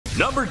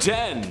Number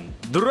 10.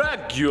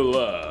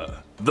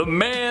 Dracula. The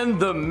man,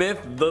 the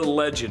myth, the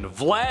legend,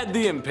 Vlad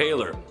the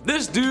Impaler.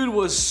 This dude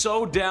was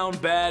so down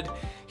bad,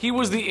 he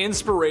was the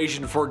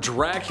inspiration for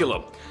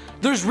Dracula.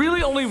 There's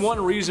really only one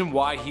reason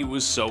why he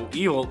was so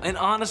evil, and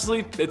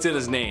honestly, it's in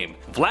his name.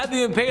 Vlad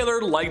the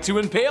Impaler liked to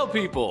impale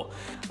people,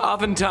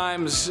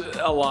 oftentimes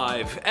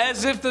alive.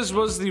 As if this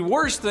was the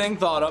worst thing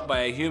thought up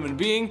by a human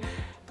being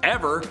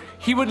ever,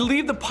 he would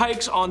leave the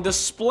pikes on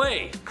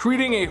display,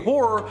 creating a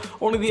horror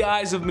only the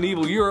eyes of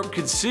medieval Europe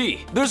could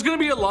see. There's gonna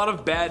be a lot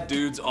of bad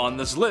dudes on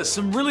this list,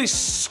 some really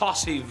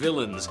saucy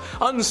villains,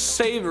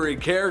 unsavory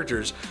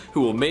characters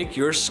who will make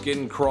your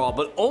skin crawl,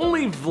 but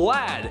only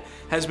Vlad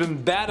has been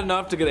bad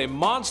enough to get a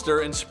monster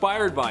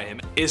inspired by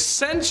him,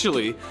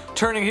 essentially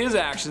turning his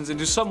actions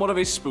into somewhat of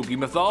a spooky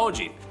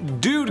mythology.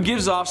 Dude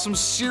gives off some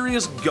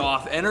serious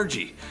goth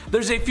energy.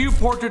 There's a few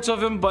portraits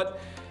of him, but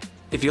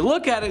if you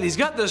look at it, he's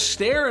got this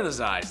stare in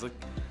his eyes, like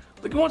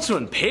he wants to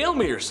impale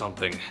me or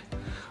something.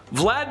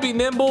 Vlad be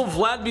nimble,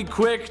 Vlad be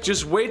quick,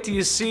 just wait till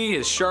you see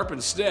his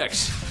sharpened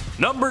sticks.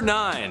 Number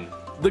 9.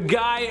 The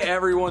guy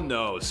everyone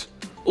knows.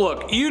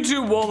 Look,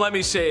 YouTube won't let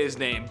me say his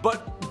name,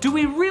 but do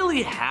we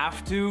really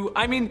have to?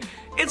 I mean,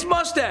 it's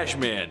Mustache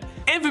Man.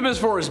 Infamous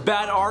for his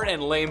bad art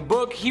and lame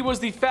book, he was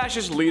the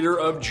fascist leader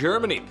of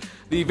Germany.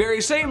 The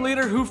very same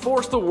leader who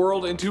forced the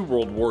world into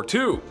World War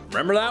II.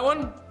 Remember that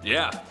one?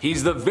 Yeah,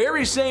 he's the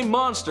very same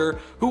monster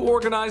who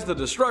organized the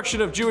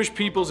destruction of Jewish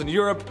peoples in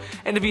Europe,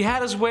 and if he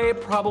had his way,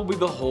 probably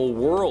the whole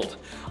world.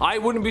 I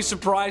wouldn't be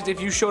surprised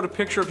if you showed a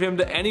picture of him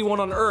to anyone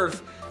on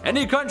Earth,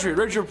 any country,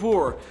 rich or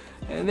poor,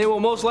 and they will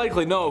most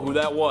likely know who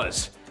that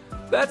was.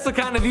 That's the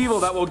kind of evil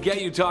that will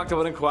get you talked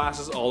about in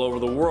classes all over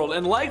the world,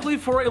 and likely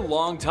for a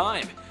long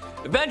time.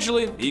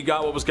 Eventually, he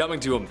got what was coming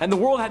to him, and the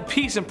world had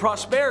peace and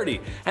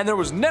prosperity, and there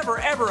was never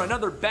ever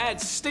another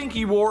bad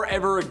stinky war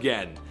ever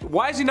again.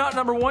 Why is he not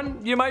number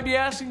 1, you might be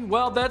asking?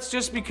 Well, that's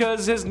just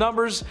because his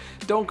numbers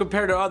don't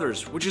compare to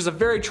others, which is a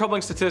very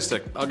troubling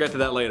statistic. I'll get to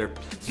that later.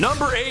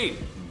 Number 8.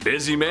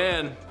 Busy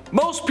Man.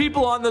 Most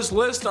people on this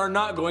list are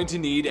not going to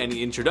need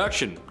any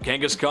introduction.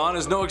 Genghis Khan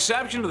is no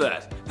exception to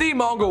that. The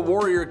Mongol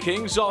warrior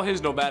king saw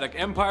his nomadic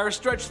empire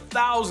stretch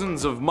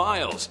thousands of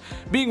miles,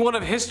 being one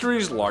of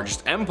history's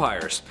largest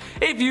empires.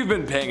 If you've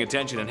been paying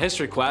attention in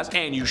history class,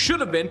 and you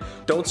should have been,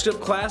 don't skip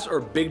class or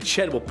Big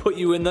Ched will put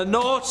you in the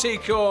naughty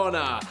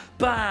corner.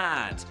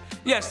 Bad.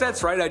 Yes,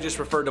 that's right, I just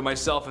referred to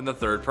myself in the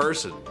third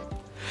person.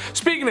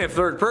 Speaking of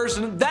third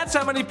person, that's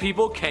how many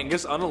people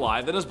Genghis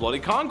unalived in his bloody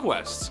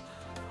conquests.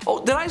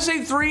 Oh, did I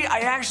say 3? I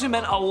actually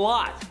meant a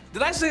lot.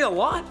 Did I say a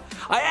lot?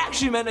 I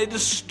actually meant a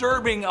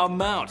disturbing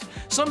amount.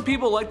 Some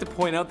people like to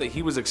point out that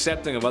he was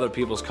accepting of other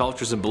people's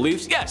cultures and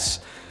beliefs.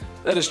 Yes,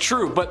 that is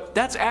true, but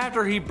that's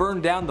after he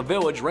burned down the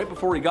village right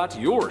before he got to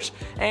yours,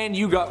 and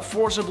you got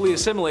forcibly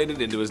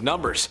assimilated into his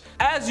numbers.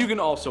 As you can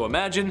also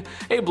imagine,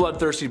 a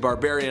bloodthirsty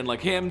barbarian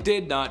like him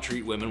did not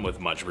treat women with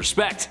much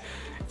respect.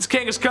 It's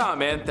Genghis Khan,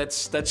 man.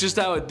 That's just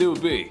how it do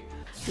be.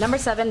 Number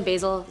 7,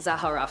 Basil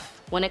Zaharoff.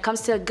 When it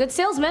comes to a good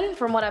salesman,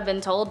 from what I've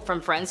been told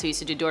from friends who used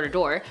to do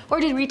door-to-door or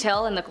did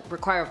retail and the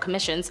require of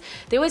commissions,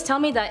 they always tell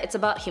me that it's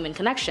about human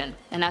connection.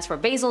 And as for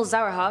Basil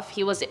Zaharoff,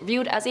 he was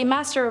viewed as a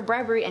master of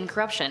bribery and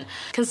corruption.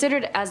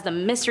 Considered as the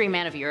mystery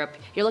man of Europe,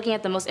 you're looking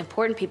at the most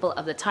important people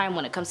of the time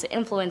when it comes to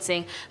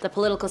influencing the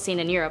political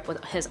scene in Europe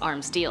with his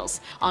arms deals.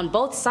 On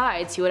both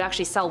sides, he would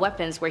actually sell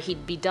weapons where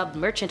he'd be dubbed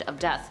Merchant of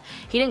Death.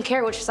 He didn't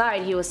care which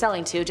side he was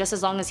selling to, just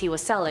as long as he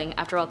was selling.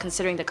 After all,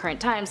 considering the current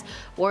times,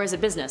 war is a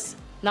business.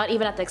 Not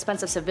even at the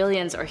expense of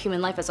civilians or human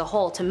life as a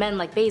whole. To men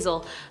like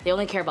Basil, they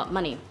only care about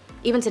money.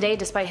 Even today,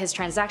 despite his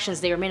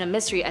transactions, they remain a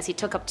mystery as he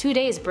took up 2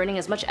 days burning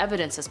as much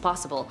evidence as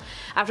possible.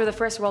 After the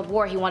First World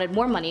War, he wanted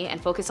more money and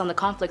focused on the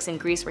conflicts in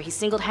Greece, where he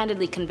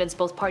single-handedly convinced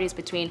both parties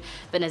between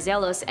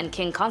Venizelos and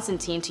King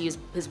Constantine to use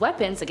his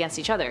weapons against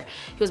each other.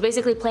 He was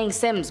basically playing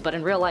Sims, but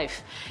in real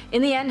life.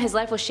 In the end, his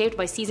life was shaped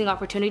by seizing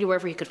opportunity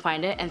wherever he could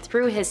find it, and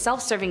through his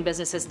self-serving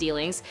businesses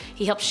dealings,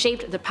 he helped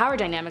shape the power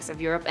dynamics of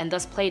Europe and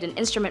thus played an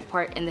instrument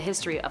part in the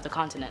history of the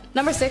continent.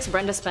 Number 6,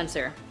 Brenda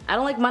Spencer. I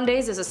Don't Like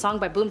Mondays is a song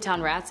by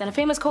Boomtown Rats and a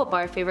famous quote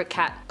by our favorite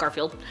cat,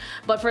 Garfield.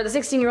 But for the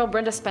 16-year-old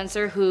Brenda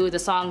Spencer, who the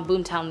song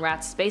Boomtown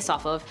Rats is based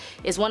off of,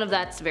 is one of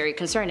that's very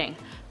concerning.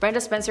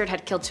 Brenda Spencer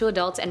had killed 2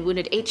 adults and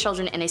wounded 8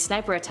 children in a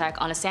sniper attack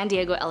on a San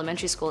Diego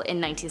elementary school in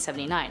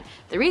 1979.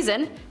 The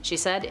reason? She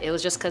said it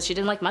was just because she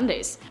didn't like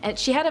Mondays. And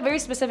she had a very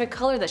specific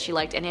color that she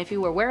liked, and if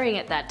you were wearing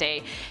it that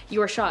day, you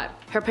were shot.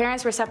 Her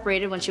parents were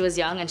separated when she was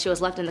young, and she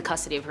was left in the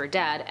custody of her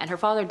dad, and her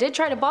father did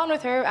try to bond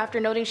with her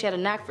after noting she had a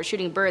knack for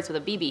shooting birds with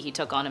a BB he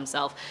took on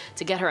himself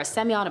to get her a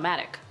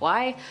semi-automatic.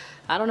 Why?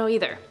 I don't know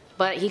either.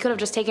 But he could have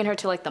just taken her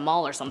to like the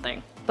mall or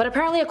something. But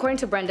apparently, according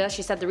to Brenda,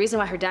 she said the reason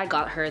why her dad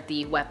got her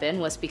the weapon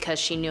was because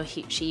she knew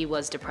she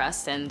was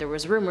depressed and there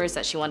was rumors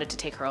that she wanted to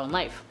take her own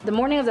life. The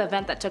morning of the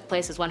event that took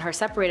place is when her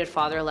separated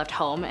father left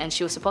home and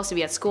she was supposed to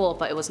be at school,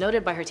 but it was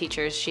noted by her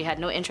teachers she had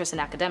no interest in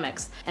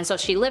academics. And so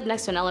she lived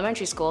next to an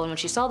elementary school, and when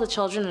she saw the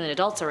children and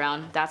adults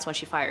around, that's when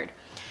she fired.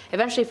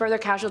 Eventually, further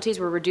casualties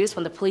were reduced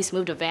when the police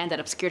moved a van that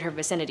obscured her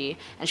vicinity,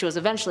 and she was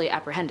eventually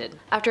apprehended.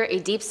 After a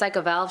deep psych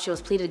eval, she was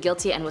pleaded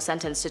guilty and was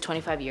sentenced to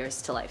 25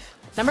 years to life.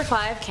 Number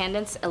 5.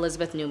 Candace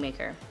Elizabeth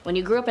Newmaker. When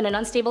you grew up in an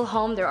unstable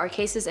home, there are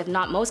cases, if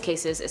not most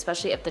cases,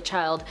 especially if the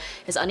child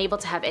is unable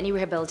to have any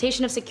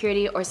rehabilitation of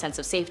security or sense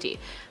of safety.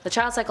 The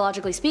child,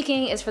 psychologically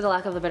speaking, is, for the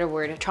lack of a better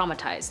word,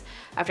 traumatized.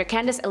 After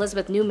Candace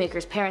Elizabeth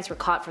Newmaker's parents were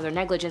caught for their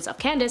negligence of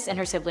Candace and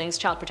her siblings,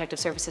 Child Protective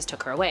Services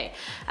took her away.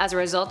 As a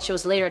result, she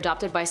was later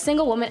adopted by a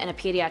single woman and a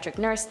pediatric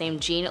nurse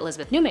named Jean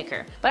Elizabeth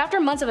Newmaker. But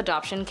after months of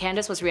adoption,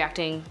 Candace was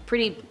reacting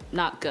pretty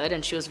not good,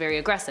 and she was very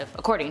aggressive,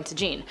 according to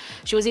Jean.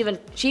 She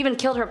even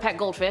killed her pet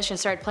goldfish and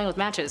started playing with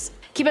matches.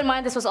 Keep in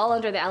mind, this was all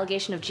under the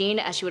allegation of Jean,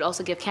 as she would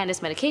also give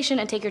Candace medication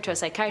and take her to a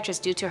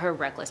psychiatrist due to her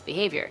reckless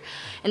behavior.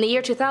 In the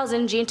year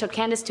 2000, Jean took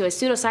Candace to a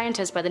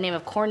pseudoscientist by the name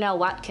of Cornell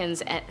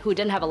Watkins, who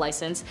didn't have a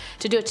license,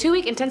 to do a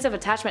 2-week intensive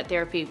attachment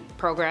therapy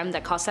program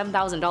that cost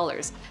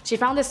 $7,000. She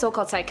found this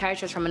so-called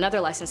psychiatrist from another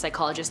licensed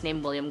psychologist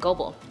named William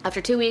Goebel. After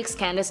 2 weeks,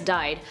 Candace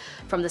died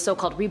from the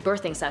so-called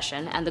rebirthing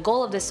session, and the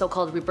goal of this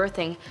so-called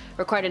rebirthing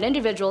required an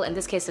individual, in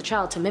this case the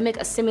child, to mimic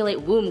a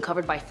simulate womb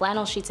covered by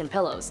flannel sheets and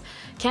pillows.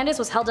 Candace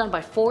was held down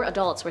by 4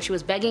 adults where she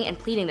was begging and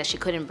pleading that she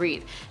couldn't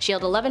breathe. She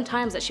yelled 11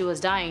 times that she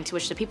was dying, to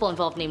which the people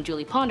involved, named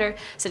Julie Ponder,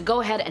 said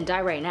go ahead and die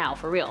right now,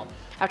 for real.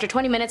 After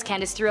 20 minutes,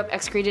 Candace threw up,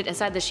 excreted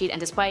inside the sheet, and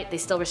despite, they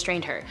still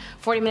restrained her.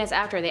 40 minutes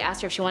after, they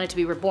asked her if she wanted to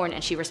be reborn,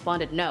 and she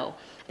responded no.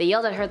 They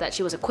yelled at her that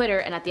she was a quitter,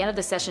 and at the end of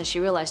the session she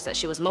realized that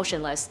she was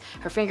motionless,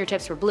 her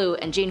fingertips were blue,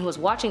 and Jean, who was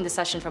watching the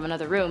session from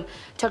another room,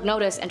 took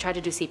notice and tried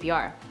to do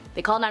CPR.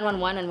 They called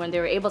 911, and when they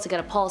were able to get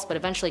a pulse, but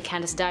eventually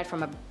Candace died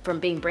from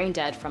being brain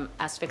dead from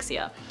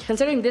asphyxia.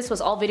 Considering this was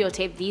all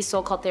videotaped, these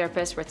so-called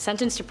therapists were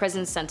sentenced to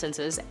prison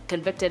sentences,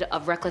 convicted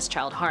of reckless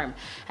child harm.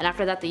 And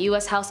after that, the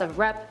US House of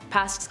Rep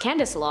passed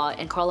Candace law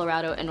in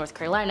Colorado and North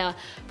Carolina,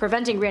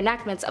 preventing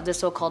reenactments of the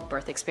so-called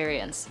birth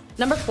experience.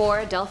 Number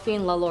 4.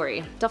 Delphine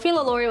LaLaurie. Delphine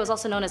LaLaurie was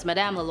also known as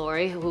Madame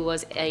LaLaurie, who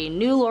was a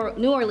New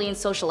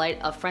Orleans socialite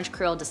of French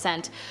Creole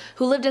descent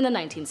who lived in the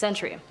 19th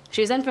century.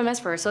 She is infamous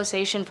for her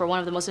association for one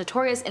of the most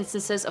notorious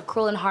instances of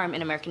cruel and harm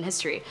in American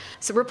history.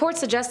 So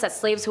reports suggest that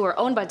slaves who were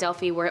owned by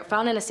Delphi were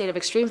found in a state of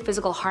extreme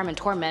physical harm and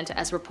torment,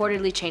 as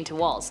reportedly chained to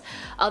walls.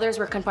 Others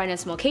were confined in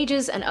small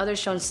cages, and others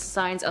shown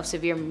signs of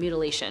severe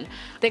mutilation.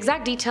 The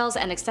exact details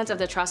and extent of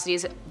the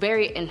atrocities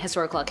vary in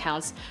historical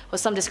accounts, with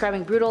some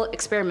describing brutal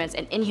experiments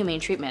and inhumane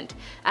treatment.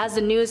 As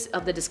the news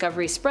of the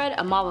discovery spread,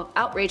 a mob of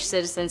outraged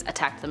citizens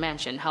attacked the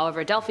mansion.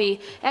 However, Delphi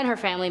and her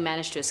family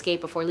managed to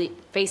escape before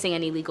facing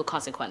any legal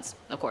consequence,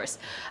 of course.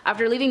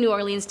 After leaving New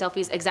Orleans,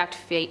 Delphi's exact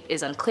fate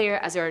is unclear,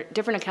 as there are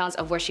different accounts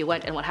of where she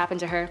went and what happened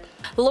to her.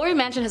 The LaLaurie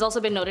Mansion has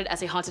also been noted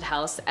as a haunted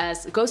house,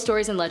 as ghost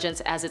stories and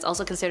legends, as it's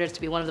also considered to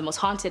be one of the most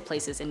haunted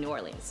places in New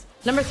Orleans.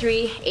 Number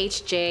 3.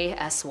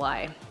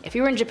 HJSY. If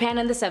you were in Japan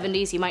in the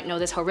 70s, you might know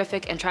this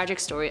horrific and tragic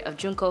story of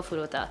Junko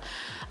Furuta.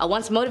 A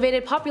once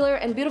motivated, popular,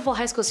 and beautiful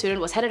high school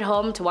student was headed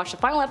home to watch the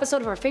final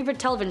episode of her favorite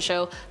television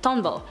show,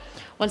 Tombo,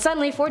 when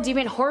suddenly 4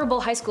 deviant,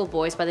 horrible high school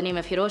boys by the name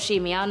of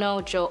Hiroshi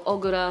Miyano, Joe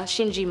Ogura,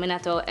 Shinji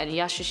Minato, and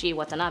Yasushi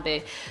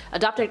Watanabe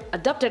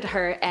abducted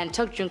her and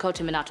took Junko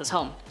to Minato's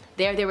home.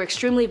 There, they were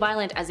extremely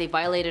violent, as they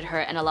violated her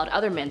and allowed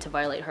other men to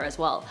violate her as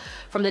well.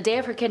 From the day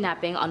of her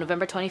kidnapping on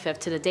November 25th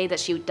to the day that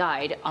she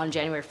died on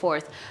January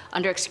 4th,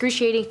 under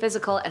excruciating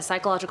physical and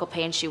psychological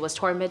pain, she was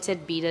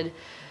tormented, beaten,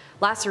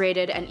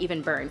 lacerated, and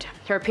even burned.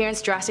 Her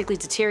appearance drastically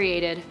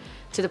deteriorated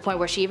to the point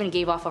where she even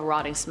gave off a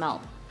rotting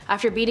smell.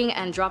 After beating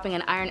and dropping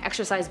an iron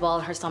exercise ball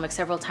in her stomach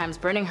several times,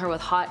 burning her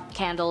with hot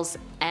candles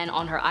and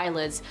on her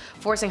eyelids,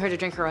 forcing her to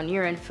drink her own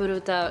urine,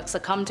 Furuta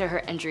succumbed to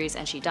her injuries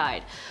and she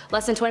died.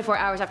 Less than 24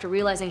 hours after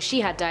realizing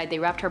she had died, they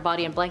wrapped her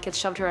body in blankets,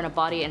 shoved her in a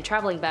body and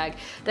traveling bag,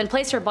 then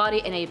placed her body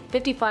in a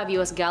 55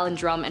 US gallon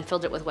drum and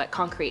filled it with wet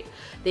concrete.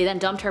 They then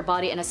dumped her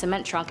body in a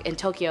cement trunk in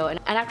Tokyo, and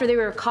after they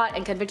were caught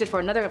and convicted for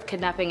another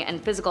kidnapping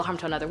and physical harm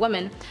to another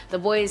woman, the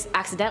boys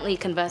accidentally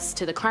confessed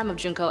to the crime of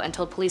Junko and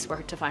told police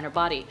where to find her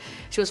body.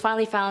 She was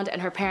finally found, and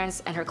her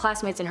parents and her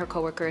classmates and her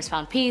coworkers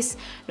found peace,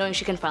 knowing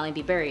she can finally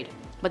be buried.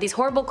 But these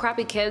horrible,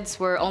 crappy kids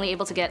were only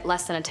able to get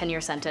less than a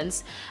 10-year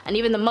sentence, and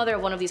even the mother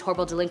of one of these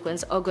horrible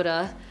delinquents,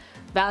 Ogura,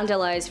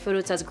 vandalized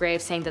Furuta's grave,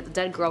 saying that the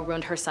dead girl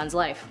ruined her son's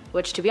life.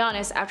 Which, to be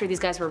honest, after these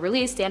guys were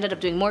released, they ended up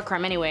doing more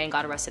crime anyway and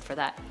got arrested for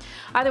that.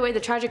 Either way,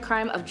 the tragic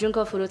crime of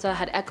Junko Furuta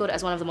had echoed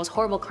as one of the most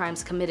horrible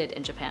crimes committed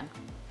in Japan.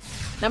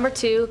 Number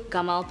 2,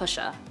 Gamal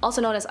Pasha, also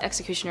known as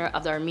executioner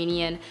of the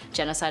Armenian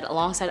genocide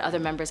alongside other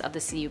members of the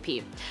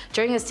CUP.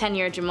 During his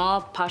tenure,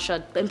 Jamal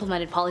Pasha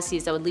implemented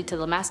policies that would lead to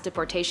the mass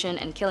deportation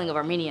and killing of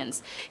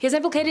Armenians. He was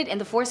implicated in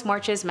the forced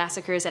marches,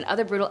 massacres, and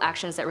other brutal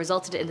actions that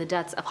resulted in the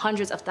deaths of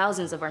hundreds of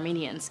thousands of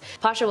Armenians.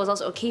 Pasha was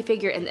also a key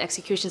figure in the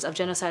executions of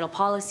genocidal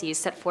policies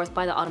set forth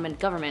by the Ottoman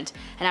government,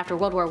 and after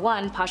World War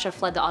I, Pasha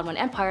fled the Ottoman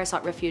Empire,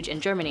 sought refuge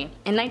in Germany.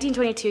 In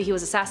 1922, he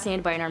was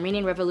assassinated by an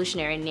Armenian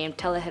revolutionary named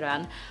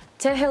Teheran.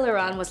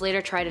 Teheran was later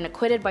tried and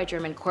acquitted by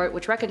German court,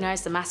 which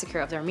recognized the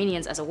massacre of the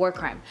Armenians as a war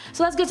crime.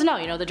 So that's good to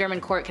know, the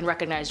German court can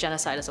recognize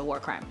genocide as a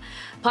war crime.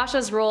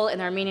 Pasha's role in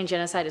the Armenian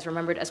genocide is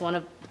remembered as one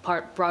of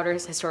the broader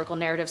historical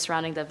narratives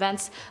surrounding the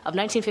events of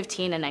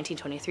 1915 and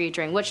 1923,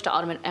 during which the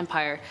Ottoman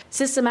Empire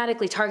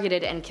systematically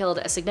targeted and killed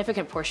a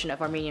significant portion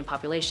of Armenian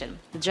population.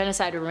 The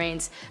genocide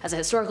remains as a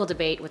historical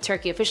debate, with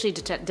Turkey officially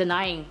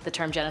denying the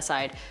term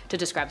genocide to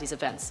describe these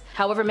events.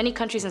 However, many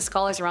countries and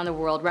scholars around the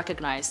world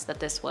recognize that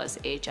this was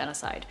a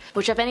genocide,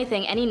 which, if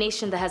anything, any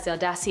nation that has the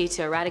audacity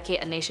to eradicate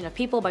a nation of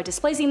people by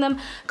displacing them,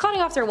 cutting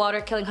off their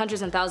water, killing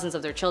hundreds and thousands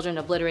of their children,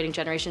 obliterating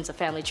generations of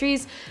family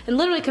trees, and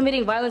literally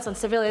committing violence on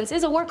civilians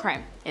is a war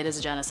crime. It is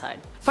a genocide.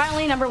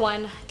 Finally, number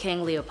 1,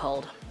 King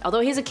Leopold. Although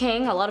he's a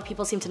king, a lot of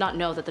people seem to not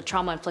know that the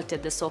trauma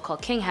inflicted this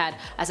so-called king had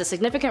as a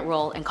significant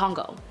role in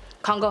Congo.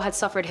 Congo had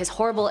suffered his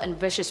horrible and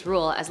vicious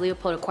rule as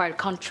Leopold acquired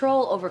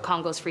control over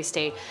Congo's free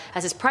state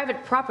as his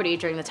private property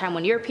during the time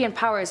when European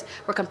powers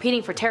were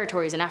competing for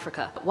territories in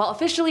Africa. While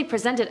officially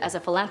presented as a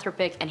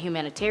philanthropic and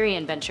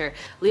humanitarian venture,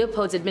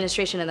 Leopold's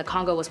administration in the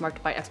Congo was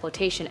marked by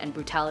exploitation and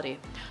brutality.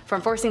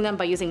 From forcing them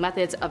by using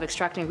methods of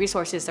extracting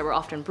resources that were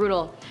often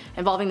brutal,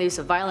 involving the use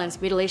of violence,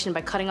 mutilation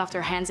by cutting off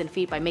their hands and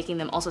feet by making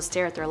them also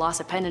stare at their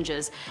lost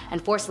appendages, and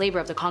forced labor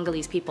of the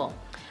Congolese people.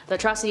 The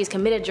atrocities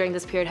committed during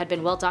this period had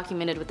been well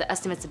documented, with the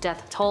estimates of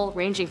death toll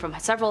ranging from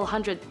several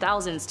hundred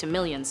thousands to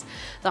millions.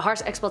 The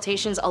harsh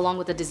exploitations, along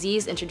with the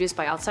disease introduced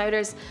by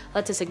outsiders,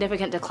 led to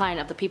significant decline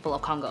of the people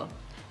of Congo.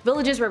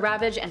 Villages were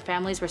ravaged and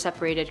families were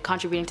separated,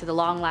 contributing to the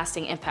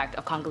long-lasting impact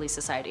of Congolese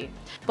society.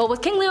 But was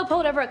King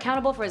Leopold ever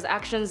accountable for his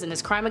actions and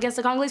his crime against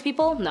the Congolese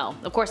people? No,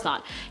 of course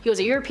not. He was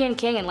a European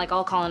king, and like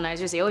all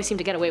colonizers, they always seem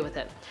to get away with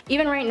it.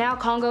 Even right now,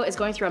 Congo is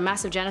going through a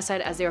massive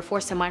genocide as they are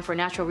forced to mine for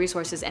natural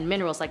resources and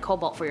minerals like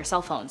cobalt for your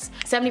cell phones.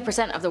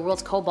 70% of the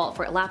world's cobalt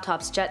for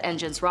laptops, jet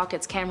engines,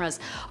 rockets, cameras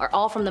are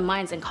all from the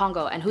mines in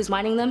Congo, and who's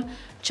mining them?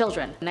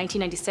 Children. In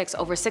 1996,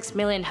 over 6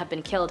 million have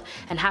been killed,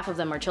 and half of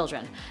them are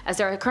children. As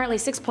there are currently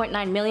 6.9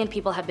 million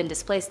people have been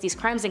displaced, these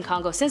crimes in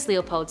Congo since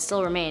Leopold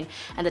still remain,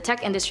 and the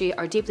tech industry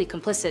are deeply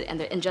complicit in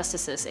the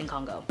injustices in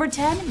Congo. Number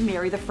 10,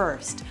 Mary I.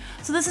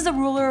 So this is a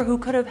ruler who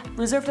could have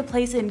reserved a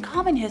place in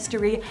common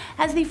history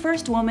as the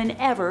first woman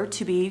ever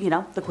to be,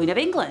 the Queen of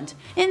England.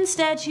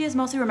 Instead, she is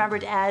mostly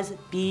remembered as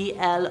Bloody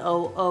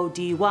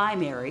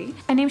Mary,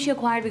 a name she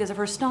acquired because of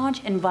her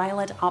staunch and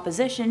violent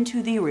opposition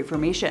to the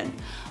Reformation.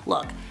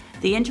 Look,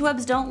 the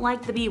interwebs don't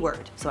like the B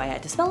word, so I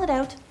had to spell it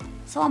out,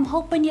 so I'm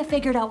hoping you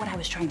figured out what I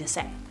was trying to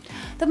say.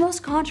 The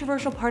most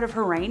controversial part of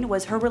her reign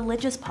was her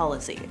religious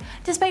policy.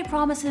 Despite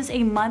promises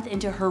a month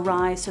into her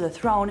rise to the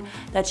throne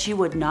that she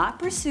would not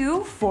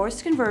pursue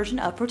forced conversion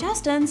of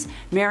Protestants,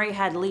 Mary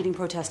had leading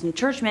Protestant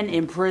churchmen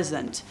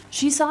imprisoned.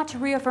 She sought to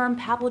reaffirm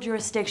papal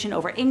jurisdiction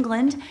over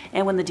England,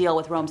 and when the deal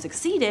with Rome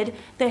succeeded,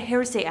 the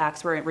Heresy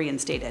Acts were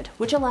reinstated,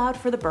 which allowed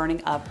for the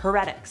burning of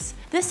heretics.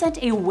 This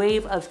sent a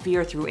wave of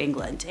fear through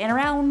England, and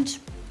around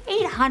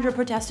 800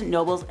 Protestant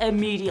nobles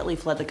immediately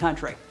fled the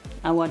country.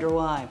 I wonder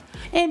why.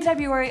 In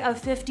February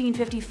of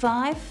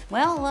 1555,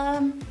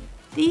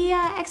 the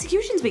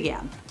executions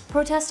began.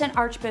 Protestant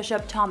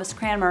Archbishop Thomas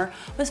Cranmer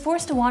was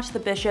forced to watch the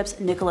bishops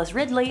Nicholas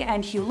Ridley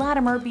and Hugh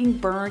Latimer being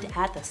burned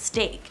at the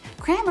stake.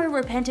 Cranmer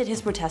repented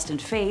his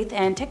Protestant faith,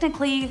 and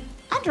technically,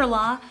 under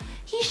law,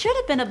 he should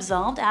have been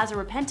absolved as a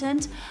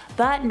repentant,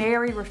 but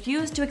Mary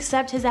refused to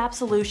accept his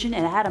absolution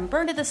and had him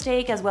burned at the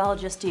stake as well,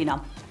 just,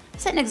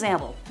 set an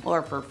example,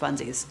 or for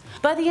funsies.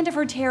 By the end of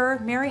her terror,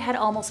 Mary had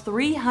almost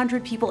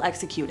 300 people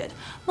executed,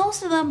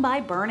 most of them by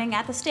burning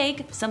at the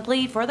stake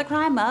simply for the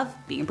crime of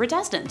being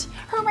Protestant.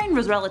 Her reign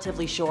was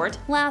relatively short,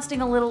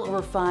 lasting a little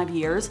over 5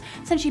 years,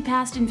 since she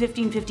passed in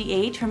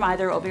 1558 from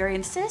either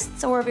ovarian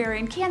cysts or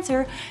ovarian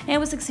cancer and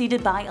was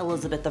succeeded by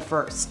Elizabeth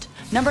I.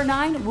 Number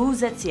 9, Wu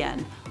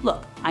Zetian.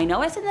 Look, I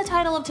know I said in the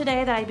title of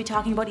today that I'd be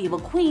talking about evil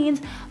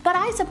queens, but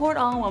I support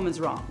all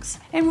women's wrongs.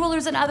 And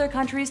rulers in other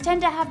countries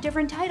tend to have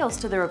different titles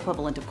to their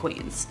equivalent of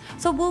queens.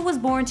 So Wu was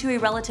born to a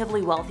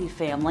relatively wealthy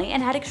family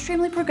and had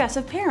extremely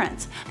progressive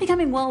parents,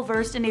 becoming well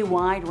versed in a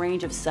wide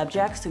range of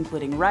subjects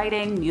including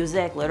writing,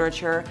 music,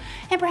 literature,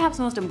 and perhaps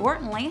most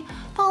importantly,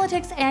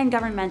 politics and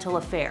governmental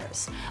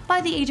affairs.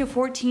 By the age of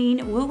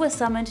 14, Wu was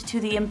summoned to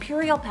the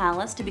imperial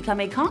palace to become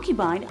a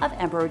concubine of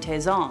Emperor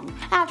Taizong.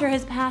 After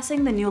his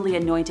passing, the newly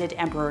anointed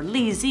Emperor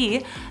Li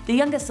Zi, the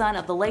youngest son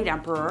of the late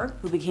emperor,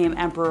 who became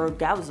Emperor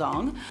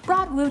Gaozong,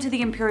 brought Wu to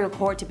the imperial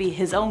court to be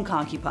his own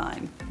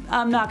concubine.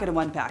 I'm not going to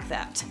unpack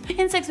that.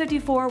 In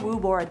 654, Wu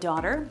bore a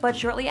daughter, but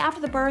shortly after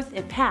the birth,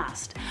 it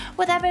passed,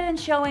 with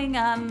evidence showing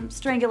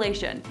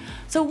strangulation.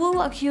 So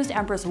Wu accused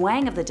Empress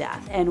Wang of the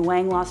death, and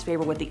Wang lost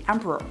favor with the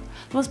emperor.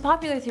 The most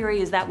popular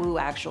theory is that Wu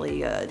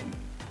actually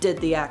did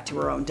the act to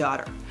her own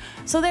daughter.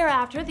 So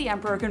thereafter, the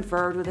emperor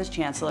conferred with his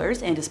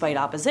chancellors and, despite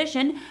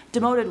opposition,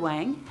 demoted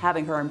Wang,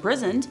 having her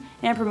imprisoned,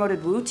 and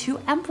promoted Wu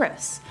to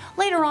empress.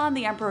 Later on,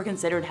 the emperor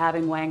considered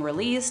having Wang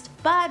released,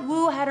 but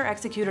Wu had her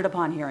executed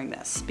upon hearing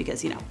this,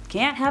 because,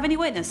 can't have any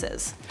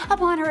witnesses.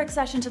 Upon her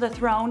accession to the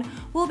throne,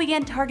 Wu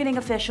began targeting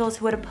officials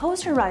who had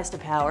opposed her rise to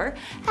power,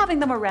 having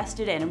them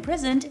arrested and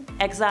imprisoned,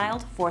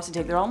 exiled, forced to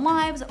take their own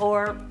lives,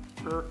 or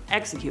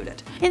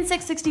executed. In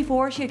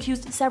 664, she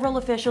accused several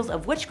officials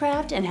of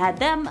witchcraft and had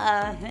them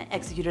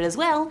executed as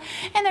well,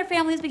 and their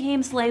families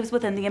became slaves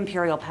within the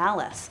imperial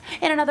palace.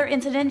 In another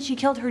incident, she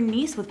killed her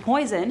niece with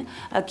poison,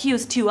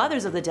 accused 2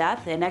 others of the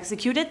death, and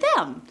executed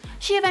them.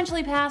 She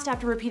eventually passed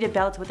after repeated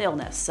bouts with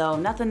illness, so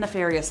nothing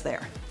nefarious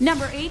there.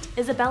 Number 8,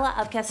 Isabella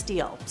of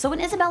Castile. So when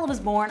Isabella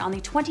was born on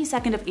the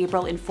 22nd of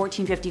April in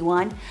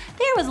 1451,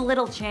 there was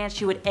little chance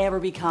she would ever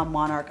become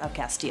monarch of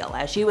Castile,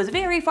 as she was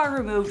very far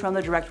removed from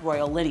the direct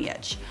royal lineage.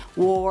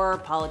 War,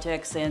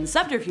 politics, and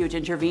subterfuge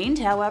intervened,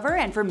 however,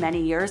 and for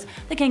many years,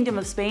 the Kingdom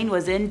of Spain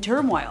was in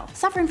turmoil,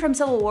 suffering from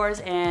civil wars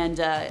and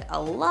a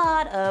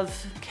lot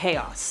of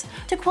chaos.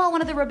 To quell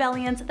one of the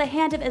rebellions, the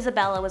hand of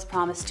Isabella was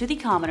promised to the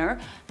commoner,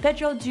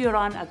 Pedro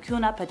Duran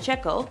Acuna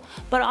Pacheco,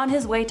 but on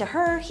his way to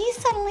her, he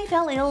suddenly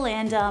fell ill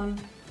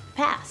and,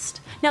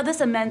 passed. Now,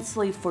 this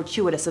immensely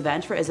fortuitous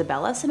event for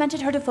Isabella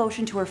cemented her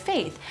devotion to her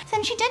faith,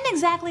 since she didn't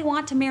exactly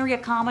want to marry a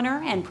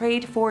commoner and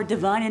prayed for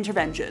divine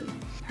intervention.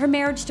 Her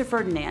marriage to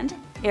Ferdinand,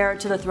 heir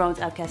to the thrones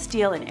of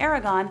Castile and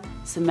Aragon,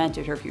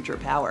 cemented her future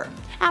power.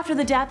 After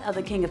the death of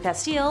the King of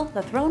Castile,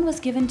 the throne was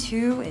given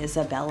to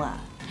Isabella.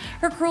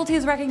 Her cruelty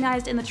is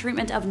recognized in the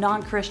treatment of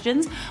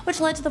non-Christians,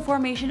 which led to the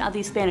formation of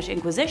the Spanish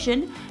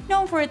Inquisition,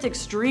 known for its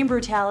extreme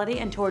brutality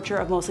and torture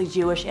of mostly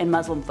Jewish and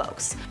Muslim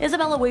folks.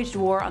 Isabella waged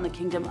war on the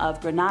Kingdom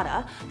of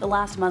Granada, the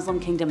last Muslim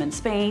kingdom in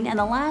Spain, and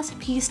the last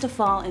piece to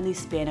fall in the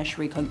Spanish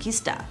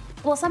Reconquista.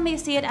 While some may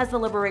see it as the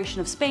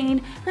liberation of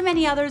Spain, for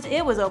many others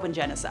it was open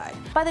genocide.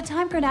 By the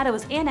time Granada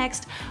was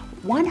annexed,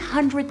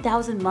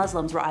 100,000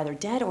 Muslims were either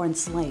dead or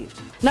enslaved.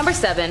 Number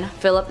 7,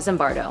 Philip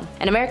Zimbardo.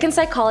 An American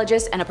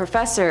psychologist and a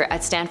professor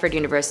at Stanford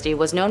University,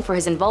 was known for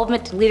his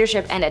involvement,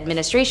 leadership, and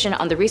administration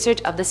on the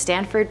research of the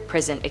Stanford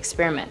Prison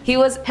Experiment. He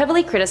was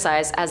heavily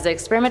criticized as the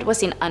experiment was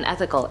seen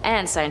unethical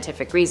and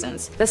scientific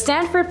reasons. The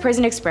Stanford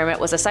Prison Experiment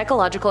was a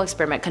psychological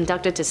experiment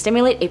conducted to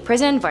stimulate a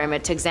prison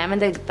environment to examine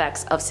the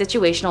effects of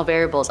situational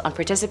variables on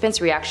participants'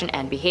 reaction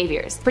and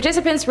behaviors.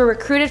 Participants were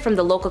recruited from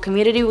the local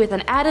community with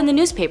an ad in the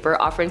newspaper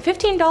offering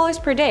 $15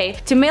 per day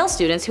to male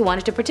students who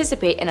wanted to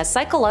participate in a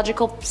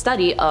psychological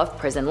study of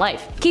prison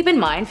life. Keep in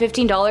mind,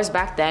 $15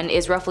 back then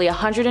is roughly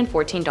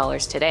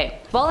 $114 today.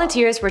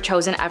 Volunteers were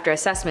chosen after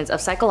assessments of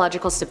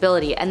psychological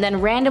stability and then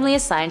randomly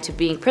assigned to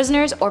being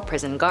prisoners or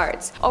prison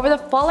guards. Over the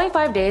following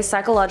 5 days,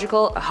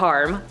 psychological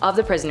harm of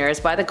the prisoners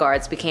by the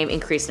guards became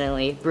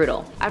increasingly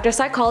brutal. After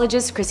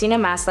psychologist Christina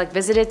Maslach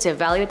visited to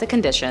evaluate the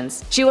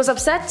conditions, she was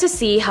upset to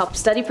see how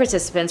study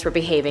participants were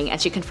behaving, and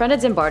she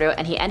confronted Zimbardo,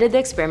 and he ended the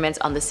experiments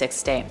on the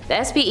 6th day.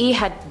 The SPE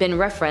had been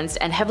referenced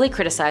and heavily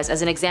criticized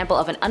as an example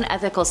of an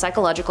unethical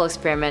psychological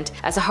experiment,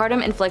 as a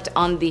harm inflicted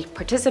on the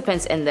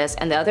participants in this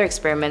and the other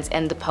experiments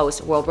in the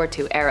post-World War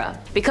II era.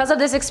 Because of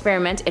this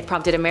experiment, it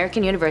prompted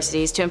American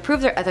universities to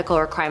improve their ethical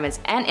requirements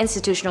and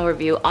institutional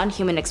review on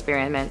human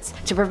experiments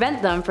to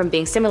prevent them from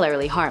being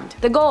similarly harmed.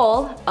 The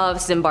goal of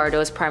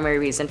Zimbardo's primary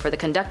reason for the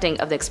conducting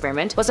of the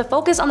experiment was to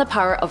focus on the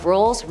power of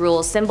roles,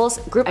 rules, symbols,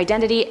 group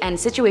identity, and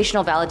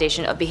situational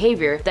validation of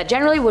behavior that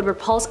generally would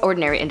repulse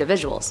ordinary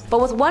individuals.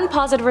 But with one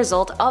positive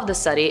result of the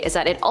study is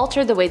that it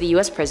altered the way the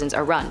US prisons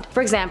are run.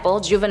 For example,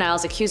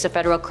 juveniles accused of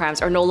federal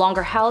crimes are no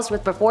longer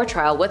housed before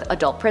trial with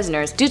adult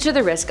prisoners due to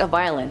the risk of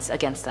violence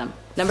against them.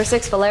 Number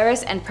 6,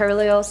 Phalaris and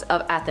Perilios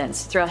of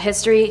Athens. Throughout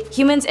history,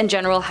 humans in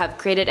general have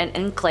created an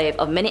enclave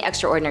of many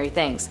extraordinary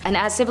things, and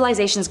as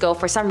civilizations go,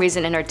 for some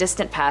reason in our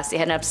distant past, they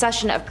had an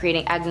obsession of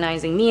creating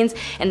agonizing means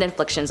and the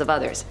inflictions of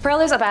others.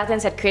 Perilios of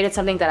Athens had created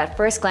something that at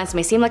first glance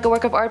may seem like a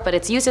work of art, but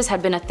its uses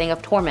had been a thing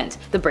of torment: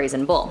 the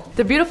brazen bull.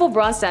 The beautiful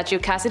bronze statue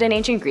casted in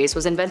ancient Greece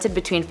was invented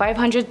between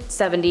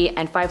 570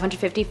 and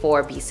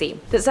 554 BC.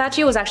 The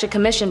statue was actually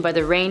commissioned by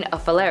the reign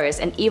of Phalaris,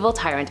 an evil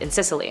tyrant in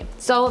Sicily.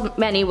 So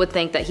many would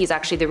think that he's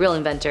actually the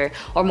real inventor,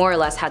 or more or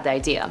less had the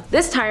idea.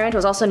 This tyrant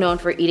was also known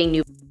for eating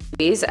new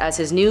as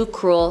his new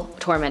cruel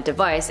torment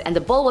device, and the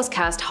bull was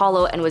cast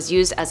hollow and was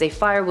used as a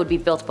fire would be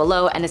built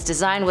below, and its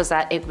design was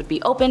that it would be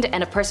opened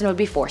and a person would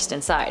be forced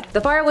inside.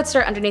 The fire would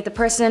start underneath the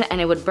person and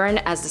it would burn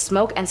as the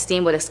smoke and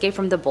steam would escape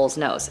from the bull's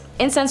nose.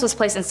 Incense was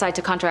placed inside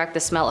to counteract the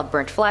smell of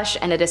burnt flesh,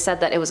 and it is said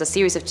that it was a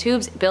series of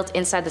tubes built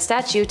inside the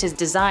statue to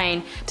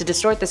design to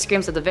distort the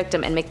screams of the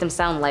victim and make them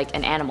sound like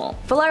an animal.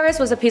 Phalaris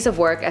was a piece of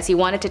work, as he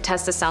wanted to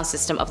test the sound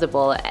system of the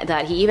bull,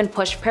 that he even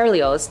pushed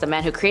Perilios, the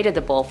man who created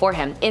the bull for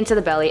him, into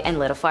the belly and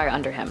lit a fire. fire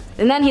under him.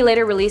 And then he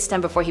later released him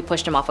before he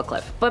pushed him off a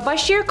cliff. But by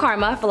sheer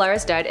karma,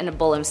 Phalaris died in a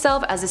bowl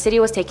himself as the city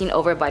was taken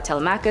over by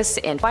Telemachus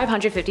in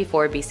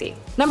 554 BC.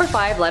 Number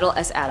 5. Lytle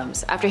S.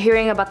 Adams. After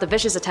hearing about the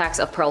vicious attacks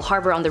of Pearl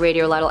Harbor on the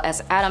radio, Lytle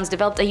S. Adams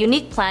developed a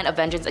unique plan of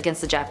vengeance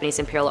against the Japanese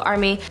Imperial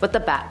Army with the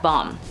Bat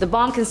Bomb. The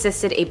bomb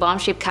consisted a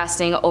bomb-shaped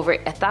casting over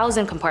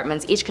 1,000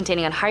 compartments, each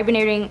containing a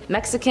hibernating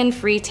Mexican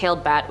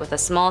free-tailed bat with a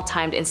small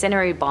timed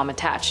incendiary bomb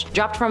attached.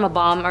 Dropped from a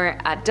bomber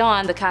at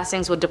dawn, the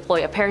castings would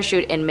deploy a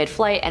parachute in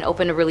mid-flight and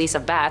open a release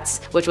of bats,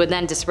 which would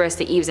then disperse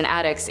to eaves and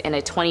attics in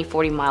a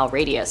 20-40 mile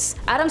radius.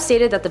 Adams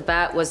stated that the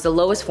bat was the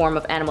lowest form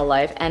of animal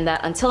life and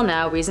that until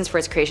now, reasons for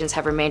its creations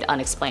have remained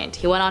unexplained.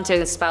 He went on to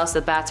espouse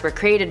that bats were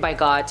created by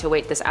God to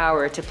wait this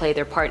hour to play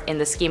their part in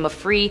the scheme of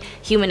free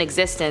human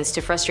existence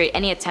to frustrate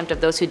any attempt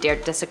of those who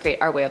dared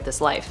desecrate our way of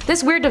this life.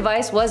 This weird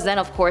device was then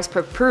of course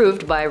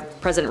proved by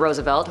President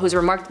Roosevelt, who's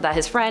remarked that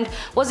his friend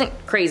wasn't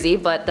crazy,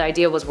 but the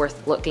idea was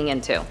worth looking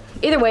into.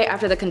 Either way,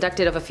 after the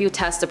conducted of a few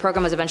tests, the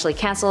program was eventually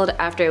cancelled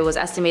after it was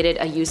estimated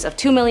a use of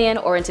 $2 million,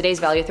 or in today's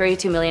value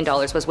 $32 million,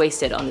 was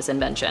wasted on this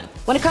invention.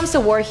 When it comes to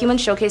war,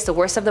 humans showcase the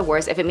worst of the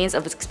worst if it means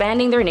of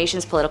expanding their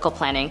nation's political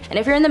planning, and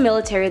if you're in the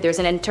military, there's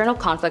an internal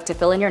conflict to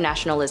fill in your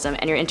nationalism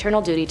and your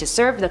internal duty to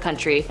serve the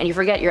country, and you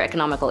forget your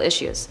economical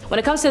issues. When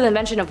it comes to the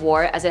invention of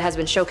war, as it has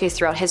been showcased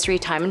throughout history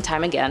time and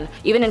time again,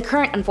 even in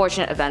current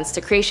unfortunate events,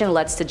 the creation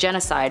leads to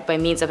genocide by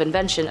means of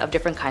invention of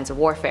different kinds of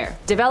warfare.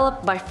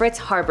 Developed by Fritz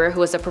Haber,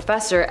 who was a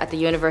professor at the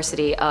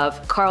University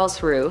of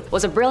Karlsruhe,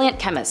 was a brilliant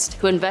chemist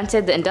who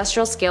invented the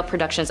industrial scale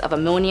productions of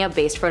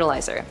ammonia-based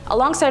fertilizer.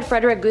 Alongside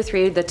Frederick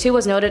Guthrie, the two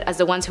was noted as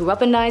the ones who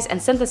weaponized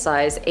and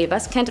synthesized a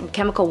vescent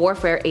chemical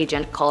warfare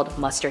agent called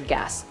mustard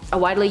gas, a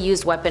widely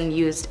used weapon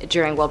used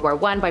during World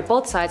War I by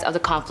both sides of the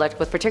conflict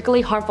with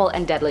particularly harmful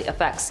and deadly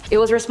effects. It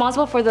was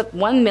responsible for the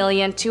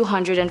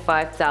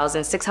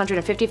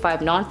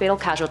 1,205,655 non-fatal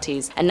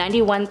casualties and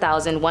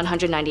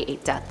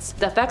 91,198 deaths.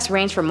 The effects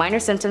range from minor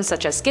symptoms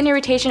such as skin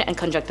irritation and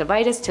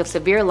conjunctivitis to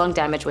severe lung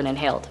damage when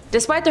inhaled.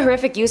 Despite the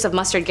horrific use of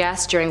mustard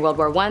gas during World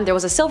War I, there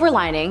was a silver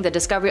lining: the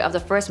discovery of the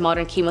first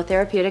modern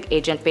chemotherapeutic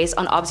agent based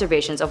on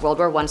observations of World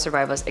War I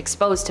survivors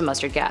exposed to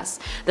mustard gas.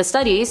 The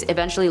studies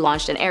eventually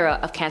launched an era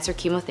of cancer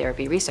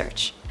chemotherapy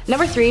research.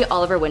 Number 3.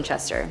 Oliver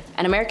Winchester.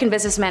 An American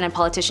businessman and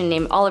politician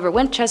named Oliver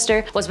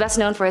Winchester was best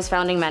known for his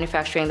founding,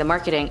 manufacturing, the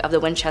marketing of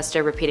the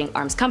Winchester Repeating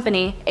Arms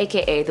Company,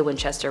 aka the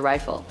Winchester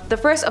rifle. The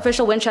first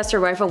official Winchester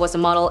rifle was a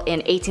model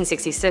in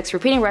 1866.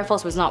 Repeating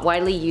rifles was not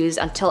widely used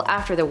until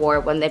after the war,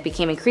 when they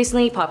became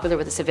increasingly popular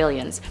with the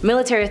civilians.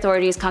 Military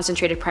authorities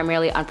concentrated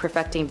primarily on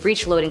perfecting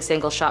breech-loading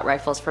single-shot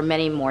rifles for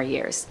many more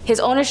years. His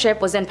ownership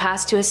was then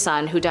passed to his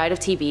son, who died of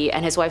TB,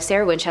 and his wife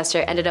Sarah Winchester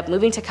ended up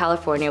moving to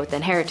California with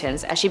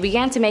inheritance as she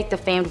began to make the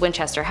famed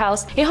Winchester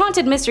house a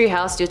haunted mystery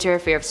house due to her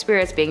fear of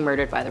spirits being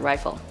murdered by the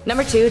rifle.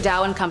 Number 2.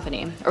 Dow &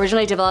 Company.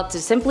 Originally developed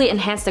to simply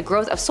enhance the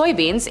growth of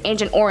soybeans,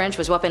 Agent Orange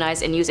was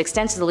weaponized and used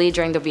extensively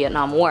during the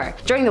Vietnam War.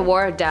 During the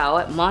war,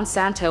 Dow,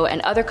 Monsanto, and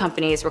other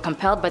companies were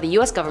compelled by the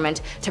US government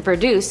to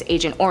produce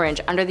Agent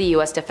Orange under the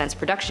US Defense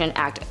Production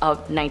Act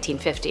of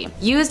 1950.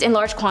 Used in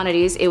large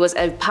quantities, it was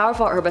a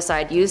powerful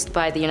herbicide used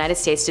by the United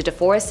States to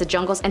deforest the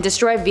jungles and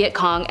destroy Viet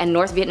Cong and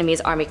North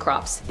Vietnamese army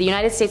crops. The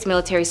United States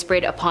military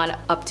sprayed upon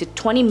up to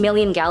 20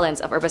 million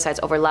gallons of herbicides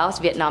over Laos,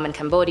 Vietnam, and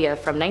Cambodia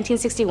from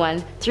 1961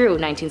 through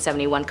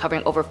 1971,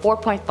 covering over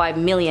 4.5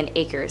 million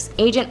acres.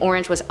 Agent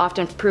Orange was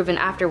often proven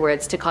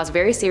afterwards to cause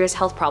very serious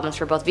health problems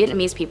for both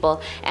Vietnamese people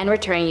and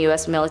returning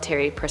US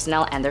military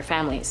personnel and their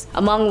families.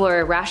 Among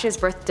were rashes,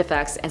 birth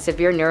defects, and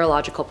severe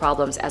neurological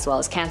problems, as well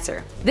as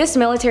cancer. This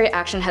military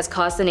action has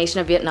caused the nation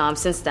of Vietnam.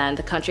 Since then,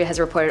 the country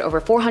has reported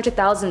over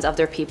 400,000 of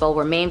their people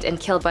were maimed and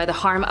killed by the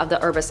harm of the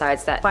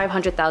herbicides, that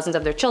 500,000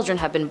 of their children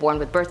have been born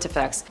with birth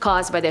defects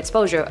caused by the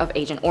exposure of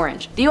Agent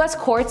Orange. The US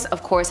courts,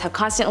 of course, have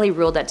constantly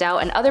ruled that Dow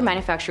and other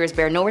manufacturers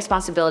bear no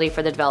responsibility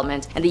for the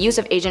development and the use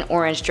of Agent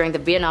Orange during the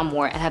Vietnam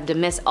War, and have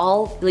dismissed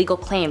all legal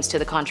claims to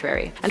the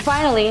contrary. And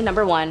finally,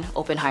 number 1.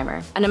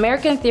 Oppenheimer. An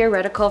American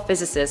theoretical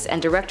physicist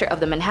and director of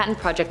the Manhattan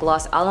Project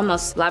Los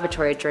Alamos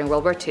Laboratory during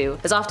World War II,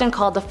 is often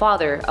called the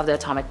father of the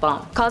atomic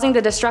bomb, causing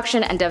the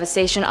destruction and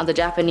devastation of the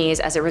Japanese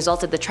as it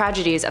resulted the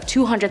tragedies of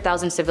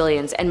 200,000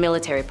 civilians and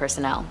military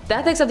personnel. The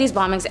ethics of these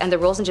bombings and the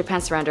roles in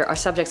Japan's surrender are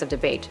subjects of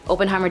debate.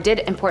 Oppenheimer did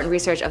important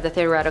research of the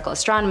theoretical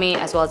astronomy,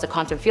 as well as the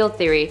quantum field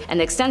theory and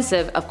the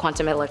extensive of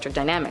quantum electric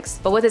dynamics.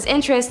 But with his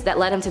interests that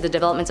led him to the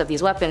developments of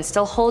these weapons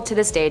still hold to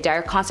this day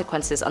dire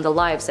consequences on the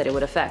lives that it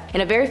would affect.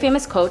 In a very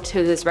famous quote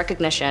to his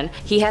recognition,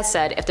 he has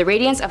said, "If the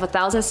radiance of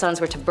 1,000 suns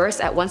were to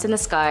burst at once in the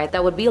sky,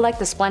 that would be like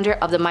the splendor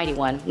of the mighty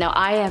one. Now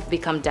I have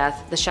become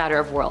death, the shatter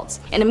of worlds."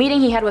 In a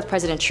meeting he had with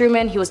President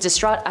Truman, he was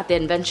distraught at the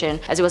invention,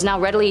 as it was now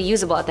readily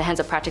usable at the hands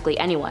of practically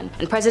anyone.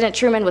 And President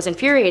Truman was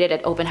infuriated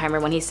at Oppenheimer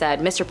when he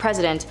said, "Mr.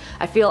 President,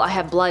 I feel I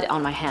have blood blood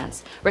on my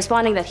hands,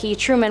 responding that he,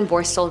 Truman,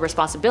 bore sole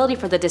responsibility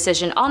for the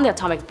decision on the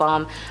atomic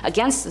bomb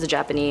against the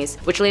Japanese,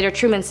 which later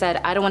Truman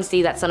said, "I don't want to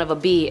see that son of a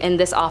B in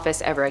this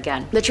office ever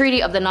again." The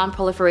Treaty of the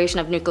Non-Proliferation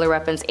of Nuclear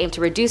Weapons aimed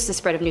to reduce the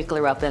spread of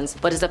nuclear weapons,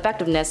 but its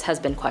effectiveness has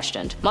been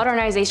questioned.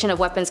 Modernization of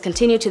weapons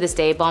continue to this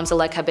day. Bombs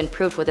alike have been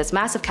proved with its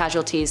massive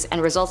casualties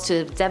and results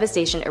to the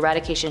devastation,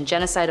 eradication,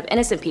 genocide of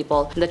innocent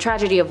people, and the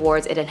tragedy of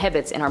wars it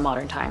inhibits in our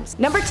modern times.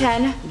 Number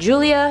 10.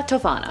 Giulia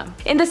Tofana.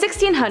 In the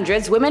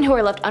 1600s, women who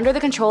were left under the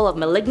control of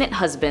malignant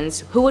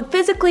husbands who would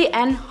physically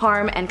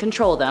harm and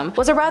control them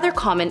was a rather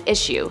common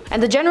issue,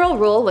 and the general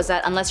rule was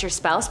that unless your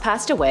spouse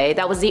passed away,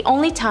 that was the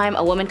only time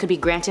a woman could be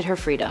granted her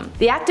freedom.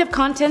 The active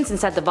contents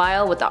inside the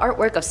vial with the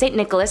artwork of St.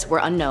 Nicholas were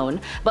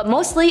unknown, but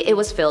mostly it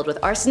was filled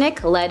with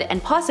arsenic, lead,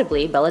 and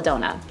possibly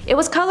belladonna. It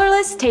was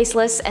colorless,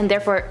 tasteless, and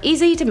therefore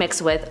easy to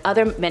mix with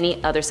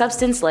many other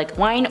substances like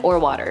wine or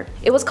water.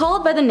 It was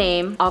called by the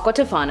name Aqua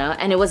Tofana,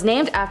 and it was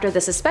named after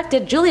the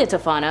suspected Giulia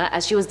Tofana,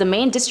 as she was the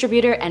main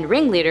distributor and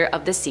ringleader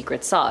of this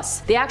secret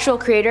sauce. The actual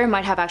creator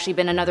might have actually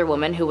been another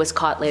woman who was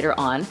caught later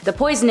on. The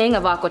poisoning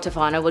of Aqua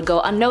Tofana would go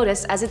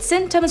unnoticed as its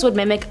symptoms would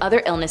mimic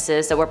other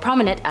illnesses that were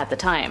prominent at the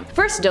time.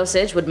 First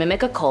dosage would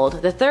mimic a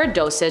cold, the third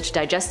dosage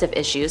digestive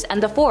issues,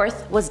 and the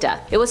fourth was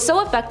death. It was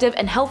so effective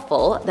and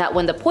helpful that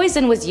when the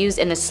poison was used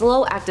in a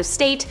slow active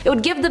state, it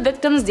would give the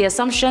victims the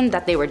assumption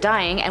that they were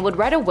dying and would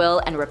write a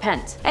will and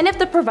repent. And if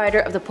the provider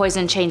of the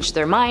poison changed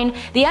their mind,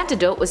 the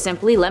antidote was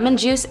simply lemon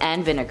juice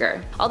and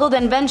vinegar. Although the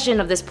invention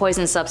of this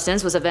poison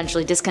substance was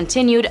eventually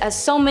discontinued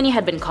as so many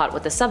had been caught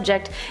with the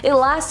subject, it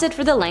lasted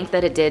for the length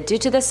that it did due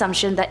to the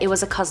assumption that it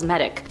was a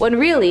cosmetic, when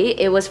really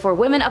it was for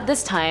women of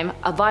this time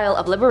a vial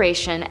of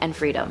liberation and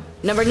freedom.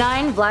 Number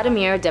 9.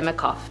 Vladimir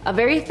Demikov. A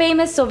very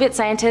famous Soviet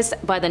scientist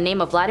by the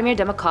name of Vladimir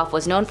Demikov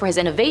was known for his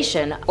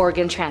innovation,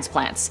 organ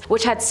transplants,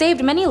 which had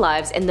saved many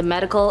lives in the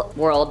medical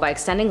world by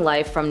extending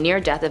life from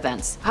near-death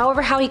events.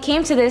 However, how he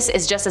came to this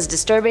is just as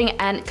disturbing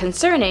and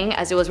concerning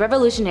as it was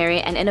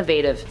revolutionary and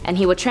innovative, and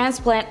he would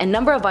transplant a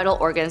number of vital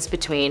organs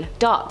between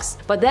dogs.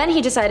 But then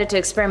he decided to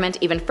experiment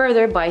even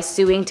further by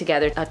sewing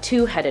together a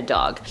two-headed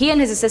dog. He and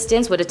his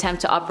assistants would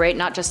attempt to operate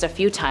not just a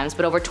few times,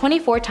 but over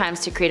 24 times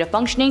to create a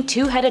functioning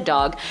two-headed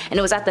dog, and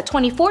it was at the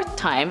 24th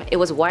time it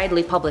was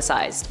widely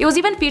publicized. It was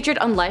even featured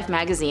on Life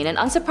magazine, and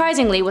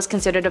unsurprisingly was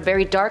considered a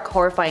very dark,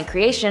 horrifying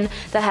creation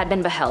that had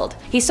been beheld.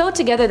 He sewed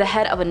together the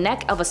head of a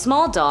neck of a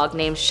small dog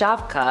named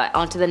Shavka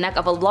onto the neck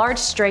of a large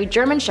stray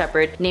German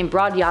shepherd named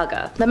Broad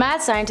Yaga. The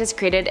mad scientist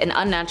created an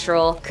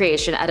unnatural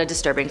creation at a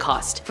disturbing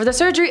cost. For the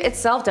surgery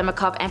itself,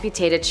 Demikov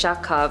amputated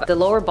Shavka the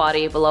lower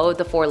body below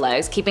the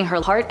forelegs, keeping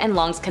her heart and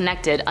lungs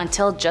connected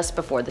until just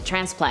before the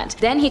transplant.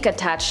 Then he could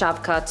attach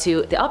Shavka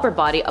to the upper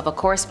body of a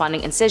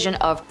corresponding incision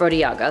of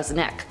Brodyaga's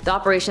neck. The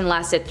operation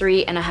lasted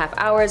 3.5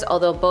 hours,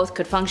 although both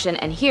could function,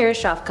 and here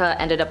Shavka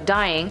ended up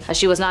dying as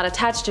she was not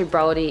attached to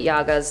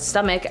Brodyaga's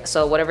stomach,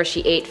 so whatever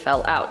she ate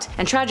fell out.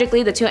 And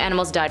tragically, the two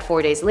animals died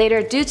 4 days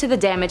later due to the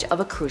damage of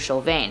a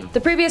crucial vein.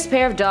 The previous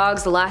pair of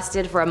dogs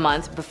lasted for a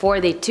month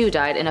before they too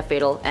died in a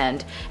fatal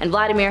end, and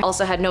Vladimir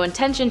also had no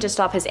intention to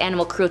stop his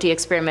animal cruelty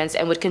experiments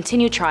and would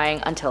continue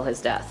trying until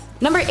his death.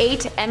 Number 8.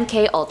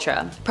 MK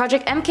Ultra.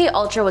 Project MK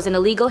Ultra was an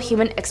illegal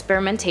human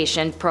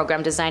experimentation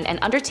program designed and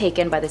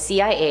undertaken by the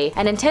CIA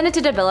and intended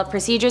to develop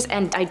procedures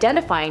and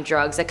identifying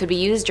drugs that could be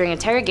used during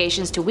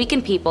interrogations to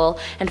weaken people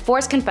and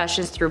force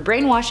confessions through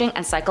brainwashing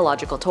and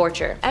psychological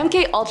torture.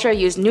 MK Ultra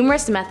used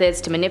numerous methods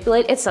to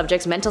manipulate its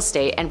subjects' mental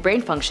state and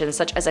brain functions,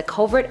 such as a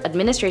covert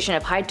administration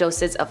of high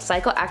doses of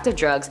psychoactive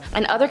drugs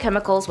and other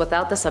chemicals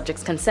without the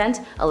subject's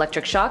consent,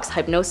 electric shocks,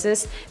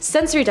 hypnosis,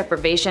 sensory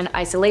deprivation,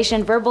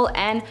 isolation, verbal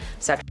and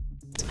sexual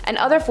and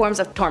other forms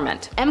of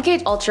torment.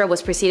 MK Ultra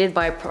was preceded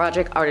by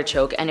Project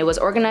Artichoke, and it was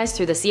organized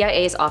through the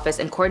CIA's office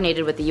and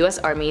coordinated with the US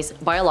Army's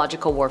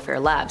biological warfare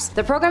labs.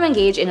 The program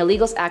engaged in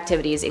illegal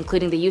activities,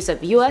 including the use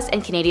of US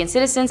and Canadian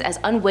citizens as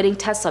unwitting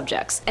test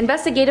subjects.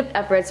 Investigative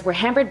efforts were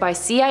hampered by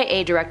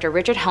CIA Director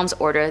Richard Helm's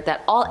order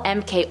that all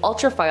MK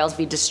Ultra files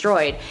be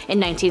destroyed in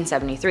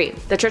 1973.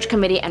 The Church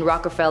Committee and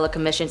Rockefeller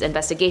Commission's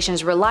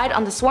investigations relied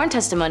on the sworn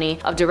testimony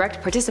of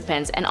direct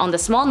participants and on the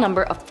small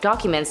number of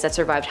documents that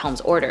survived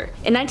Helm's order.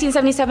 In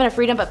 1977, a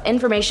Freedom of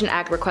Information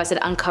Act requested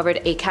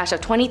uncovered a cache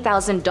of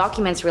 20,000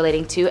 documents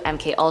relating to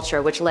MK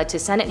Ultra, which led to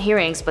Senate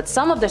hearings, but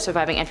some of the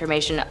surviving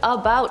information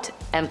about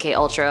MK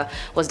Ultra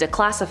was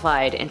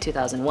declassified in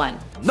 2001.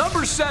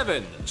 Number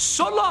 7.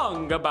 So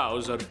long,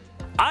 Bowser.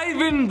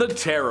 Ivan the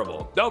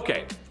Terrible.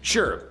 Okay,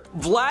 sure,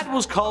 Vlad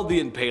was called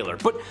the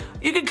Impaler, but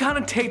you can kind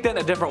of take that in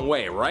a different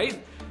way,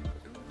 right?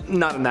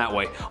 Not in that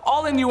way.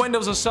 All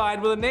innuendos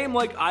aside, with a name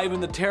like Ivan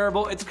the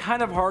Terrible, it's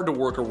kind of hard to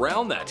work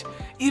around that.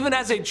 Even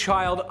as a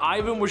child,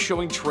 Ivan was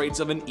showing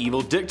traits of an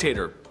evil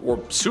dictator, or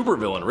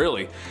supervillain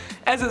really,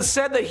 as it's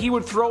said that he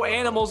would throw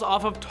animals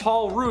off of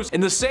tall roofs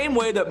in the same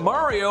way that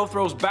Mario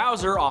throws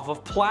Bowser off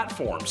of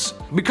platforms.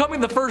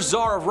 Becoming the first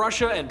Tsar of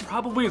Russia and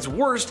probably its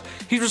worst,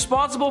 he's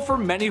responsible for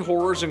many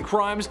horrors and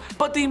crimes,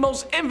 but the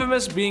most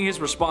infamous being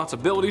his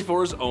responsibility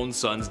for his own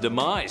son's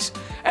demise.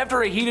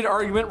 After a heated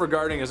argument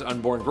regarding his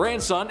unborn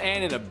grandson,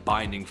 and in a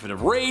binding fit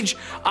of rage,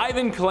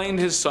 Ivan claimed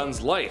his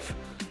son's life.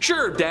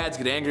 Sure, dads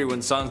get angry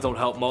when sons don't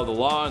help mow the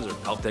lawns or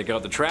help take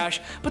out the trash,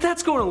 but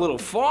that's going a little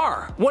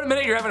far. One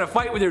minute you're having a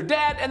fight with your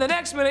dad, and the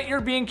next minute you're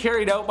being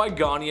carried out by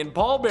Ghanaian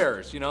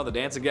pallbearers. You know, the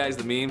dancing guys,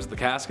 the memes, the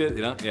casket,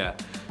 you know? Yeah,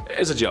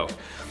 it's a joke.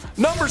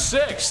 Number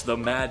 6, the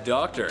Mad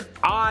Doctor.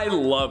 I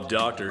love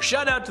doctors.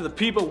 Shout out to the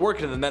people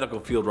working in the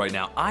medical field right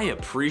now. I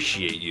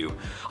appreciate you.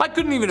 I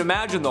couldn't even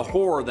imagine the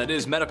horror that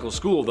is medical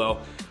school though.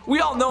 We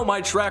all know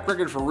my track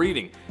record for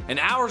reading, and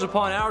hours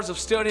upon hours of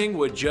studying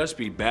would just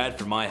be bad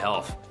for my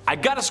health. I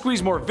gotta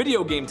squeeze more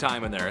video game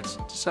time in there, it's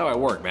just how I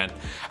work, man.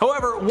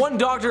 However, one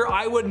doctor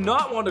I would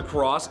not want to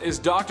cross is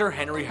Dr.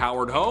 Henry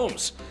Howard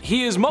Holmes.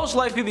 He is most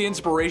likely the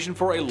inspiration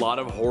for a lot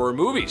of horror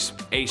movies.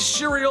 A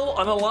serial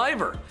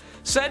unaliver.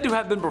 Said to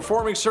have been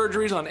performing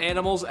surgeries on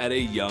animals at a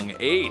young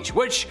age,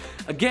 which,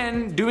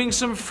 again, doing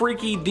some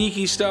freaky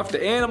deaky stuff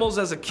to animals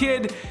as a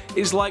kid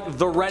is like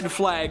the red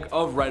flag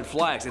of red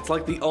flags. It's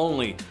like the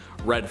only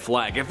red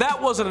flag. If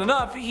that wasn't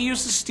enough, he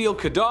used to steal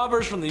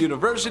cadavers from the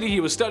university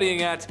he was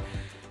studying at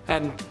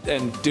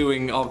and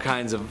doing all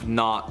kinds of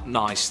not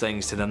nice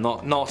things to them,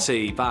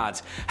 naughty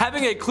bad.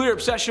 Having a clear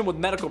obsession with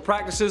medical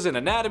practices and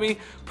anatomy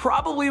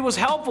probably was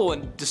helpful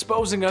in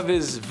disposing of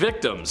his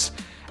victims.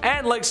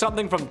 And like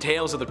something from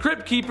Tales of the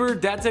Crypt Keeper,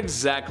 that's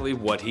exactly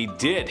what he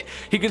did.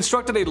 He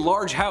constructed a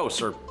large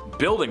house, or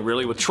building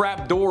really, with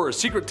trap doors,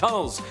 secret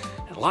tunnels,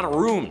 and a lot of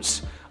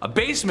rooms. A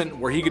basement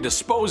where he could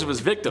dispose of his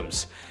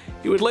victims.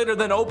 He would later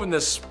then open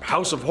this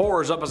house of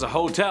horrors up as a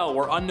hotel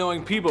where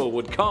unknowing people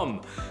would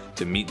come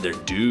to meet their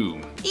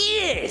doom.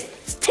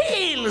 Yes,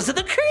 Tales of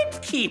the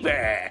Crypt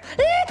Keeper.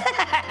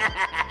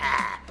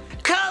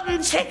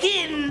 Come check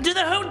in to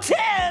the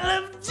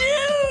Hotel of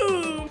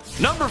Doom.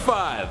 Number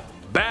 5.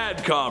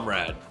 Bad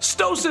Comrade.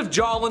 Stosif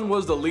Jalin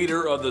was the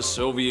leader of the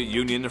Soviet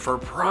Union for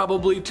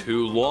probably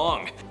too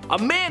long. A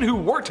man who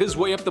worked his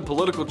way up the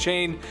political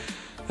chain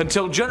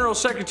until General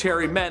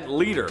Secretary meant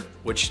leader,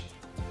 which,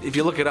 if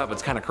you look it up,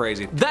 it's kind of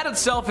crazy. That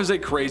itself is a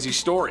crazy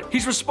story.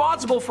 He's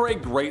responsible for a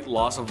great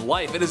loss of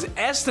life. It is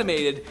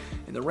estimated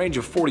in the range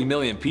of 40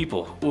 million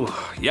people. Ooh,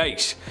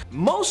 yikes.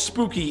 Most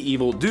spooky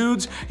evil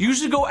dudes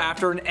usually go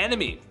after an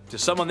enemy, to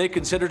someone they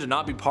consider to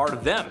not be part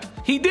of them.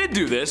 He did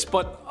do this,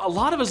 but a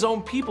lot of his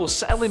own people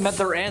sadly met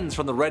their ends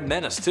from the Red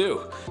Menace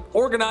too.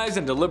 Organized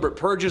and deliberate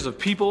purges of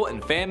people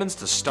and famines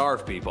to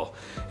starve people.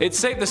 It's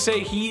safe to say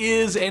he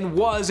is and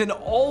was and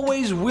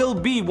always will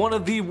be one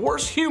of the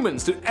worst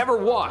humans to ever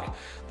walk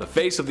the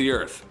face of the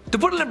earth. To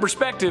put it in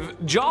perspective,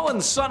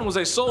 Jalin's son was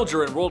a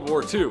soldier in World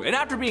War II, and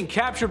after being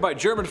captured by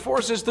German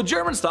forces, the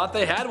Germans thought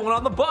they had one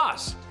on the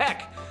boss.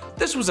 Heck,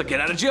 this was a get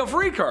out of jail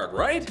free card,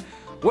 right?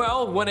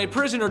 Well, when a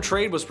prisoner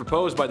trade was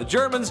proposed by the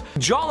Germans,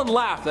 Jalin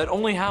laughed at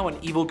only how an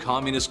evil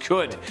communist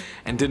could,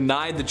 and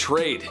denied the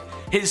trade.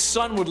 His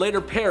son would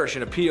later perish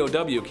in a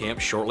POW camp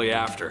shortly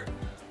after.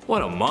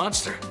 What a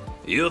monster.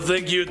 You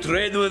think you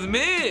trade with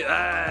me?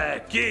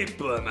 Keep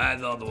them, I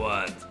don't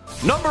want.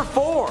 Number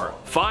 4.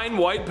 Fine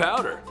white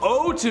powder.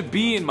 Oh, to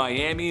be in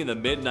Miami in the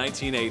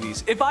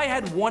mid-1980s. If I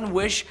had one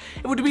wish,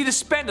 it would be to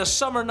spend a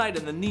summer night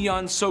in the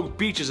neon-soaked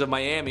beaches of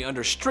Miami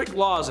under strict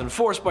laws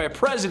enforced by a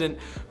president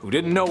who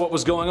didn't know what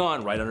was going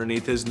on right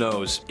underneath his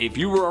nose. If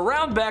you were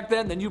around back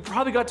then you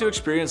probably got to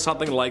experience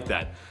something like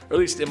that. Or at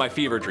least in my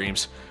fever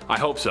dreams. I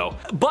hope so.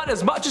 But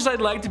as much as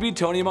I'd like to be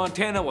Tony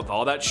Montana with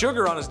all that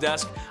sugar on his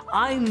desk,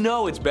 I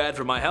know it's bad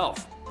for my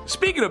health.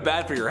 Speaking of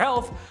bad for your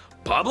health,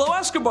 Pablo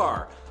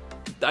Escobar.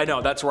 I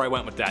know, that's where I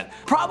went with that.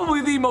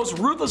 Probably the most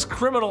ruthless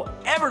criminal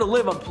ever to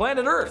live on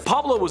planet Earth.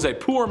 Pablo was a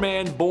poor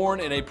man born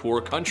in a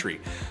poor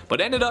country,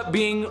 but ended up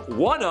being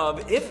one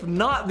of, if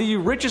not the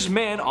richest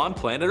man on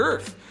planet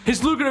Earth.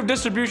 His lucrative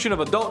distribution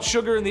of adult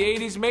sugar in the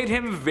 80s made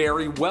him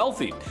very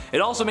wealthy. It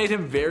also made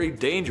him very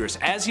dangerous,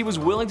 as he was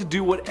willing to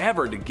do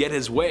whatever to get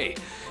his way.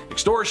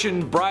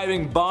 Extortion,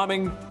 bribing,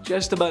 bombing,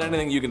 just about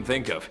anything you can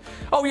think of.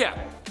 Oh yeah,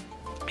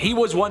 he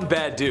was one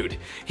bad dude.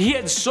 He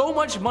had so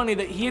much money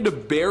that he had to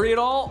bury it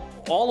all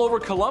over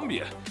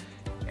Colombia.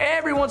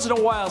 Every once in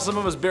a while some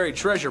of his buried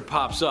treasure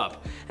pops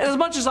up, and as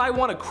much as I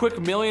want a quick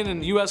million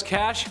in US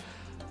cash,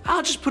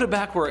 I'll just put it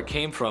back where it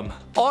came from.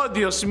 Oh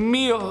Dios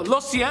mío, lo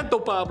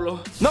siento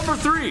Pablo. Number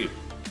 3.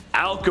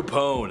 Al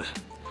Capone.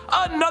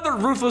 Another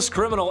ruthless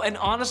criminal, and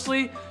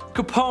honestly,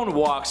 Capone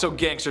walked so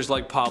gangsters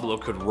like Pablo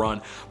could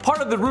run.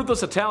 Part of the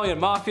ruthless Italian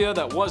mafia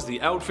that was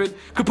the outfit,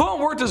 Capone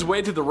worked his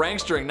way through the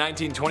ranks during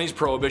 1920s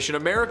Prohibition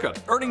America,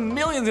 earning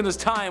millions in his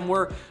time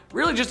where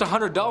really just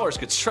 $100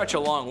 could stretch a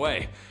long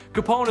way.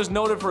 Capone is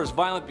noted for his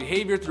violent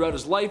behavior throughout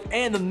his life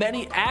and the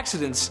many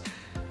accidents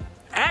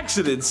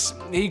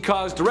he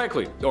caused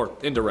directly or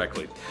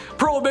indirectly.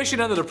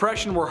 Prohibition and the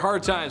Depression were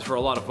hard times for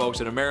a lot of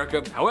folks in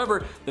America.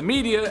 However, the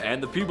media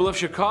and the people of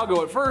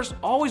Chicago at first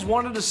always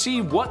wanted to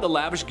see what the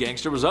lavish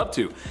gangster was up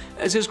to,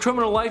 as his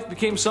criminal life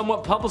became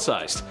somewhat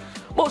publicized.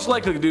 Most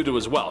likely due to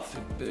his wealth.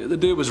 The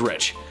dude was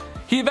rich.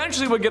 He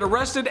eventually would get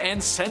arrested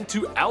and sent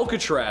to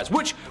Alcatraz,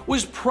 which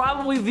was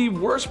probably the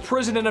worst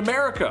prison in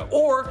America,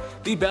 or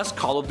the best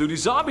Call of Duty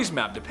Zombies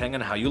map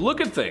depending on how you look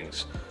at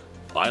things.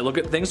 I look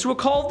at things through a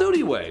Call of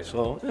Duty way,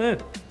 so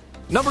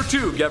Number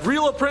 2,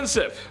 Gavrilo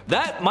Princip.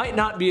 That might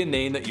not be a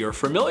name that you're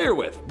familiar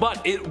with,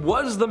 but it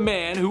was the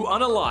man who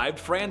unalived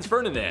Franz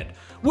Ferdinand,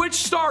 which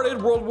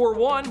started World War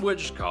I,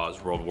 which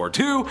caused World War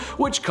II,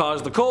 which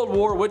caused the Cold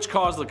War, which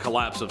caused the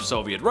collapse of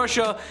Soviet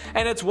Russia,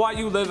 and it's why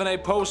you live in a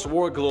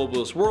post-war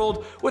globalist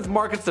world with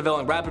markets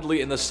developing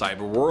rapidly in the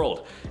cyber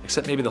world.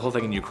 Except maybe the whole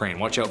thing in Ukraine,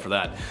 watch out for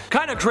that.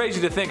 Kinda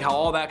crazy to think how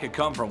all that could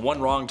come from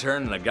one wrong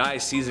turn and a guy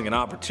seizing an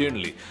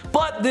opportunity.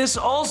 But this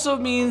also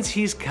means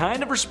he's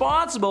kind of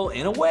responsible,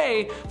 in a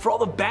way, for all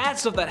the bad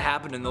stuff that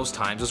happened in those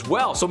times as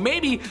well. So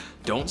maybe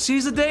don't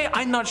seize the day,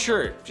 I'm not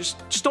sure.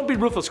 Just don't be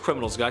ruthless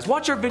criminals, guys.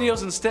 Watch our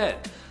videos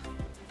instead.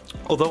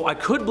 Although I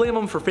could blame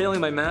him for failing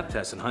my math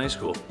test in high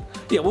school.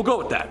 Yeah, we'll go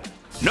with that.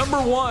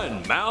 Number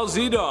 1, Mao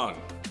Zedong.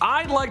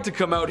 I'd like to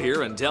come out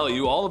here and tell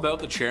you all about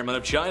the chairman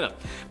of China,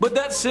 but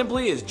that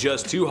simply is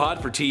just too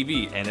hot for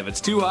TV, and if it's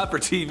too hot for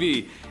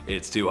TV,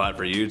 it's too hot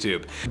for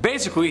YouTube.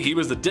 Basically, he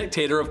was the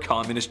dictator of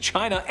communist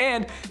China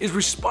and is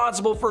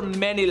responsible for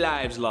many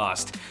lives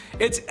lost.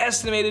 It's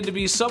estimated to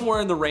be somewhere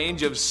in the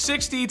range of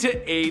 60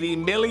 to 80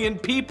 million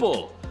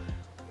people.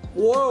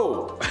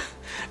 Whoa!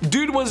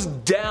 Dude was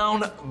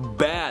down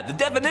bad, the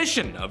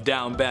definition of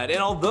down bad, and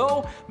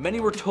although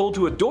many were told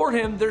to adore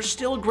him, there's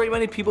still a great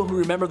many people who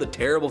remember the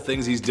terrible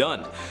things he's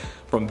done.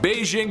 From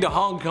Beijing to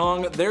Hong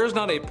Kong, there's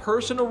not a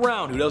person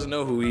around who doesn't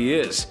know who he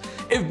is.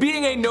 If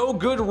being a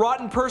no-good,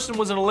 rotten person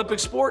was an Olympic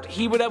sport,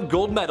 he would have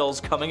gold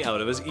medals coming out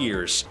of his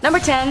ears. Number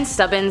 10,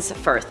 Stubbins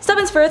Firth.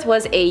 Stubbins Firth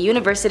was a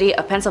University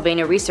of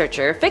Pennsylvania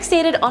researcher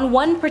fixated on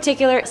one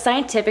particular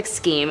scientific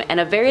scheme, and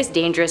a very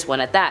dangerous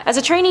one at that. As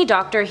a trainee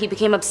doctor, he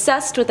became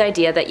obsessed with the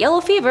idea that yellow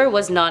fever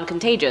was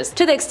non-contagious,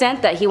 to the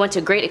extent that he went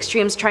to great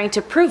extremes trying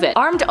to prove it.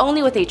 Armed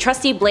only with a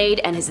trusty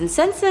blade and his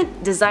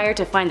incessant desire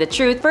to find the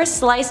truth, Firth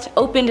sliced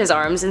opened his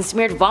arms and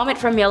smeared vomit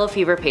from yellow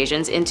fever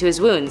patients into his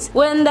wounds.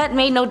 When that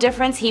made no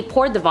difference, he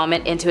poured the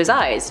vomit into his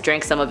eyes,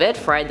 drank some of it,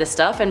 fried the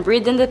stuff, and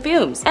breathed in the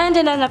fumes. And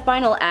in a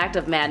final act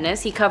of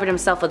madness, he covered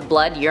himself with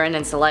blood, urine,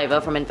 and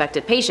saliva from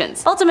infected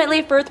patients.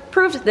 Ultimately, Firth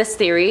proved this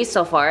theory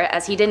so far,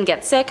 as he didn't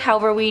get sick.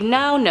 However, we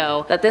now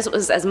know that this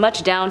was as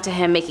much down to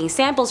him making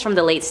samples from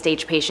the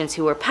late-stage patients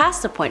who were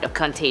past the point of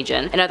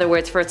contagion. In other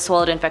words, Firth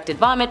swallowed infected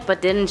vomit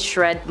but didn't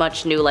shed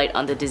much new light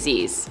on the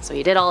disease. So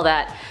he did all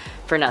that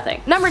for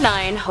nothing. Number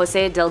 9,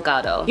 Jose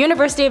Delgado.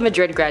 University of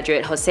Madrid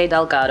graduate Jose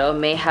Delgado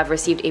may have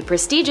received a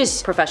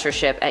prestigious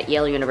professorship at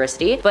Yale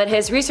University, but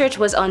his research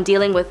was on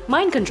dealing with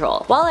mind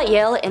control. While at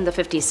Yale in the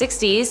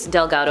 50s-60s,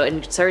 Delgado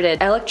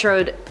inserted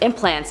electrode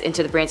implants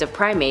into the brains of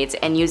primates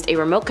and used a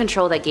remote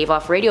control that gave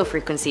off radio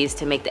frequencies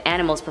to make the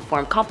animals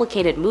perform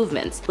complicated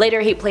movements.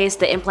 Later, he placed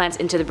the implants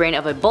into the brain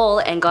of a bull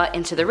and got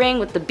into the ring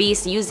with the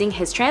beast using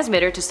his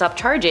transmitter to stop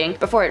charging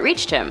before it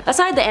reached him.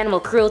 Aside the animal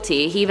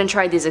cruelty, he even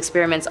tried these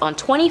experiments on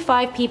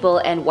 25 people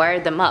and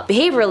wired them up.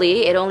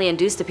 Behaviorally, it only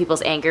induced the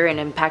people's anger and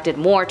impacted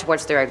more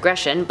towards their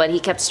aggression, but he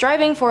kept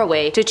striving for a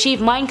way to achieve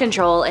mind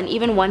control, and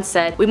even once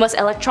said, "We must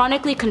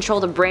electronically control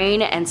the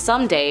brain, and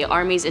someday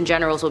armies and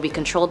generals will be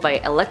controlled by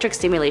electric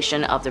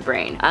stimulation of the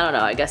brain." I don't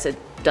know, I guess it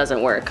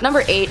doesn't work.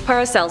 Number 8,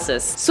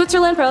 Paracelsus.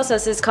 Switzerland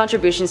Paracelsus'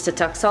 contributions to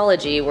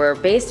toxology were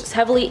based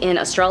heavily in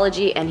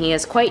astrology, and he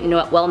is quite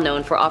well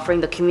known for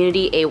offering the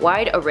community a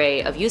wide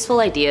array of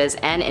useful ideas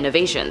and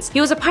innovations. He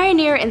was a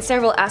pioneer in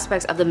several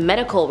aspects of the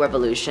medical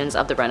revolutions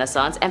of the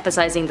Renaissance,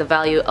 emphasizing the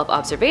value of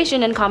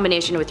observation in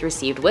combination with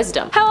received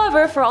wisdom.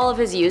 However, for all of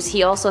his use,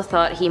 he also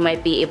thought he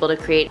might be able to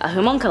create a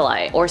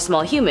homunculi, or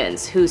small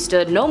humans, who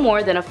stood no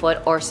more than a foot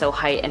or so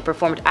height and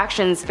performed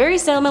actions very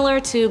similar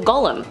to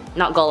Gollum.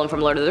 Not Gollum from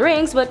Lord of the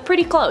Rings, but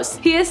pretty close.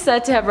 He is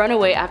said to have run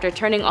away after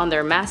turning on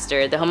their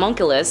master. The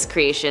homunculus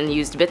creation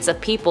used bits of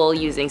people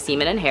using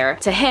semen and hair.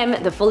 To him,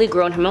 the fully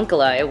grown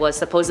homunculi was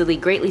supposedly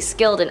greatly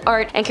skilled in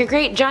art and could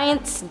create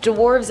giants,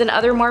 dwarves, and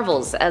other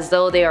marvels. As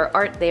though they are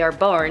art, they are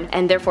born,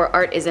 and therefore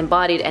art is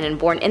embodied and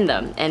inborn in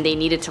them, and they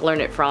needed to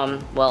learn it from,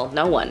 well,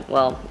 no one.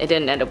 Well, it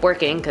didn't end up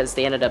working because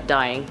they ended up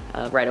dying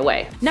right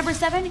away. Number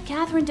 7,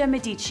 Catherine de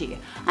Medici.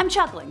 I'm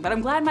chuckling, but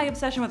I'm glad my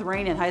obsession with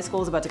rain in high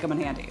school is about to come in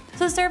handy.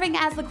 So serving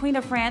as the Queen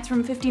of France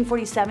from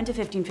 1547 to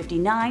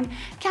 1559,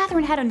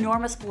 Catherine had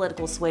enormous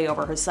political sway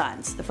over her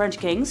sons, the French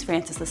kings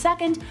Francis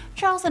II,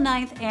 Charles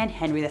IX, and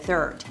Henry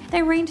III.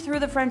 They reigned through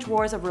the French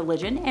wars of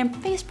religion and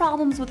faced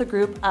problems with a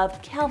group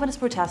of Calvinist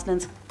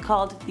Protestants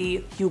called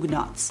the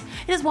Huguenots.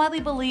 It is widely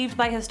believed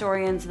by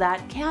historians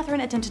that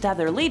Catherine attempted to have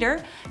their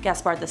leader,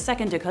 Gaspard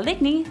II de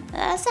Coligny,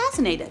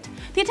 assassinated.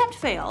 The attempt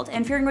failed,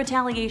 and fearing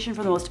retaliation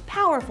from the most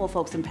powerful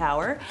folks in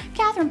power,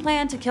 Catherine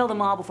planned to kill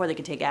them all before they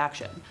could take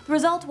action. The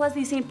result was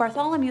the St.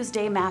 Bartholomew's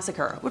Day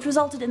Massacre, which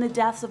resulted in the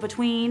deaths of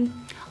between,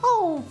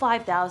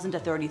 5,000 to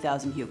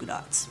 30,000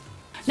 Huguenots.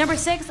 Number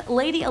 6.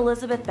 Lady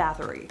Elizabeth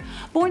Bathory.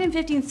 Born in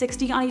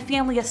 1560 on a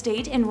family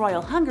estate in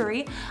royal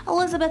Hungary,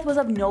 Elizabeth was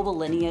of noble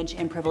lineage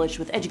and privileged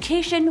with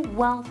education,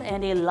 wealth,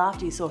 and a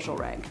lofty social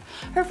rank.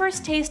 Her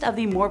first taste of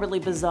the morbidly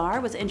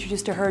bizarre was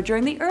introduced to her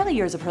during the early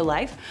years of her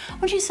life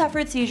when she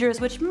suffered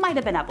seizures which might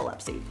have been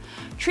epilepsy.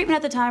 Treatment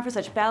at the time for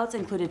such bouts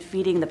included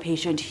feeding the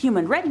patient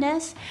human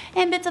redness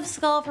and bits of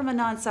skull from a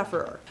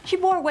non-sufferer. She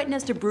bore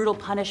witness to brutal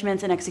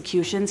punishments and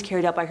executions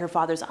carried out by her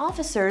father's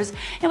officers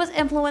and was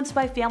influenced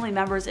by family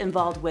members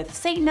involved with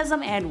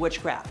Satanism and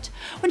witchcraft.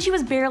 When she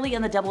was barely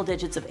in the double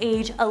digits of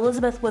age,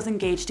 Elizabeth was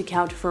engaged to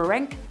Count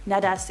Ferenc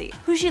Nadasdy,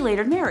 who she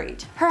later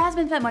married. Her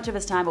husband spent much of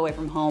his time away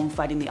from home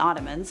fighting the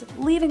Ottomans,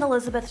 leaving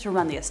Elizabeth to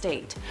run the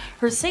estate.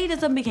 Her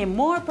sadism became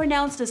more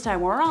pronounced as time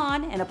wore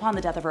on, and upon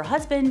the death of her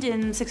husband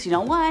in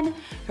 1601,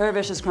 her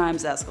vicious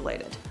crimes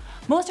escalated.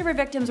 Most of her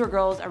victims were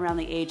girls around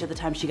the age of the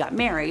time she got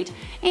married,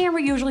 and were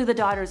usually the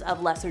daughters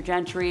of lesser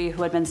gentry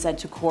who had been sent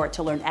to court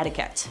to learn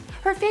etiquette.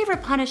 Her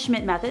favorite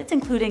punishment methods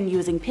including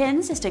using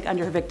pins to stick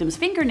under her victims'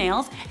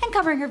 fingernails and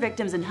covering her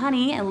victims in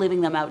honey and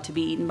leaving them out to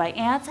be eaten by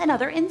ants and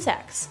other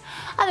insects.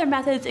 Other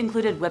methods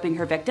included whipping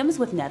her victims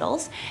with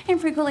nettles and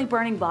frequently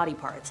burning body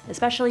parts,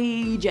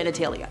 especially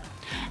genitalia.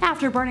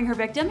 After burning her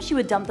victims, she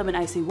would dump them in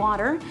icy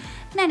water.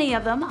 Many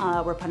of them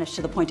were punished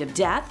to the point of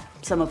death,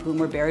 some of whom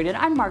were buried in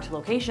unmarked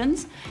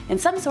locations, and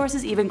some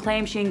sources even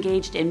claim she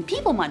engaged in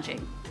people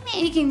munching,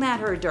 making that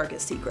her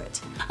darkest secret.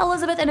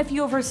 Elizabeth and a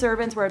few of her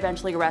servants were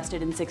eventually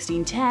arrested in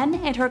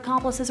 1610, and her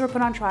accomplices were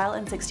put on trial in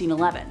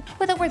 1611.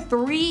 With over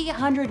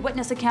 300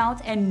 witness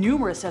accounts and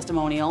numerous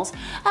testimonials,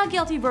 a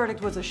guilty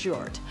verdict was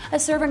assured. A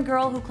servant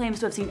girl who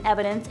claims to have seen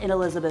evidence in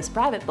Elizabeth's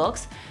private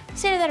books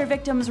stated that her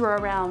victims were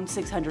around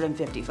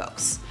 650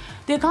 folks.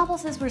 The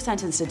accomplices were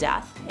sentenced to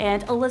death,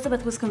 and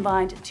Elizabeth was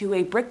confined to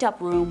a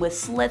bricked-up room with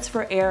slits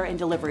for air and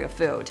delivery of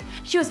food.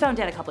 She was found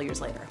dead a couple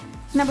years later.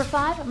 Number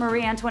 5.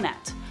 Marie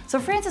Antoinette. So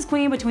France's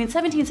queen between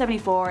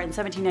 1774 and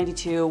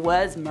 1792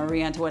 was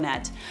Marie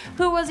Antoinette,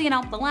 who was, the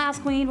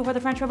last queen before the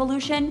French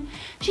Revolution.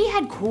 She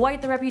had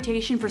quite the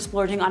reputation for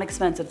splurging on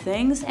expensive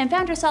things and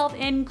found herself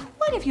in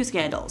quite a few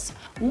scandals.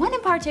 One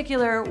in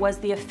particular was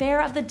the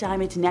affair of the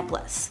diamond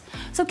necklace.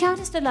 So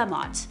Countess de la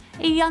Motte,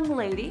 a young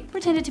lady,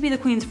 pretended to be the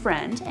queen's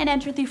friend and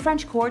entered the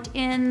French court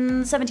in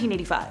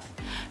 1785.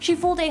 She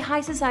fooled a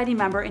high society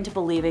member into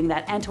believing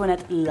that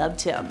Antoinette loved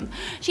him.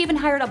 She even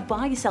hired a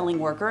buy-selling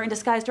worker and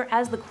disguised her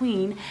as the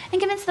queen and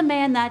convinced the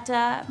man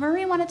that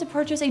Marie wanted to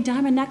purchase a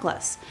diamond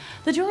necklace.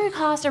 The jewelry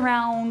cost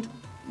around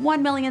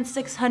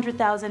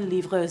 1,600,000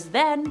 livres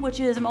then, which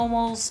is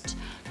almost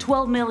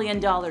 $12 million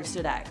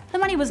today. The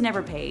money was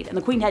never paid, and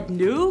the queen had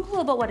no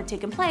clue about what had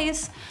taken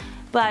place.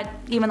 But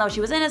even though she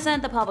was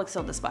innocent, the public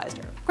still despised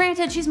her.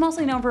 Granted, she's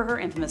mostly known for her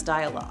infamous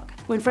dialogue.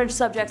 When French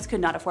subjects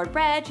could not afford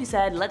bread, she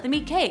said, "Let them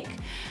eat cake,"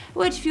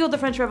 which fueled the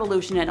French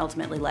Revolution and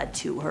ultimately led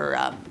to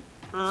her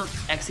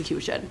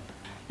execution.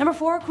 Number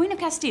 4. Queen of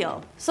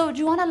Castile. So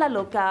Juana la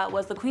Loca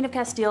was the Queen of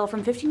Castile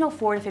from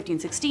 1504 to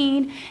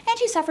 1516, and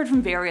she suffered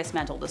from various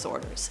mental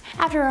disorders.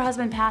 After her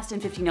husband passed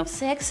in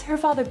 1506, her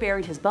father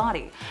buried his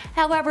body.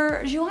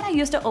 However, Juana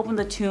used to open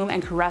the tomb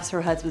and caress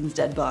her husband's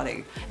dead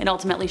body, and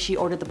ultimately she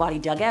ordered the body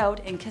dug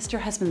out and kissed her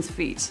husband's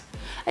feet.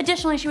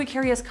 Additionally, she would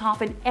carry his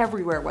coffin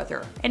everywhere with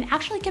her, and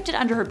actually kept it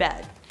under her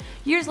bed.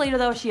 Years later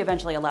though, she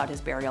eventually allowed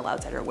his burial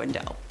outside her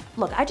window.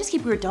 Look, I just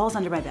keep weird dolls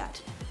under my bed.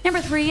 Number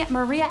 3.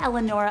 Maria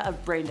Eleonora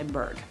of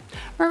Brandenburg.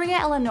 Maria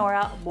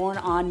Eleonora, born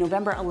on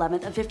November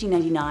 11th of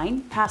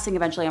 1599, passing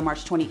eventually on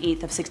March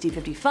 28th of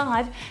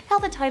 1655,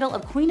 held the title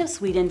of Queen of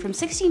Sweden from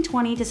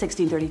 1620 to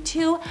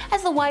 1632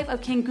 as the wife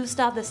of King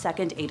Gustav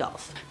II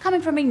Adolf.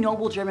 Coming from a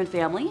noble German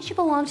family, she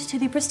belonged to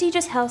the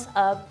prestigious house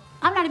of...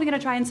 I'm not even going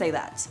to try and say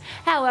that.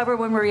 However,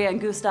 when Maria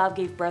and Gustav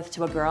gave birth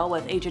to a girl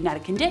with a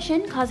genetic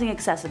condition causing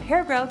excessive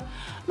hair growth,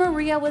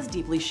 Maria was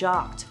deeply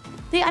shocked.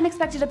 The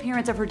unexpected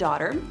appearance of her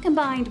daughter,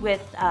 combined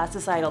with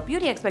societal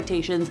beauty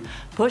expectations,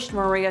 pushed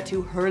Maria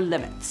to her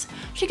limits.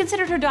 She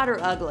considered her daughter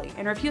ugly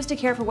and refused to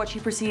care for what she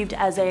perceived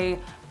as a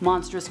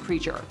monstrous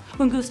creature.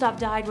 When Gustav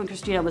died when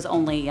Christina was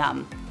only,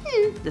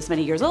 this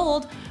many years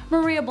old,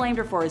 Maria blamed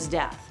her for his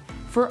death.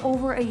 For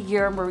over a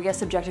year, Maria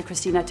subjected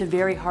Christina to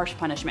very harsh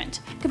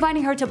punishment,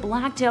 confining her to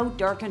blacked-out,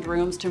 darkened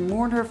rooms to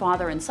mourn her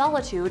father in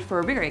solitude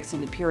for very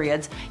extended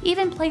periods,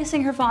 even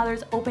placing her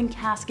father's open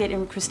casket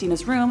in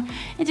Christina's room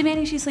and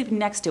demanding she sleep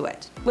next to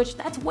it, which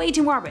that's way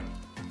too morbid,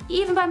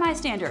 even by my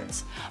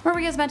standards.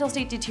 Maria's mental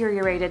state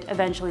deteriorated,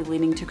 eventually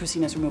leading to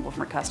Christina's removal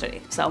from her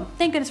custody. So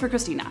thank goodness for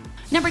Christina.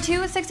 Number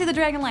 2 is 60 the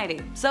Dragon Lady.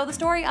 So the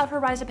story of her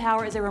rise to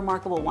power is a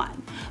remarkable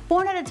one.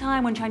 Born at a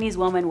time when Chinese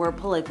women were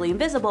politically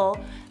invisible,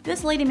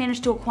 This lady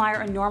managed to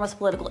acquire enormous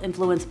political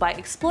influence by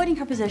exploiting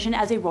her position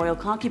as a royal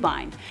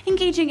concubine,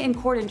 engaging in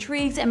court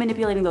intrigues and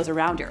manipulating those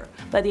around her.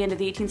 By the end of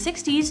the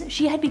 1860s,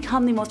 she had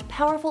become the most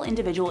powerful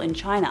individual in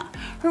China.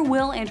 Her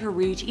will and her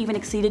reach even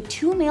exceeded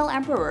 2 male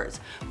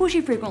emperors, who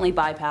she frequently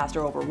bypassed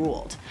or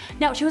overruled.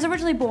 Now, she was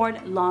originally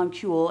born Lan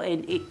Kuo in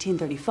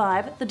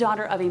 1835, the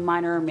daughter of a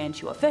minor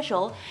Manchu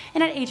official,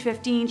 and at age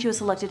 15 she was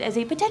selected as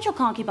a potential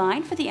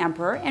concubine for the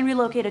emperor and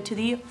relocated to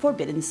the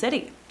Forbidden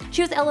City.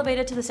 She was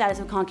elevated to the status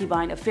of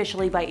concubine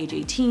officially by age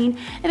 18,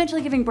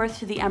 eventually giving birth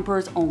to the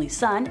emperor's only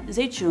son,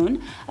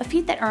 Zechun, a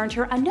feat that earned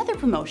her another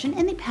promotion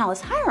in the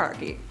palace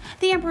hierarchy.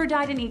 The emperor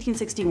died in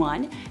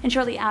 1861, and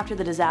shortly after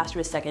the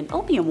disastrous Second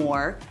Opium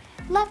War,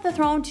 left the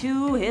throne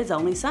to his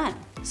only son.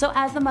 So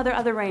as the mother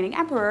of the reigning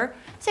emperor,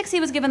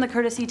 Cixi was given the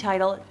courtesy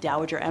title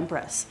Dowager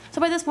Empress.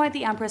 So by this point,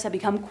 the empress had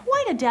become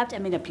quite adept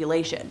at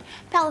manipulation,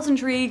 palace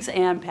intrigues,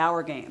 and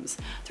power games.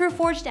 Through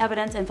forged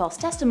evidence and false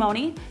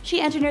testimony,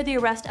 she engineered the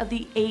arrest of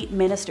the 8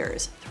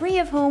 ministers, 3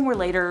 of whom were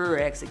later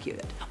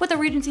executed. With the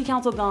regency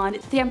council gone,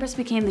 the empress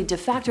became the de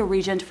facto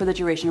regent for the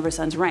duration of her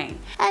son's reign,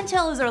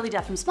 until his early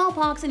death from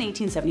smallpox in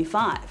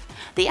 1875.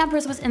 The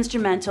empress was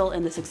instrumental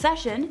in the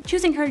succession,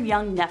 choosing her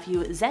young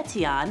nephew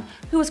Zetian,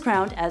 who was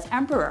crowned as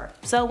emperor.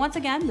 So once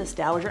again, this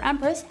Dowager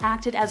Empress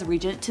acted as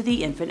regent to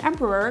the infant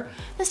emperor,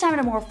 this time in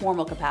a more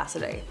formal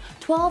capacity.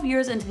 12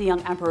 years into the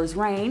young emperor's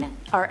reign,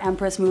 our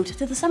empress moved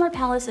to the summer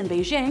palace in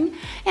Beijing,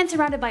 and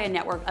surrounded by a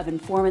network of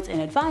informants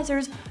and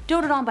advisors,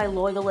 doted on by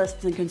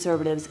loyalists and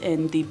conservatives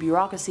in the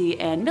bureaucracy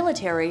and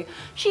military,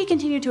 she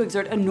continued to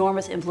exert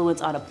enormous influence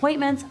on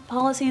appointments,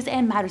 policies,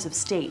 and matters of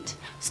state.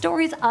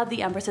 Stories of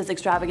the empress's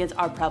extravagance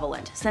are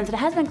prevalent, since it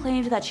has been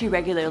claimed that she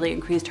regularly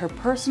increased her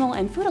personal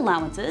and food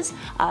allowances,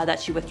 that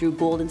she withdrew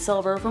gold and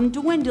silver from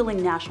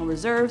dwindling national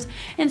reserves,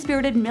 and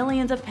spirited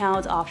millions of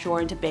pounds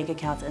offshore into bank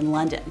accounts in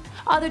London.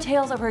 Other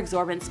tales of her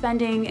exorbitant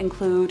spending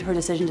include her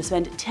decision to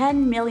spend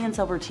 10 million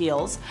silver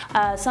taels,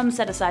 some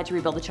set aside to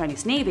rebuild the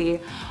Chinese Navy,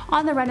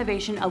 on the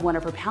renovation of one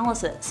of her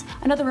palaces.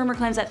 Another rumor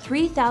claims that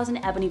 3,000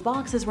 ebony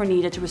boxes were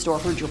needed to restore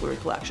her jewelry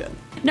collection.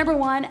 Number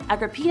 1.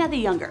 Agrippina the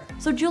Younger.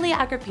 So Julia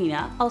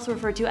Agrippina, also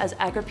referred to as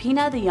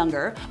Agrippina the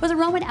Younger, was a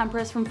Roman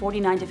empress from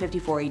 49 to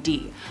 54 AD,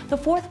 the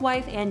 4th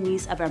wife and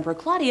niece of Emperor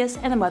Claudius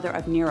and the mother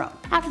of Nero.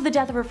 After the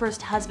death of her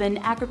first husband,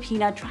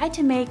 Agrippina tried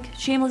to make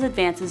shameless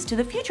advances to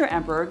the future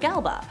emperor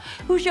Galba,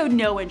 who showed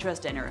no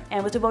interest in her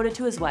and was devoted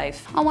to his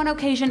wife. On one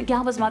occasion,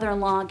 Galba's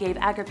mother-in-law gave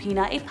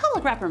Agrippina a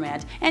public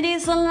reprimand and a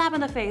slap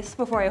in the face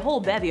before a whole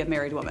bevy of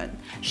married women.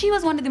 She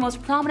was one of the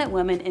most prominent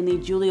women in the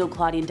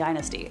Julio-Claudian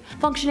dynasty,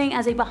 functioning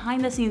as a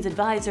behind-the-scenes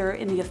advisor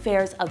in the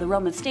affairs of the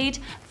Roman state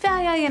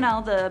via,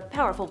 the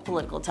powerful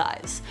political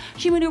ties.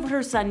 She maneuvered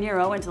her son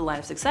Nero into the line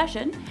of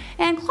succession,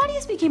 and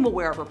Claudius became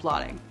aware of her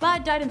plotting,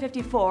 but died in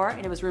 54,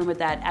 and it was rumored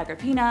that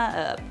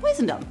Agrippina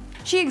poisoned him.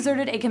 She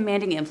exerted a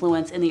commanding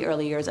influence in the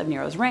early years of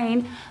Nero's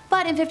reign,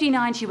 but in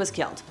 59 she was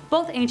killed.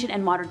 Both ancient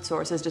and modern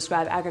sources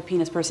describe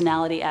Agrippina's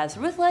personality as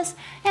ruthless,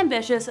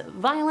 ambitious,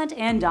 violent,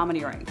 and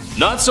domineering.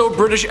 Not so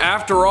British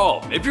after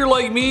all. If you're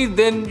like me,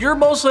 then you're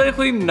most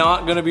likely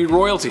not gonna be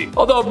royalty.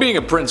 Although being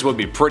a prince would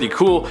be pretty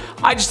cool,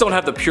 I just don't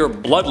have the pure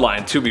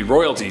bloodline to be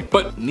royalty,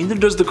 but neither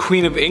does the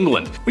Queen of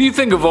England. When you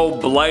think of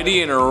old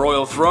Blighty and her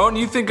royal throne,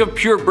 you think of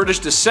pure British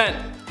descent,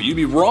 but you'd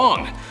be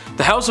wrong.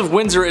 The House of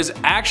Windsor is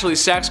actually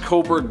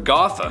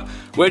Saxe-Coburg-Gotha,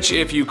 which,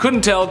 if you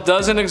couldn't tell,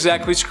 doesn't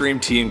exactly scream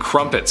tea and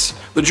crumpets.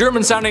 The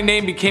German-sounding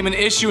name became an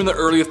issue in the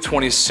early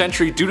 20th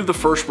century due to the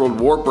First World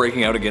War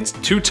breaking out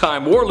against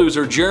two-time war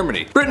loser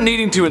Germany, Britain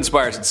needing to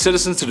inspire its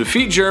citizens to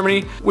defeat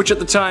Germany, which at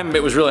the time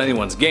it was really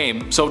anyone's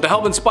game, so to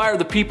help inspire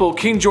the people,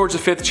 King George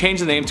V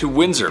changed the name to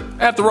Windsor.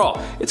 After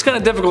all, it's kinda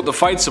difficult to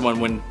fight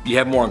someone when you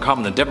have more in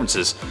common than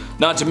differences,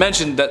 not to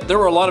mention that there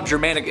were a lot of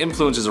Germanic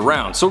influences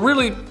around, so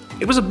really,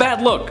 it was a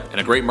bad look and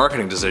a great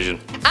marketing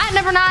decision. At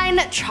number 9,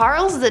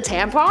 Charles the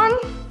Tampon?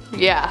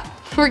 Yeah,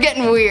 we're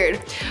getting weird.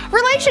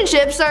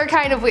 Relationships are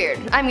kind of weird.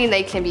 I mean,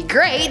 they can be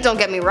great, don't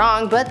get me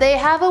wrong, but they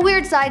have a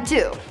weird side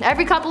too.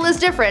 Every couple is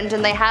different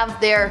and they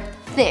have their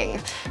thing.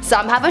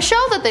 Some have a show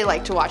that they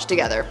like to watch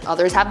together,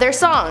 others have their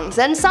songs,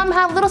 and some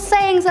have little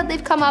sayings that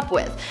they've come up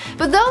with.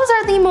 But those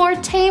are the more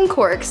tame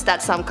quirks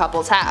that some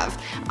couples have.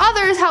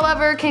 Others,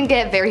 however, can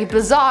get very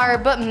bizarre,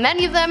 but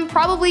many of them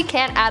probably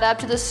can't add up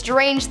to the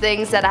strange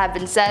things that have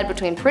been said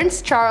between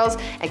Prince Charles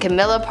and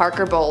Camilla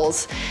Parker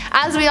Bowles.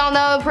 As we all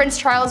know, Prince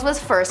Charles was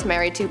first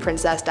married to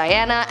Princess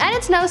Diana, and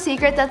it's no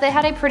secret that they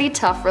had a pretty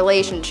tough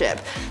relationship.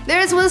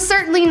 Theirs was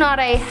certainly not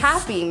a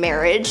happy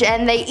marriage,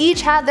 and they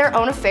each had their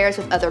own affairs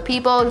with other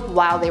people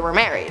while they were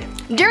married.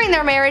 During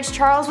their marriage,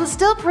 Charles was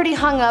still pretty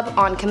hung up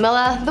on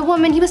Camilla, the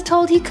woman he was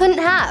told he couldn't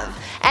have.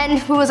 and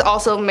who was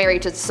also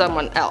married to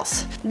someone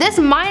else. This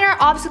minor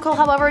obstacle,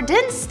 however,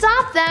 didn't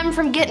stop them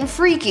from getting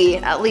freaky,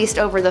 at least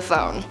over the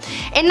phone.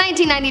 In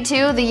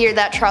 1992, the year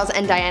that Charles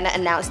and Diana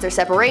announced their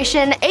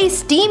separation, a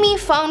steamy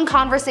phone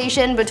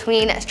conversation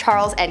between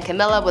Charles and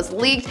Camilla was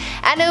leaked,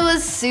 and it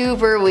was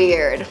super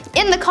weird.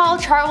 In the call,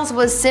 Charles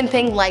was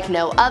simping like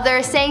no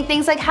other, saying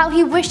things like how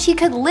he wished he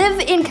could live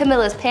in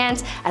Camilla's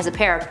pants as a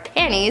pair of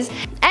panties,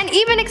 and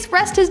even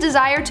expressed his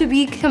desire to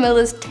be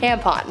Camilla's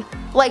tampon.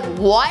 Like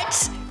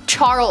what?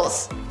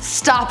 Charles,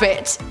 stop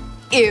it.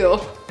 Ew.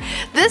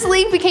 This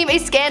leak became a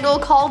scandal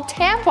called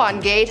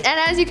Tampon Gate, and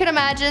as you can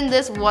imagine,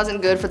 this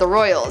wasn't good for the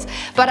royals.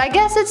 But I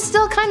guess it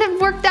still kind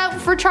of worked out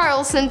for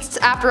Charles, since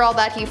after all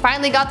that he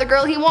finally got the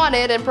girl he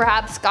wanted and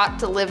perhaps got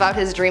to live out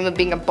his dream of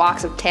being a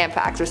box of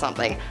Tampax or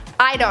something.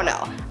 I don't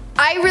know.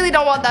 I really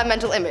don't want that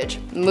mental image.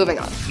 Moving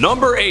on.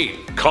 Number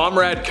 8.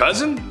 Comrade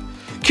Cousin?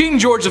 King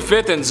George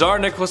V and Tsar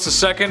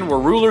Nicholas II were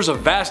rulers of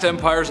vast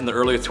empires in the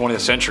early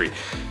 20th century.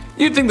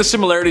 You'd think the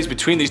similarities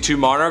between these two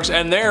monarchs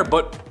end there,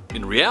 but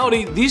in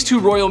reality, these two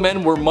royal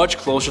men were much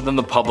closer than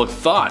the public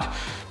thought.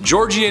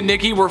 Georgie and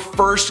Nikki were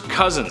first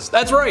cousins.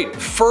 That's right,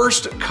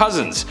 first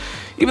cousins.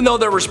 Even though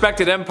their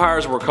respected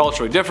empires were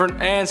culturally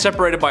different and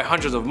separated by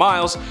hundreds of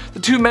miles,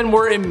 the two men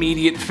were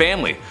immediate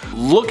family.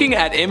 Looking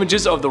at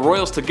images of the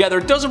royals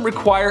together doesn't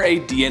require a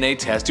DNA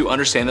test to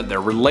understand that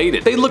they're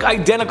related. They look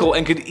identical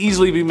and could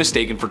easily be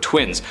mistaken for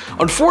twins.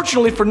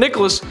 Unfortunately for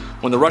Nicholas,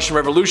 when the Russian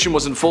Revolution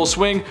was in full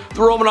swing,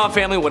 the Romanov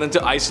family went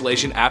into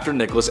isolation after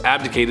Nicholas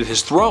abdicated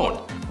his throne.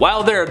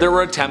 While there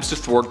were attempts to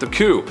thwart the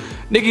coup.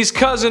 Nikki's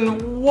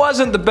cousin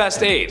wasn't the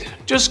best aid.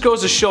 Just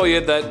goes to show you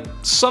that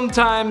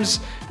sometimes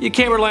you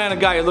can't rely on a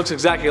guy who looks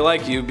exactly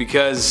like you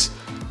because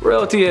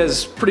royalty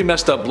has pretty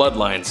messed up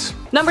bloodlines.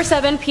 Number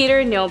 7.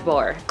 Peter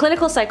Neubauer.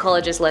 Clinical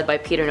psychologists led by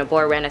Peter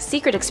Neubauer ran a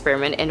secret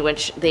experiment in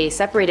which they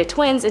separated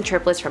twins and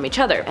triplets from each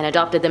other and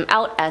adopted them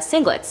out as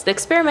singlets. The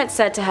experiment,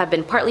 said to have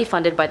been partly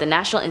funded by the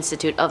National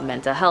Institute of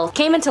Mental Health,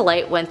 came into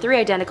light when 3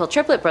 identical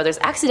triplet brothers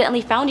accidentally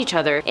found each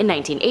other in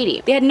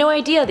 1980. They had no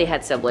idea they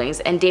had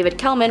siblings, and David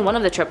Kellman, one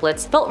of the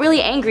triplets, felt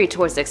really angry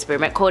towards the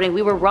experiment, quoting,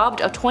 "We were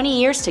robbed of 20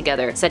 years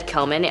together," said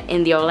Kellman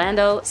in the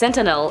Orlando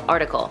Sentinel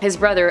article. His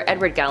brother,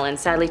 Edward Gallen,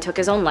 sadly took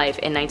his own life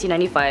in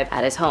 1995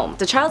 at his home.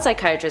 The child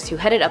psychiatrist who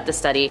headed up the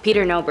study,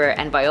 Peter Neubauer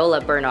and Viola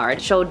Bernard,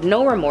 showed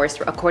no remorse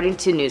according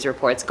to news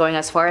reports, going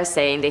as far as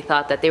saying they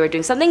thought that they were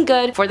doing something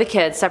good for the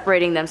kids,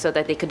 separating them so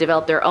that they could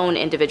develop their own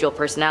individual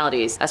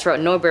personalities. As for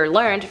what Neubauer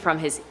learned from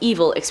his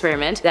evil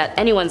experiment, that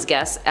anyone's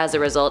guess as a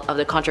result of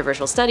the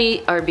controversial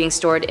study are being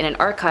stored in an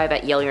archive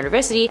at Yale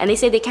University, and they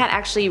say they can't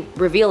actually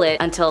reveal it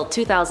until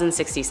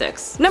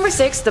 2066. Number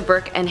 6. The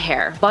Burke and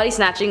Hare. Body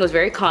snatching was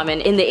very common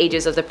in the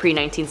ages of the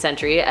pre-19th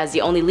century, as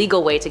the only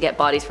legal way to get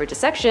bodies for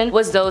dissection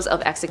was those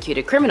of executed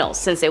criminals.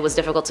 Since it was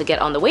difficult to get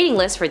on the waiting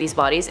list for these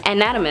bodies,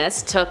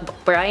 anatomists took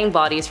buying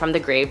bodies from the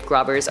grave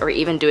robbers or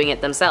even doing it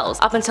themselves,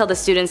 up until the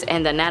students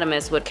and the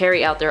anatomists would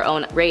carry out their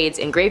own raids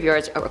in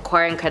graveyards,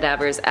 acquiring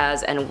cadavers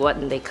as and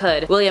when they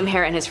could. William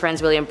Hare and his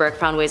friends William Burke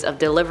found ways of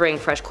delivering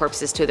fresh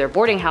corpses to their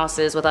boarding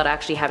houses without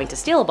actually having to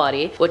steal a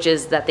body, which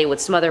is that they would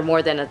smother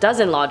more than a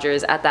dozen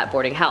lodgers at that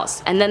boarding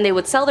house, and then they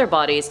would sell their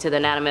bodies to the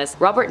anatomist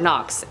Robert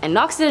Knox, and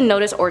Knox didn't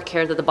notice or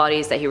care that the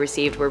bodies that he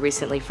received were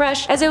recently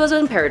fresh, as it was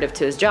imperative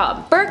to his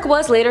job. Burke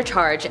was later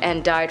charged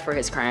and died for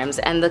his crimes,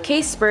 and the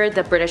case spurred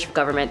the British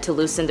government to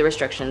loosen the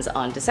restrictions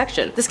on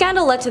dissection. The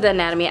scandal led to the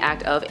Anatomy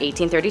Act of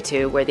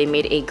 1832, where they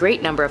made a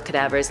great number of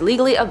cadavers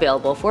legally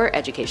available for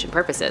education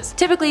purposes.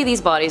 Typically,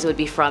 these bodies would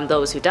be from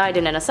those who died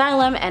in an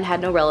asylum and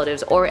had no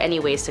relatives or any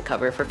ways to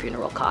cover for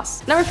funeral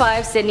costs. Number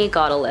 5. Sidney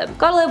Gottlieb.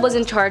 Gottlieb was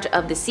in charge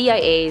of the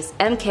CIA's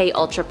MK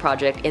Ultra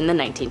project in the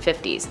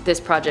 1950s. This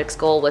project's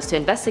goal was to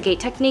investigate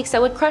techniques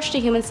that would crush the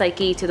human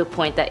psyche to the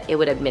point that it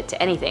would admit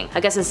to anything. I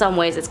guess in some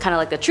ways it's kind of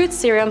like the truth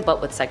serum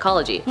but with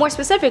psychology. More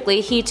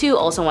specifically, he too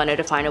also wanted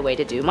to find a way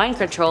to do mind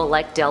control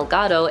like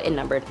Delgado in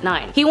number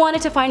 9. He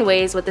wanted to find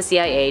ways with the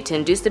CIA to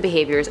induce the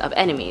behaviors of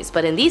enemies,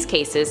 but in these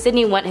cases,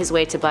 Sidney went his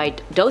way by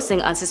dosing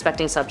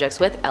unsuspecting subjects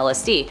with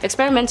LSD,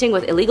 experimenting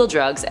with illegal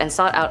drugs, and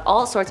sought out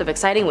all sorts of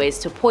exciting ways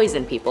to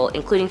poison people,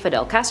 including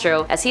Fidel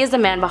Castro, as he is the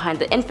man behind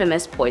the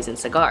infamous poison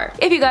cigar.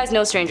 If you guys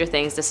know Stranger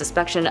Things, the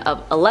suspicion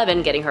of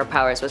Eleven getting her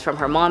powers was from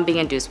her mom being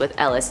induced with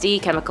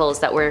LSD, chemicals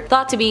that were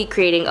thought to be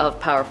creating of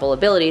powerful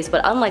abilities,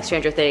 but unlike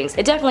Stranger Things,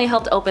 it definitely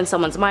helped open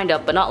someone's mind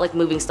up, but not like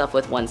moving stuff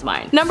with one's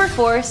mind. Number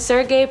 4.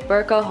 Sergei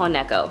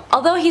Burko-Honeko.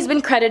 Although he's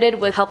been credited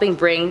with helping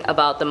bring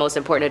about the most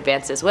important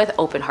advances with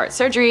open heart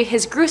surgery,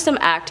 his gruesome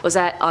act was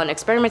on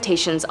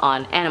experimentations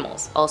on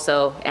animals,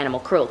 also animal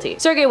cruelty.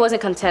 Sergei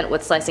wasn't content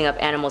with slicing up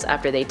animals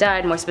after they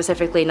died. More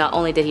specifically, not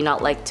only did he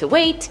not like to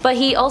wait, but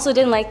he also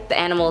didn't like the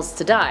animals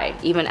to die,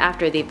 even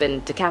after they've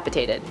been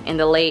decapitated. In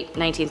the late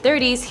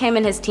 1930s, him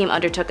and his team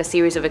undertook a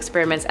series of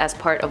experiments as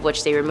part of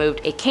which they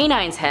removed a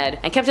canine's head head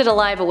and kept it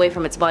alive away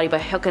from its body by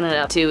hooking it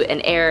up to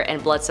an air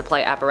and blood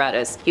supply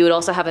apparatus. He would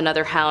also have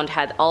another hound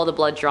had all the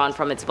blood drawn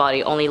from its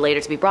body, only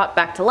later to be brought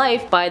back to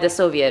life by the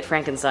Soviet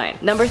Frankenstein.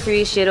 Number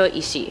 3. Shiro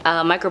Ishii,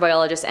 a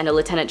microbiologist and a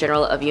lieutenant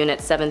general of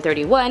Unit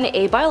 731,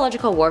 a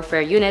biological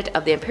warfare unit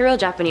of the Imperial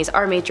Japanese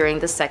Army during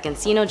the Second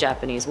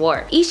Sino-Japanese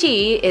War.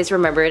 Ishii is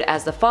remembered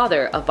as the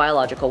father of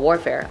biological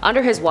warfare.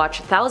 Under his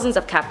watch, thousands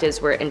of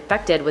captives were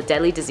infected with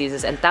deadly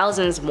diseases and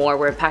thousands more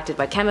were impacted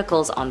by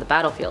chemicals on the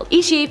battlefield.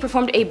 Ishii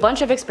performed a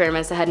bunch of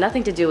experiments that had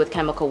nothing to do with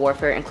chemical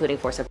warfare, including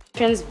forced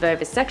abortions,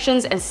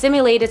 vivisections, and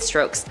simulated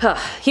strokes.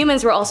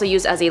 Humans were also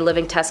used as a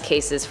living test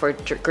cases for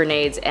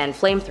grenades and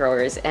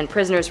flamethrowers, and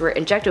prisoners were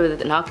injected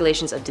with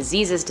inoculations of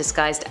diseases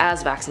disguised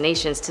as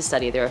vaccinations to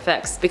study their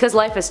effects. Because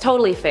life is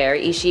totally fair,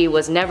 Ishii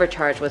was never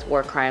charged with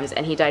war crimes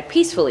and he died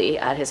peacefully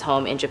at his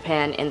home in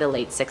Japan in the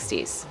late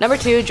 60s. Number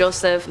 2.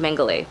 Joseph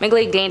Mengele.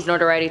 Mengele gained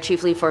notoriety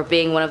chiefly for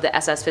being one of the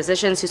SS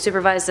physicians who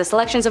supervised the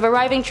selections of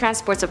arriving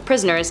transports of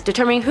prisoners,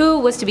 determining who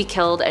was to be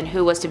killed and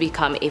who was to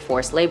become a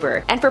forced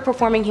laborer, and for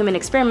performing human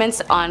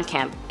experiments on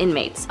camp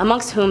inmates,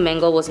 amongst whom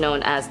Mengele was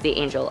known as the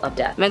Angel of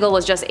Death. Mengele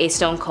was just a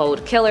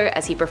stone-cold killer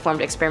as he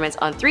performed experiments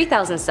on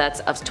 3,000 sets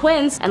of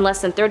twins and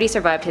less than 30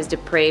 survived his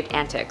depraved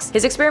antics.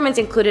 His experiments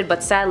included,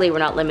 but sadly were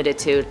not limited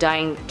to,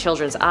 dyeing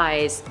children's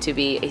eyes to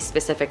be a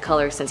specific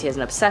color since he has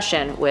an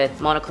obsession with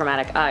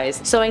monochromatic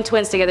eyes, sewing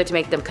twins together to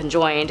make them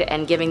conjoined,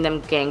 and giving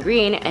them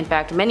gangrene. In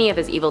fact, many of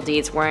his evil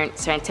deeds weren't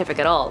scientific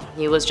at all.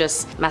 He was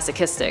just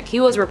masochistic. He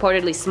was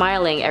reportedly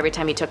smiling every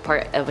time he took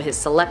part of his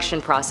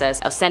selection process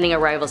of sending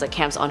arrivals at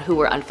camps on who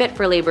were unfit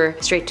for labor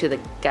straight to the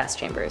gas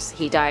chambers.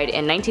 He died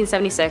in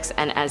 1976,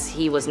 and as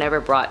he was never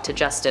brought to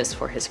justice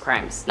for his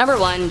crimes. Number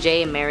 1.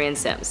 J. Marion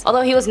Sims.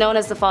 Although he was known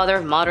as the father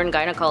of modern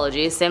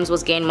gynecology, Sims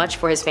was gained much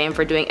for his fame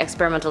for doing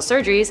experimental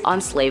surgeries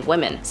on slave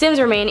women. Sims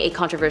remained a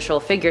controversial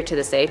figure to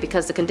this day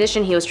because the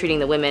condition he was treating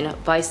the women,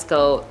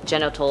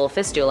 viscogenital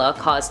fistula,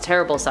 caused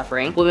terrible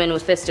suffering. Women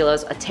with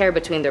fistulas, a tear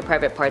between their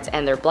private parts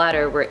and their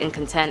bladder, were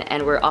incontinent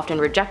and were often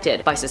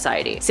rejected by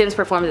society. Sims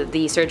performed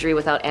the surgery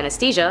without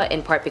anesthesia,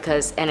 in part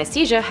because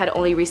anesthesia had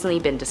only recently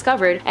been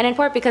discovered, and in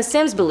part because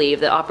Sims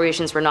believed that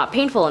operations were not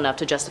painful enough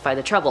to justify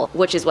the trouble,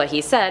 which is what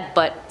he said,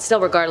 but still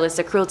regardless,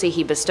 the cruelty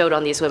he bestowed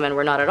on these women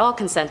were not at all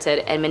consented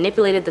and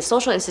manipulated the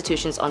social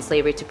institutions on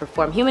slavery to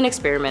perform human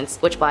experiments,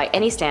 which by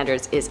any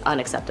standards is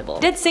unacceptable.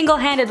 Did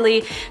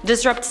single-handedly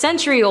disrupt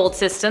century-old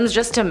systems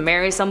just to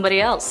marry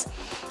somebody else.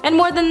 And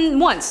more than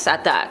once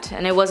at that.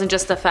 And it wasn't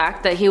just the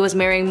fact that he was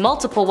marrying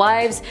multiple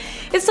wives,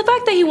 it's the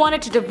fact that he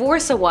wanted to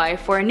divorce a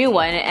wife for a new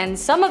one, and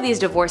some of these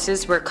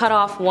divorces were cut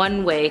off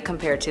one way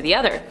compared to the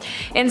other.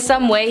 In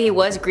some way he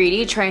was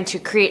greedy, trying to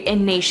create a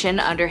nation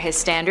under his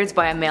standards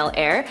by a male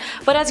heir,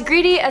 but as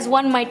greedy as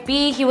one might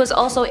be, he was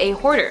also a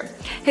hoarder.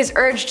 His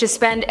urge to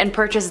spend and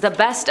purchase the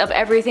best of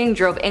everything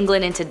drove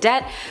England into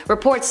debt.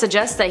 Reports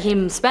suggest that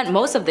he spent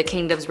most of the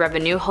kingdom's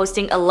revenue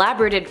hosting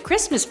elaborate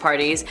Christmas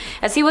parties,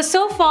 as he was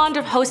so fond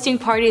of hosting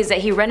parties that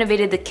he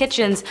renovated the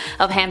kitchens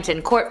of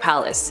Hampton Court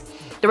Palace.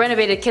 The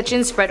renovated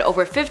kitchen spread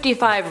over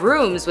 55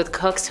 rooms with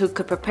cooks who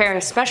could prepare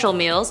special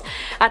meals.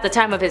 At the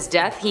time of his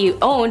death, he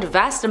owned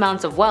vast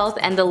amounts of wealth,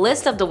 and the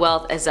list of the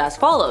wealth is as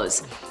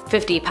follows: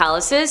 50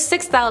 palaces,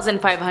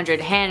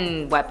 6,500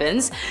 hand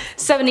weapons,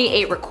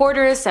 78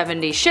 recorders,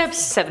 70 ships,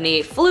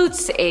 78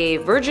 flutes, a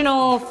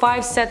virginal,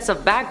 5 sets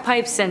of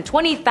bagpipes, and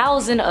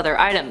 20,000 other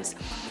items.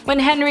 When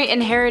Henry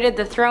inherited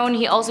the throne,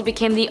 he also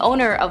became the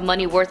owner of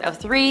money worth of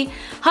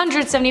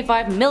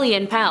 £375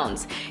 million.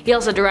 He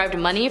also derived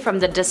money from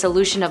the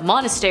dissolution of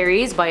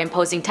monasteries by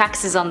imposing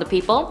taxes on the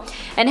people,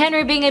 and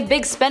Henry, being a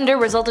big spender,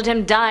 resulted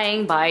him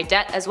dying by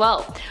debt as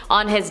well.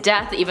 On his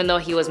death, even though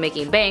he was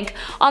making bank,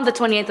 on the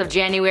 28th of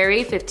January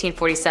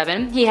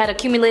 1547, he had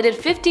accumulated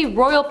 50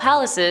 royal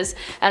palaces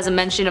as a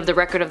mention of the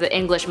record of the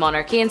English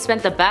monarchy, and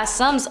spent the vast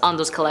sums on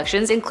those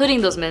collections,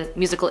 including those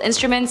musical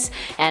instruments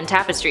and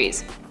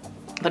tapestries.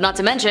 But not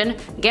to mention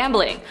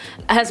gambling,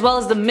 as well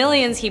as the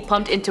millions he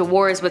pumped into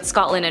wars with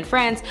Scotland and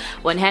France.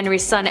 When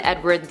Henry's son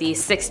Edward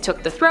VI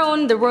took the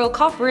throne, the royal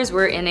coffers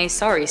were in a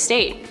sorry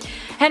state.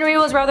 Henry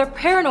was rather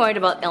paranoid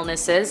about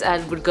illnesses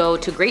and would go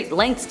to great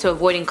lengths to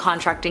avoiding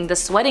contracting the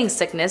sweating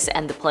sickness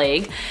and the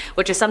plague,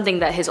 which is something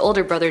that his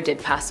older brother did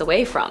pass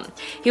away from.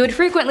 He would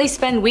frequently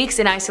spend weeks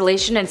in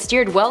isolation and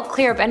steered well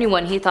clear of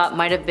anyone he thought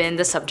might have been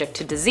the subject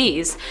to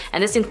disease,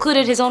 and this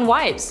included his own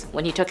wives.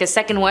 When he took his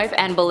second wife,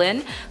 Anne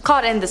Boleyn,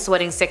 caught in the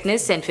sweating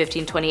sickness in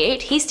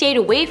 1528, he stayed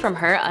away from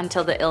her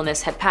until the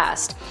illness had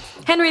passed.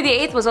 Henry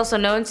VIII was also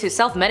known to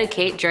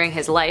self-medicate during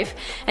his life,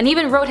 and he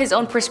even wrote his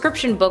own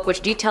prescription book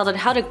which detailed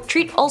how to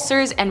treat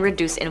ulcers and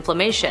reduce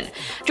inflammation.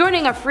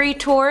 Joining a free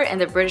tour in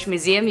the British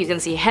Museum, you can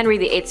see Henry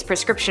VIII's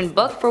prescription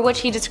book, for which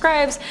he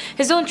describes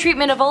his own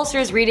treatment of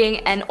ulcers, reading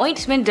an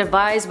ointment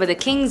devised by the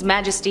King's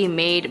Majesty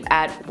made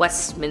at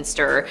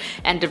Westminster,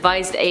 and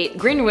devised a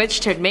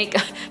Greenwich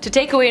to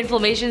take away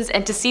inflammations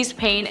and to cease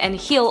pain and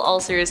heal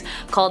ulcers,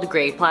 called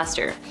grey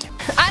plaster.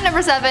 At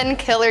number 7,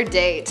 killer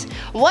date.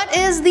 What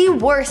is the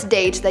worst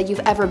date that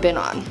you've ever been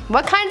on?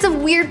 What kinds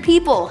of weird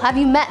people have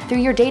you met through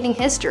your dating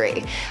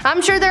history?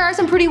 I'm sure there are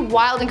some pretty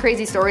wild and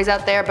crazy stories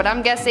out there, but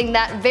I'm guessing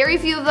that very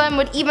few of them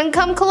would even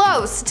come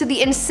close to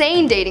the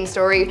insane dating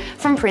story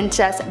from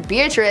Princess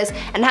Beatrice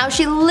and how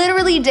she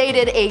literally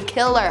dated a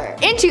killer.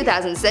 In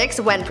 2006,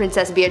 when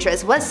Princess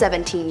Beatrice was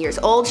 17 years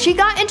old, she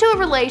got into a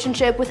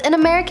relationship with an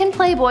American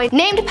playboy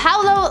named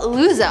Paolo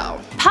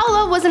Luzzo.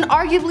 Paolo was an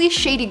arguably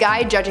shady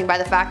guy, judging by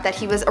the fact that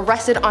he was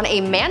arrested on a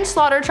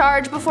manslaughter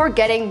charge before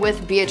getting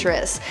with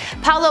Beatrice.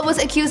 Paolo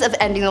was accused of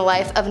ending the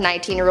life of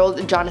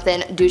 19-year-old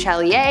Jonathan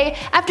Duchalier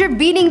after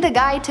beating the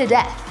guy to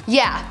death.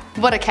 Yeah,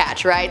 what a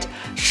catch, right?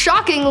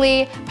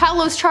 Shockingly,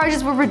 Paolo's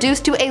charges were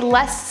reduced to a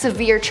less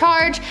severe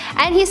charge,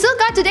 and he still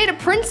got to date a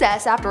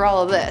princess after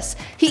all of this.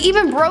 He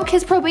even broke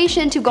his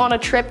probation to go on a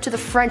trip to the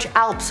French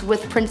Alps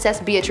with Princess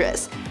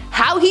Beatrice.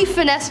 How he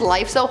finessed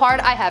life so hard,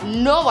 I have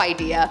no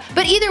idea,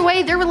 but either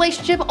way, their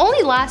relationship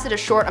only lasted a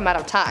short amount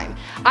of time.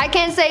 I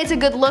can't say it's a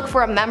good look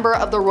for a member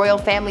of the royal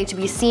family to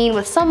be seen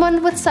with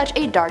someone with such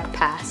a dark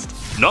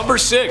past. Number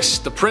 6.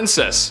 The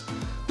Princess.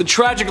 The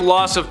tragic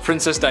loss of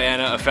Princess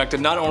Diana affected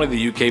not only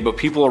the UK but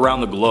people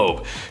around the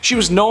globe. She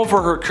was known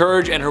for her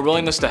courage and her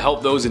willingness to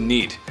help those in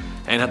need,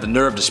 and had the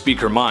nerve to speak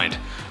her mind.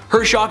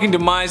 Her shocking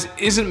demise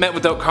isn't met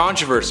without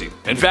controversy.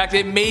 In fact,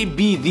 it may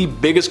be the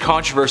biggest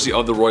controversy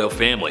of the royal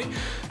family.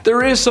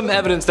 There is some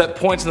evidence that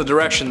points in the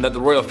direction that the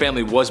royal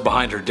family was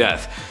behind her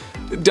death.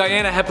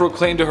 Diana had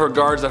proclaimed to her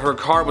guards that her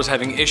car was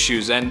having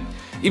issues, and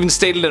even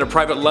stated in a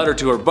private letter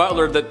to her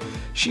butler that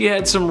she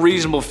had some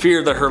reasonable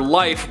fear that her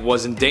life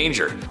was in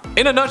danger.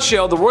 In a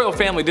nutshell, the royal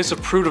family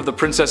disapproved of the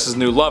princess's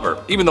new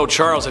lover, even though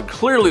Charles had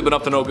clearly been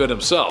up to no good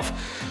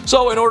himself.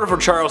 So in order for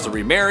Charles to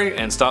remarry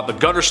and stop the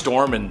gutter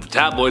storm and the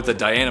tabloids that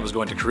Diana was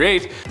going to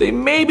create, they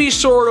maybe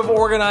sort of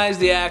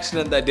organized the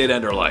accident that did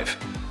end her life.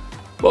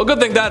 Well, good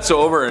thing that's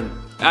over, and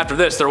after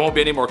this, there won't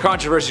be any more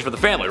controversy for the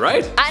family,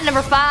 right? At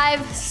number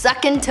 5,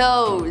 sucking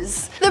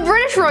toes. The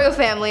British royal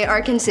family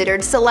are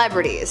considered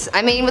celebrities.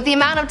 I mean, with the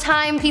amount of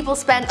time people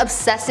spend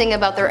obsessing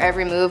about their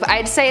every move,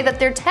 I'd say that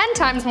they're 10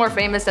 times more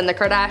famous than the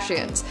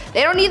Kardashians.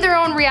 They don't need their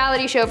own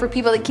reality show for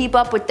people to keep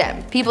up with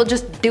them. People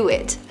just do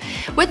it.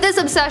 With this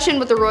obsession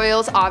with the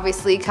royals,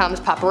 obviously comes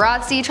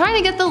paparazzi trying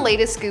to get the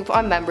latest scoop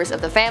on members of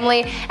the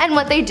family and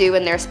what they do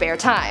in their spare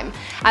time,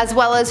 as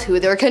well as who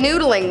they're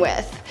canoodling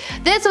with.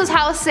 This was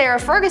how Sarah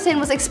Ferguson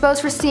was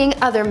exposed for seeing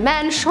other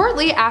men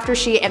shortly after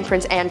she and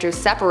Prince Andrew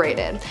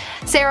separated.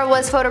 Sarah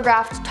was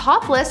photographed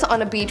topless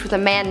on a beach with a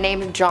man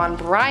named John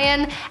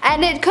Bryan,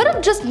 and it could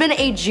have just been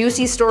a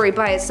juicy story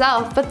by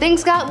itself, but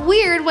things got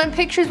weird when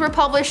pictures were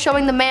published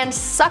showing the man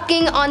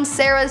sucking on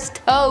Sarah's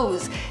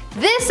toes.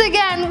 This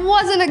again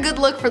wasn't a good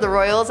look for the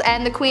royals,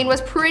 and the queen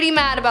was pretty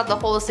mad about the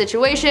whole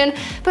situation,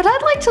 but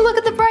I'd like to look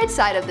at the bright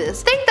side of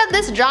this. Think that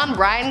this John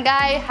Bryan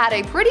guy had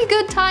a pretty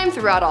good time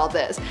throughout all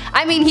this.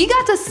 I mean, he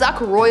got to suck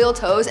royal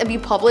toes and be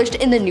published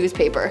in the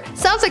newspaper.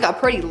 Sounds like a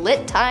pretty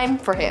lit time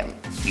for him.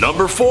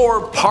 Number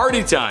 4.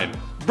 Party time.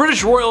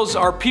 British royals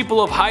are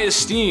people of high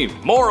esteem,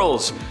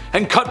 morals,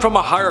 and cut from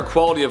a higher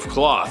quality of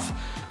cloth.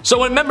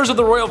 So when members of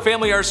the royal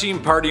family are seen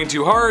partying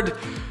too hard,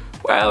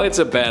 well, it's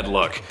a bad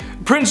look.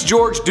 Prince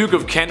George, Duke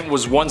of Kent,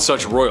 was one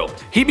such royal.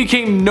 He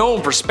became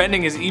known for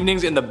spending his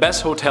evenings in the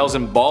best hotels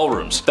and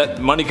ballrooms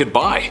that money could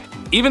buy,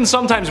 even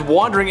sometimes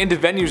wandering into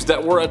venues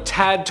that were a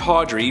tad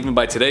tawdry even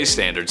by today's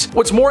standards.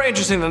 What's more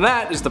interesting than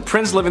that is the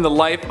prince living the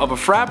life of a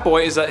frat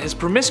boy is that his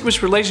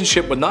promiscuous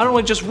relationship with not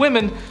only just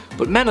women,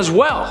 but men as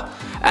well.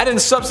 Add in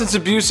substance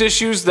abuse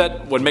issues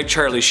that would make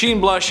Charlie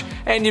Sheen blush,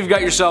 and you've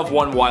got yourself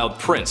one wild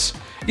prince.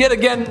 Yet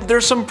again,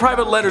 there's some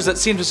private letters that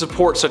seem to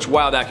support such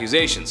wild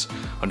accusations.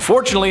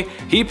 Unfortunately,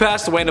 he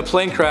passed away in a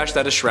plane crash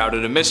that is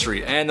shrouded in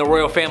mystery, and the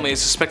royal family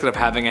is suspected of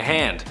having a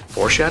hand.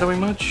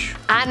 Foreshadowing much?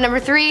 At number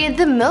 3,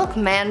 the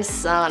milkman's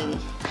son.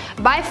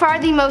 By far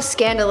the most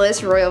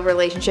scandalous royal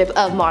relationship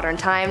of modern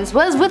times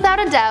was without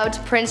a doubt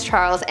Prince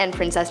Charles and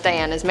Princess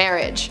Diana's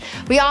marriage.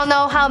 We all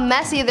know how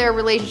messy their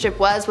relationship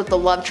was with the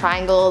love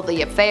triangle,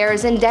 the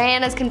affairs, and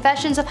Diana's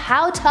confessions of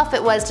how tough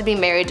it was to be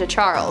married to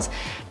Charles.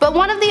 But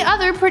one of the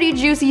other pretty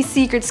juicy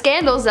secret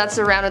scandals that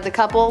surrounded the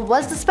couple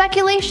was the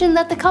speculation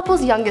that the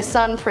couple's youngest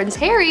son, Prince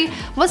Harry,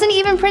 wasn't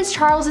even Prince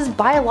Charles's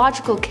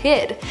biological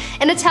kid.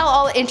 In a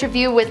tell-all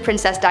interview with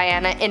Princess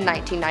Diana in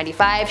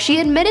 1995, she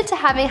admitted to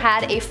having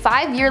had a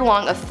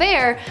 5-year-long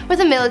affair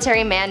with a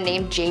military man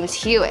named James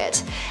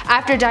Hewitt.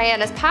 After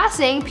Diana's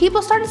passing,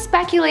 people started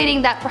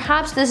speculating that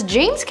perhaps this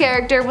James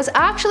character was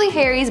actually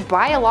Harry's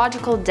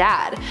biological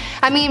dad.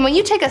 I mean, when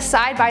you take a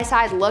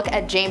side-by-side look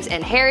at James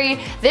and Harry,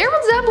 their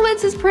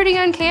resemblance is pretty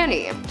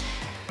uncanny.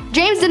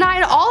 James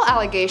denied all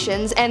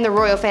allegations, and the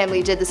royal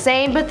family did the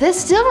same, but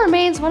this still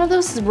remains one of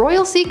those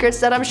royal secrets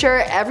that I'm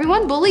sure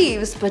everyone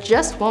believes, but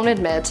just won't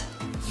admit.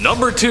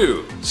 Number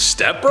 2.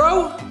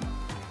 Stepbro?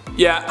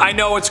 Yeah, I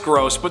know it's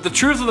gross, but the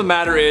truth of the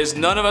matter is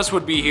none of us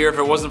would be here if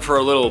it wasn't for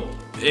a little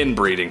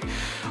inbreeding.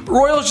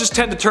 Royals just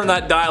tend to turn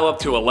that dial up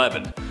to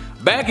 11.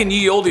 Back in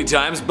ye olde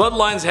times,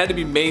 bloodlines had to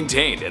be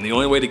maintained, and the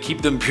only way to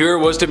keep them pure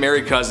was to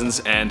marry cousins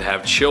and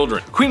have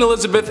children. Queen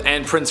Elizabeth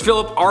and Prince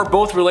Philip are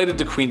both related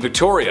to Queen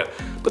Victoria,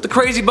 but the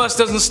crazy bus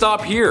doesn't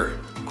stop here.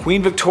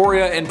 Queen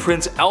Victoria and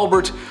Prince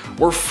Albert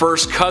were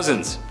first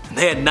cousins, and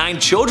they had 9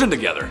 children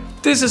together.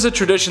 This is a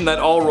tradition that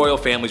all royal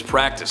families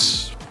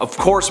practice. Of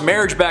course,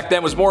 marriage back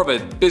then was more of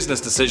a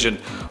business decision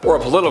or a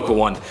political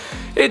one.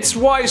 It's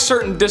why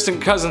certain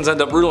distant cousins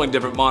end up ruling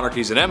different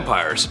monarchies and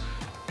empires.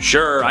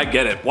 Sure, I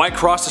get it. Why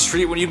cross the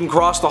street when you can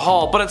cross the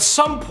hall? But at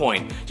some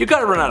point, you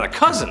gotta run out of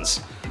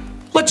cousins.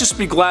 Let's just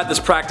be glad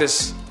this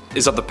practice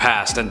is of the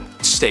past and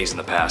stays in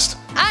the past.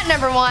 At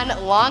number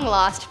 1, long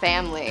lost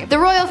family. The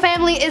royal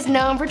family is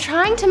known for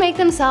trying to make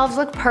themselves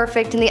look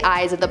perfect in the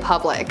eyes of the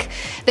public.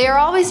 They are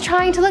always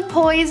trying to look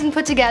poised and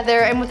put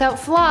together and without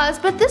flaws,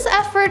 but this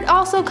effort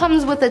also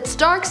comes with its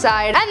dark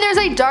side, and there's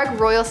a dark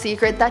royal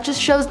secret that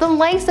just shows the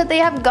lengths that they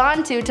have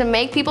gone to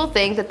make people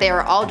think that they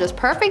are all just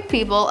perfect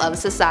people of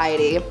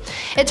society.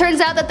 It turns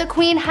out that the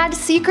queen had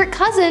secret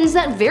cousins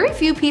that very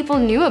few people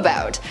knew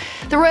about.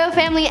 The royal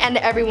family and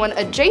everyone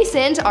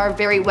adjacent are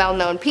very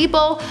well-known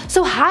people,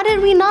 so how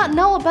did we not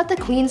know about the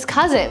queen's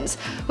cousins?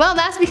 Well,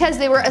 that's because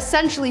they were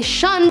essentially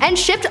shunned and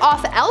shipped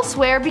off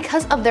elsewhere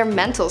because of their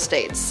mental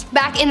states.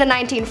 Back in the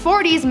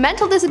 1940s,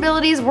 mental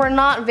disabilities were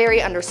not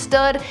very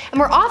understood and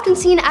were often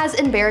seen as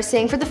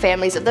embarrassing for the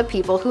families of the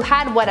people who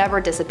had whatever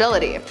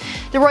disability.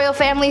 The royal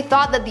family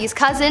thought that these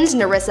cousins,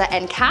 Nerissa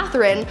and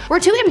Catherine, were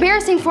too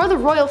embarrassing for the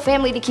royal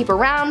family to keep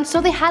around,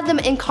 so they had them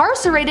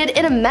incarcerated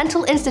in a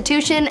mental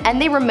institution,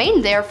 and they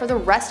remained there for the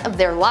rest of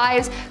their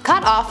lives,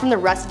 cut off from the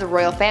rest of the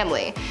royal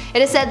family.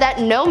 It is said that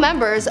no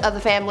members of the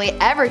family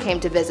ever came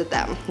to visit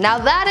them. Now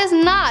that is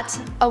not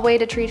a way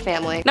to treat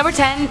family. Number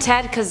 10.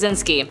 Ted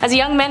Kaczynski. As a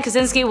young man,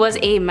 Kaczynski was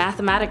a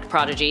mathematics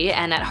prodigy,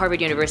 and at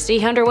Harvard University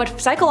he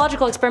underwent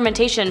psychological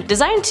experimentation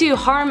designed to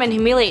harm and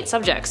humiliate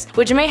subjects,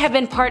 which may have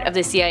been part of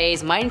the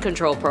CIA's mind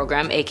control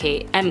program,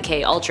 aka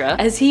MK Ultra,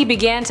 as he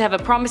began to have a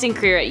promising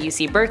career at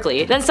UC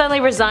Berkeley, then suddenly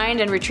resigned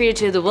and retreated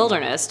to the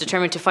wilderness,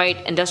 determined to fight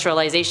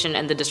industrialization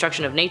and the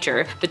destruction of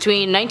nature.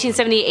 Between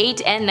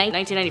 1978 and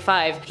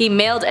 1995, he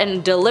mailed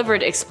and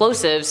delivered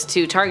explosives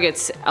to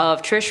targets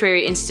of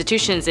tertiary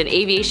institutions and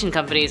aviation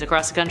companies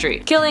across the country,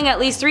 killing at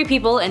least 3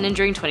 people and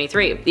injuring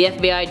 23. The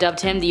FBI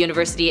dubbed him the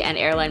University and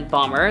Airline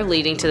Bomber,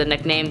 leading to the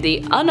nickname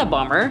the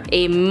Unabomber.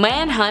 A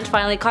manhunt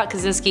finally caught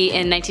Kaczynski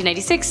in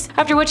 1996,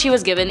 after which he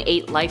was given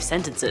 8 life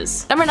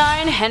sentences. Number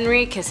 9.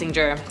 Henry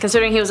Kissinger.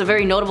 Considering he was a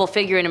very notable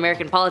figure in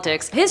American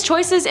politics, his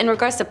choices in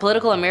regards to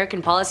political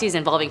American policies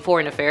involving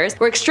foreign affairs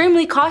were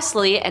extremely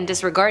costly and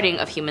disregarding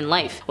of human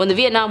life. When the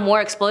Vietnam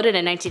War exploded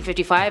in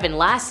 1955 and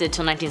lasted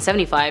till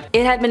 1975,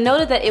 it had been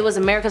noted that it was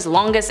America's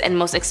longest and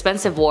most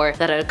expensive war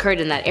that had occurred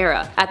in that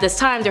era. At this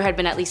time, there had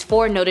been at least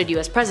 4 noted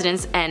US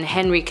presidents, and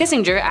Henry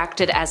Kissinger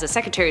acted as a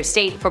Secretary of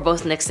State for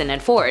both Nixon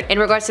and Ford. In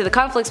regards to the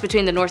conflicts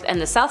between the North and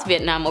the South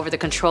Vietnam over the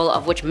control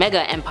of which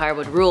mega empire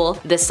would rule,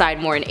 this side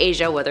more in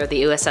Asia, whether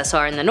the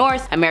USSR in the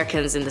North,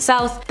 Americans in the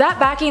South, that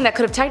backing that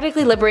could have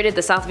technically liberated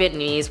the South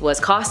Vietnamese was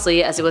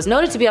costly, as it was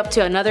noted to be up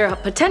to another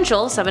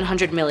potential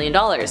 $700 million.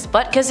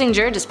 But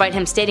Kissinger, despite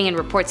him stating in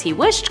reports he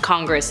wished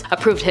Congress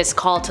approved his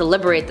call to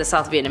liberate the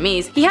South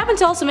Vietnamese, he happened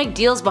to also make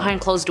deals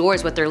behind closed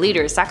doors with their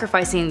leaders,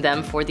 sacrificing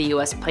them for the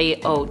US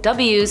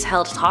POWs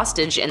held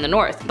hostage in the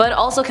North. But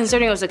also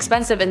considering it was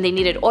expensive and they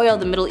needed oil,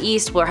 the Middle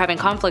East were having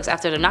conflicts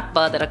after the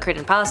Nakba that occurred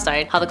in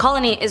Palestine, how the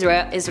colony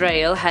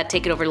Israel had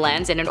taken over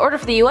lands, and in order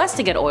for the US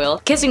to get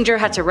oil, Kissinger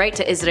had to write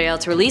to Israel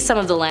to release some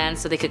of the land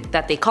so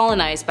that they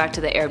colonized back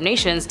to the Arab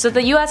nations so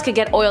the US could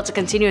get oil to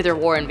continue their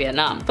war in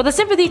Vietnam. But the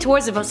sympathy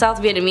towards the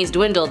South Vietnamese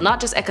dwindled, not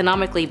just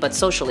economically but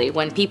socially,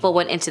 when people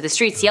went into the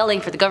streets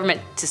yelling for the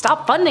government to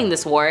stop funding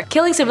this war,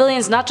 killing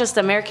civilians, not just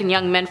the American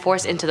young men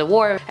forced into the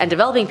war and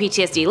developing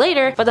PTSD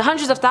later, but the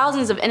hundreds of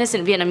thousands of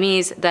innocent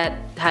Vietnamese that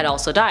had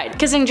also died.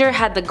 Kissinger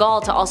had the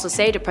gall to also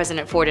say to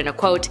President Ford in a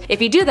quote,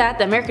 "If you do that,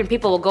 the American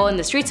people will go in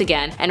the streets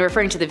again," and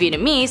referring to the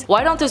Vietnamese,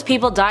 "Why don't those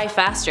people die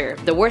faster?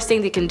 The worst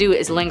thing they can do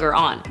is linger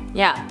on."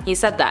 Yeah, he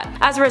said that.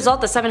 As a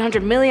result, the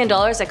 $700 million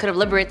that could have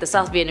liberated the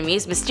South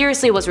Vietnamese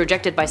mysteriously was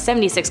rejected by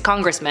 76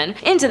 congressmen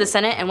into the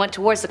Senate and went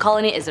towards the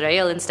colony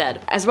Israel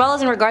instead. As well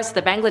as in regards to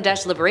the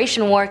Bangladesh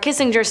Liberation War,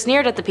 Kissinger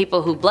sneered at the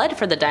people who bled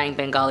for the dying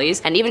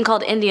Bengalis and even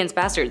called Indians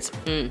bastards.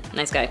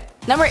 Nice guy.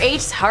 Number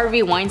 8.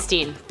 Harvey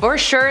Weinstein. For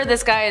sure,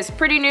 this guy is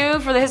pretty new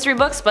for the history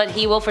books, but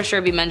he will for sure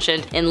be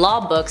mentioned in law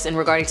books in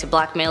regarding to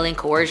blackmailing,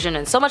 coercion,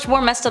 and so much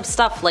more messed up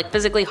stuff like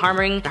physically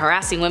harming and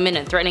harassing women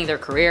and threatening their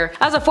career.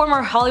 As a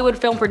former Hollywood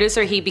film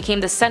producer, he became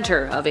the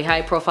center of a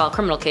high-profile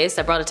criminal case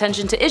that brought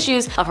attention to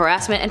issues of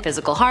harassment and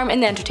physical harm in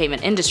the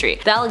entertainment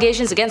industry. The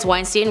allegations against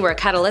Weinstein were a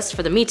catalyst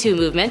for the Me Too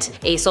movement,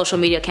 a social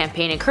media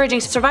campaign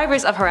encouraging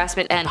survivors of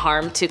harassment and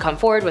harm to come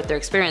forward with their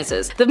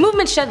experiences. The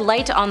movement shed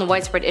light on the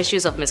widespread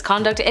issues of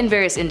misconduct and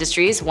various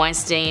industries,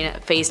 Weinstein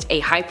faced a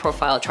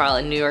high-profile trial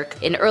in New York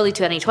in early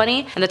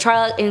 2020, and the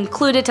trial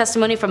included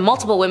testimony from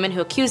multiple women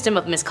who accused him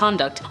of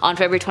misconduct. On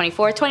February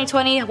 24,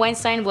 2020,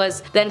 Weinstein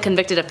was then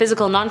convicted of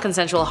physical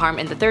non-consensual harm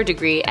in the 3rd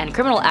degree and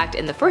criminal act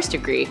in the 1st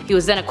degree. He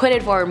was then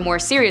acquitted for more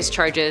serious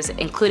charges,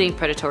 including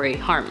predatory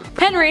harm.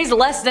 Henry's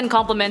less than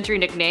complimentary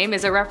nickname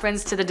is a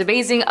reference to the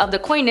debasing of the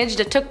coinage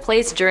that took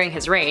place during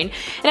his reign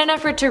in an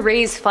effort to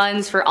raise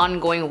funds for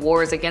ongoing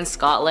wars against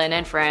Scotland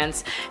and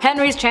France.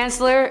 Henry's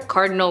chancellor,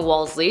 Cardinal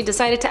Wolsey,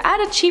 decided to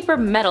add a cheaper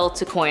metal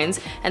to coins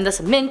and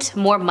thus mint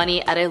more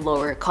money at a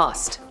lower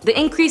cost. The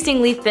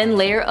increasingly thin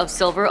layer of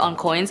silver on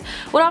coins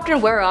would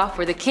often wear off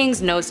where the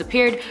king's nose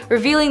appeared,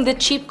 revealing the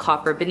cheap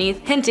copper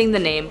beneath, hinting the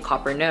name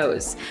Copper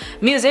Nose.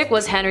 Music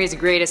was Henry's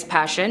greatest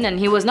passion, and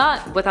he was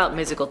not without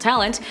musical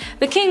talent.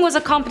 The king was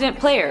a competent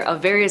player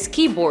of various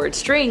keyboard,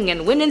 string,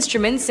 and wind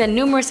instruments, and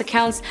numerous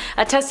accounts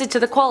attested to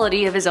the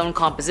quality of his own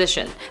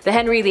composition. The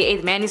Henry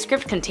VIII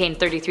manuscript contained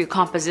 33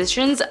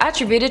 compositions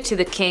attributed to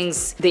the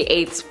king's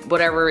VIII's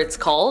whatever it's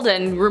called,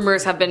 and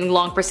rumors have been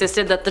long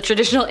persisted that the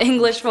traditional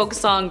English folk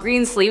song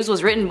Greensleeves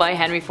was written by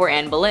Henry for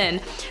Anne Boleyn,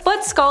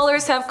 but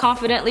scholars have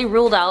confidently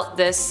ruled out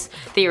this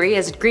theory,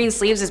 as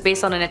Greensleeves is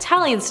based on an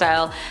Italian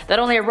style that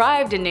only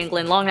arrived in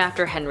England long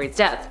after Henry's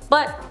death.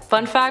 But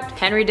fun fact,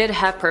 Henry did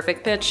have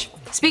perfect pitch.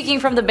 Speaking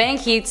from the bank,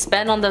 he'd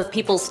spend on the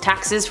people's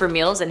taxes for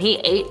meals, and he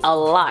ate a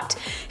lot.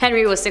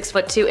 Henry was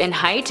 6'2" in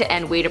height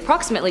and weighed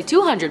approximately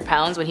 200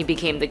 pounds when he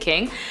became the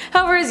king.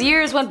 However, as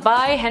years went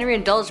by, Henry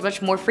indulged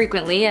much more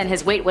frequently, and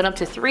his weight went up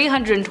to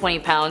 320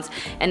 pounds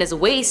and his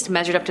waist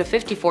measured up to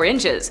 54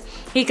 inches.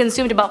 He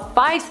consumed about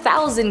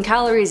 5,000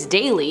 calories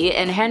daily,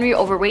 and Henry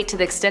overweight to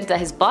the extent that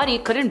his body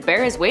couldn't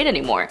bear his weight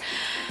anymore.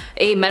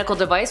 A medical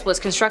device was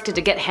constructed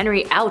to get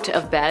Henry out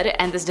of bed,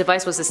 and this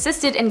device was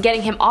assisted in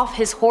getting him off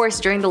his horse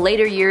during the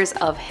later years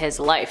of his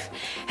life.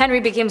 Henry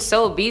became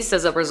so obese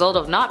as a result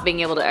of not being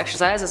able to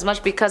exercise as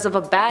much because of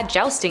a bad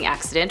jousting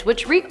accident,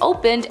 which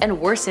reopened and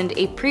worsened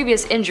a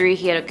previous injury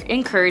he had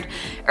incurred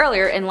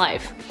earlier in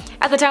life.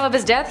 At the time of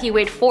his death, he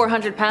weighed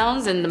 400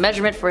 pounds, and the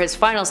measurement for his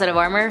final set of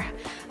armor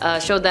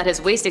showed that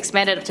his waist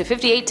expanded up to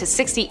 58 to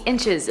 60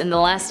 inches in the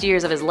last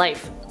years of his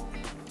life.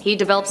 He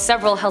developed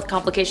several health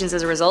complications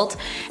as a result,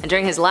 and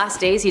during his last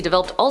days he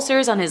developed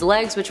ulcers on his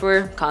legs which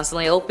were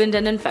constantly opened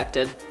and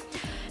infected.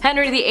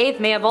 Henry VIII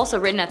may have also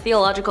written a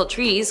theological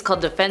treatise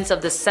called Defense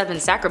of the Seven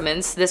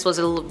Sacraments. This was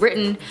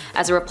written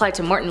as a reply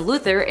to Martin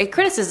Luther, a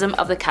criticism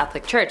of the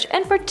Catholic Church,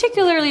 and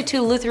particularly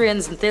to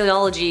Lutherans'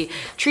 theology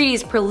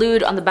treatise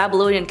Prelude on the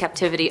Babylonian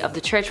Captivity of the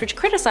Church, which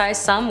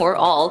criticized some or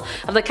all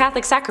of the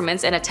Catholic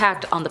sacraments and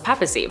attacked on the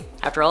papacy.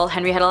 After all,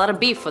 Henry had a lot of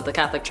beef with the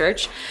Catholic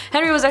Church.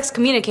 Henry was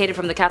excommunicated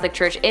from the Catholic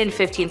Church in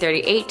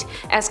 1538.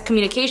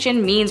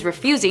 Excommunication means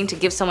refusing to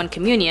give someone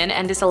communion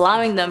and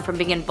disallowing them from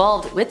being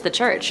involved with the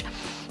church.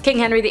 King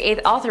Henry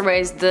VIII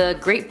authorized the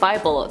Great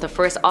Bible, the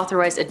first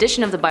authorized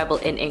edition of the Bible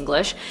in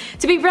English,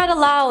 to be read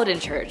aloud in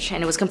church,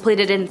 and it was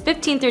completed in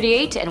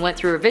 1538 and went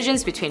through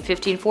revisions between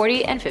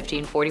 1540 and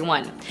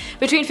 1541.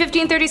 Between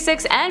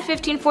 1536 and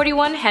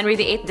 1541, Henry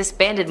VIII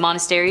disbanded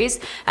monasteries,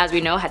 as we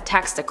know had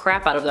taxed the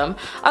crap out of them.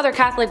 Other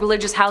Catholic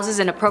religious houses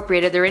and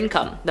appropriated their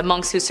income. The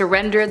monks who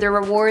surrendered their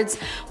rewards,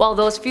 while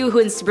those few who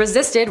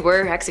resisted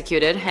were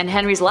executed, and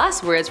Henry's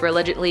last words were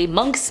allegedly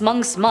monks,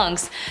 monks,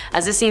 monks,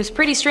 as this seems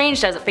pretty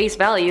strange as at face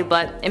value,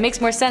 but it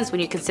makes more sense when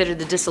you consider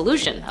the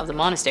dissolution of the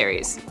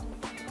monasteries.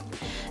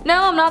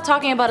 Now, I'm not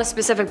talking about a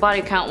specific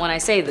body count when I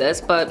say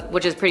this, but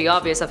which is pretty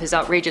obvious of his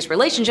outrageous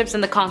relationships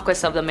and the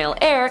conquest of the male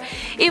heir,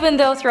 even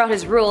though throughout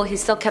his rule he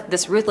still kept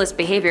this ruthless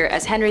behavior,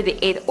 as Henry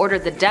VIII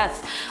ordered the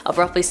death of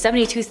roughly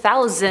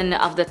 72,000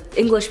 of the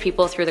English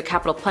people through the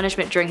capital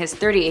punishment during his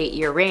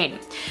 38-year reign.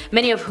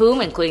 Many of whom,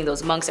 including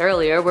those monks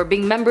earlier, were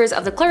being members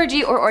of the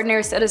clergy or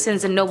ordinary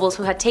citizens and nobles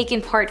who had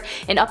taken part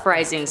in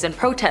uprisings and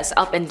protests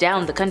up and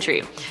down the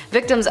country.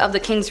 Victims of the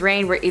king's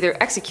reign were either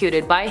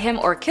executed by him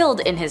or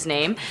killed in his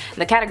name.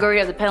 The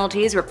category of the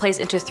penalties were placed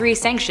into three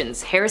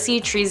sanctions: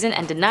 heresy, treason,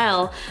 and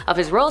denial of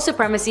his royal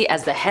supremacy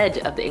as the head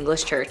of the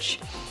English Church.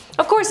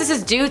 Of course, this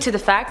is due to the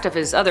fact of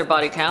his other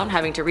body count.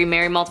 Having to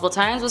remarry multiple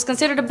times was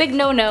considered a big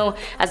no-no,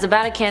 as the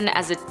Vatican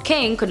as a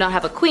king could not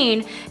have a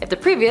queen if the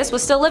previous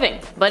was still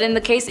living. But in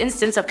the case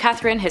instance of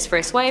Catherine, his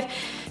first wife,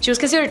 she was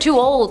considered too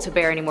old to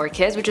bear any more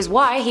kids, which is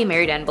why he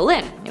married Anne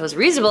Boleyn. It was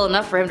reasonable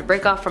enough for him to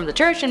break off from the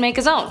church and make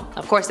his own.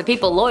 Of course, the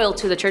people loyal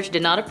to the church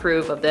did not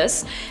approve of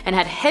this, and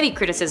had heavy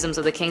criticisms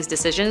of the king's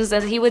decisions,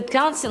 as he would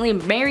constantly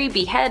marry,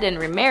 behead, and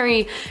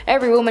remarry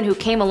every woman who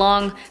came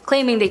along,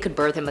 claiming they could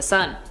birth him a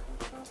son.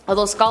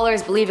 Although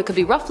scholars believe it could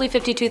be roughly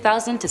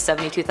 52,000 to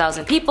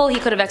 72,000 people he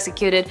could have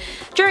executed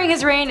during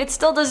his reign, it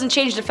still doesn't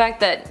change the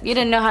fact that you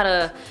didn't know how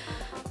to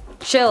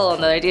chill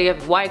on the idea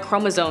of Y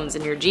chromosomes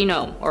in your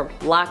genome, or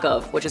lack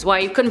of, which is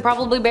why he couldn't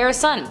probably bear a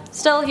son.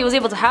 Still, he was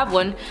able to have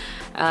one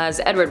as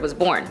Edward was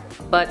born.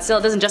 But still,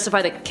 it doesn't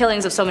justify the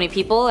killings of so many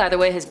people. Either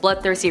way, his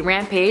bloodthirsty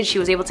rampage, he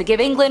was able to give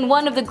England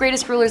one of the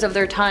greatest rulers of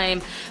their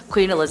time,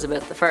 Queen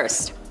Elizabeth I.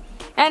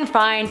 And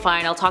fine,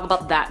 I'll talk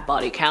about that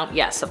body count.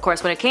 Yes, of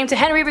course, when it came to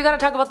Henry, we gotta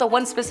talk about the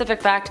one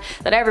specific fact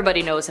that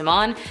everybody knows him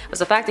on, was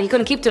the fact that he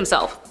couldn't keep to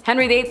himself.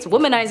 Henry VIII's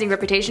womanizing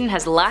reputation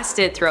has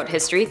lasted throughout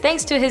history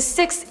thanks to his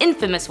 6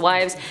 infamous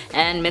wives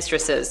and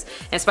mistresses.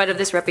 In spite of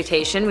this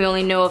reputation, we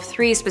only know of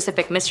 3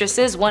 specific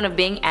mistresses, one of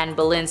being Anne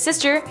Boleyn's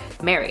sister,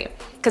 Mary.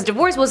 Because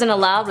divorce wasn't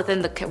allowed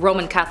within the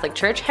Roman Catholic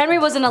Church, Henry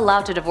wasn't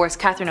allowed to divorce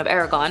Catherine of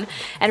Aragon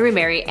and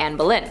remarry Anne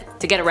Boleyn.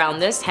 To get around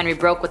this, Henry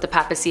broke with the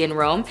papacy in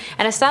Rome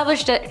and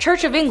established a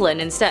Church of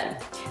England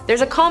instead.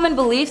 There's a common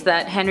belief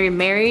that Henry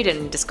married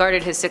and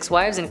discarded his 6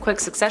 wives in quick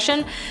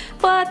succession,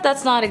 but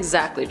that's not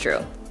exactly true.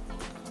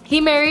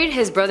 He married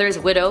his brother's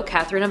widow,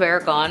 Catherine of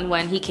Aragon,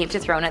 when he came to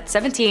throne at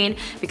 17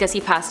 because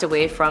he passed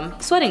away from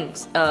sweating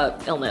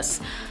illness.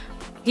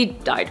 He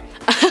died.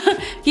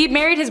 He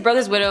married his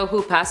brother's widow,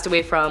 who passed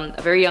away from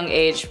a very young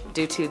age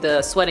due to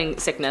the sweating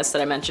sickness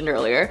that I mentioned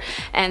earlier,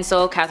 and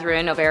so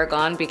Catherine of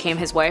Aragon became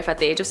his wife at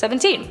the age of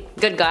 17.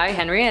 Good guy,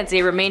 Henry, as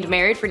they remained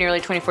married for nearly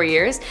 24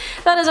 years.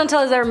 That is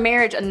until their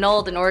marriage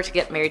annulled in order to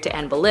get married to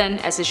Anne Boleyn,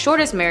 as his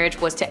shortest marriage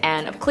was to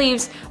Anne of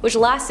Cleves, which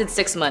lasted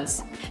 6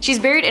 months. She's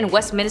buried in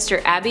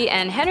Westminster Abbey,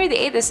 and Henry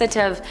VIII is said to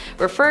have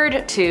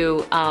referred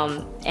to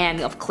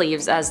Anne of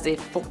Cleves as the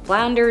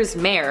Flanders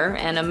mare,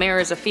 and a mare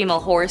is a female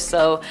horse,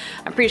 so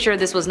I'm pretty sure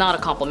this was not a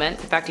compliment.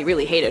 In fact, he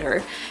really hated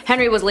her.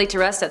 Henry was laid to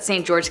rest at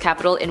St. George's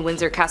Capital in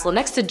Windsor Castle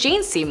next to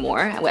Jane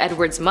Seymour,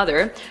 Edward's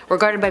mother,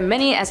 regarded by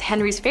many as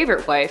Henry's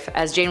favorite wife,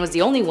 as Jane was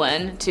the only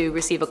one to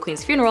receive a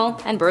queen's funeral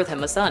and birth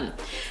him a son.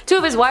 2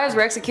 of his wives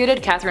were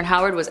executed. Catherine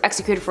Howard was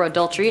executed for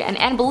adultery, and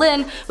Anne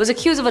Boleyn was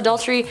accused of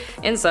adultery,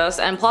 incest,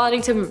 and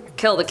plotting to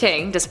kill the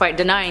king. Despite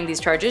denying these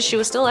charges, she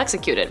was still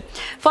executed.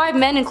 5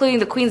 men, including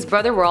the queen's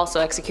brother, were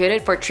also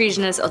executed for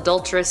treasonous,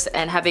 adulterous,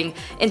 and having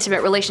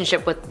intimate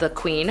relationship with the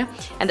queen.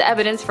 And the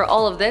evidence for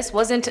all of this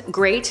wasn't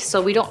great, so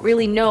we don't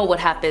really know what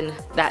happened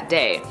that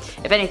day.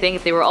 If anything,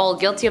 if they were all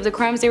guilty of the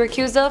crimes they were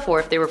accused of, or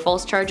if they were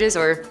false charges,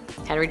 or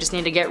Henry just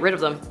needed to get rid of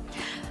them.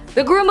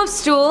 The groom of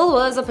stool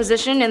was a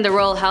position in the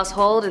royal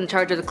household in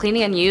charge of the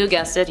cleaning, and you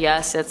guessed it,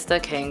 yes, it's the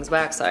king's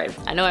backside.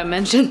 I know I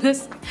mentioned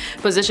this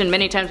position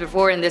many times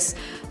before in this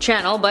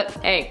channel, but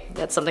hey,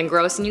 that's something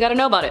gross and you gotta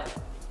know about it.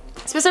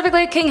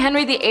 Specifically, King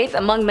Henry VIII,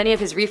 among many of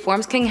his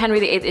reforms, King Henry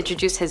VIII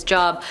introduced his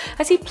job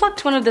as he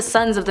plucked one of the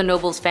sons of the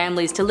nobles'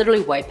 families to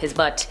literally wipe his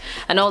butt.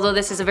 And although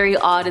this is a very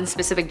odd and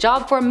specific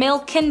job for a male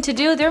kin to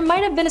do, there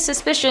might have been a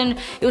suspicion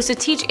it was to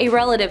teach a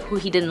relative who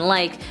he didn't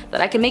like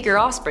that I can make your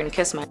offspring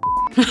kiss my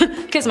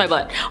kiss my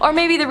butt. Or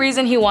maybe the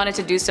reason he wanted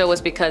to do so was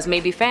because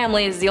maybe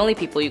family is the only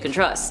people you can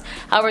trust.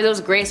 However,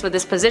 those graced with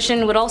this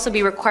position would also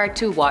be required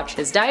to watch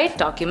his diet,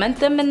 document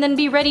them, and then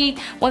be ready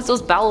once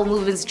those bowel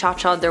movements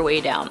cha-cha'd their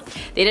way down.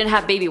 They didn't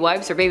have baby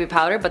wipes or baby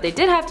powder, but they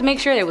did have to make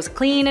sure it was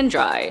clean and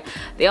dry.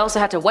 They also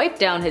had to wipe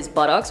down his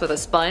buttocks with a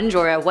sponge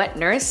or a wet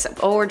nurse,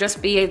 or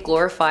just be a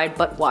glorified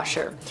butt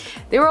washer.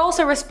 They were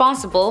also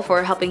responsible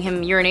for helping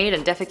him urinate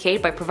and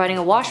defecate by providing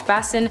a wash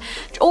basin,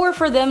 or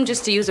for them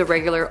just to use a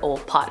regular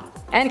old pot.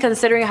 And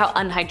considering how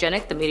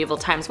unhygienic the medieval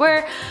times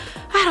were,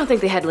 I don't think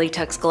they had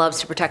latex gloves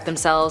to protect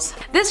themselves.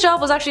 This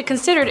job was actually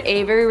considered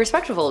a very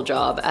respectable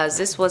job, as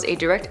this was a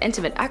direct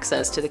intimate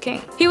access to the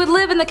king. He would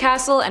live in the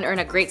castle and earn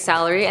a great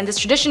salary, and this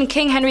tradition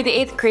King Henry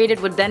VIII created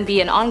would then be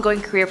an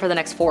ongoing career for the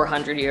next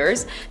 400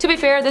 years. To be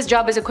fair, this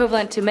job is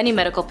equivalent to many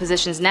medical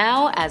positions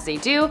now, as they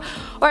do,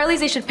 or at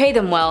least they should pay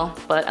them well,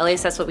 but at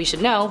least that's what we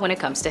should know when it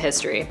comes to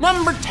history.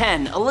 Number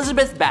 10.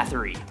 Elizabeth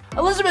Bathory.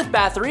 Elizabeth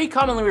Bathory,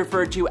 commonly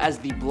referred to as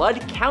the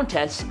Blood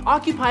Countess,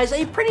 occupies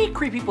a pretty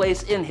creepy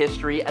place in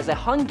history as a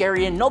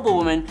Hungarian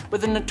noblewoman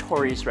with a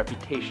notorious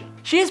reputation.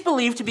 She is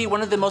believed to be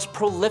one of the most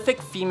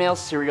prolific female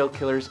serial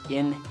killers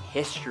in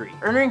history,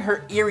 earning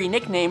her eerie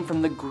nickname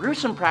from the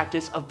gruesome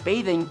practice of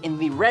bathing in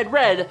the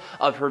red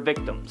of her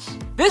victims.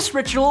 This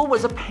ritual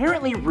was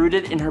apparently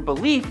rooted in her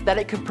belief that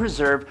it could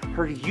preserve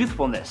her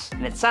youthfulness,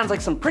 and it sounds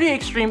like some pretty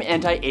extreme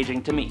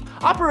anti-aging to me.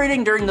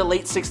 Operating during the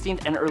late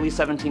 16th and early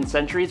 17th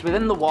centuries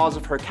within the walls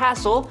of her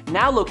castle,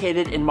 now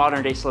located in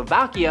modern-day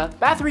Slovakia,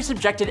 Bathory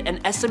subjected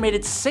an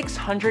estimated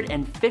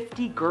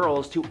 650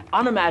 girls to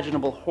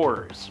unimaginable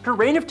horrors. Her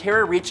reign of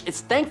terror reached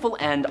its thankful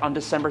end on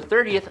December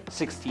 30th,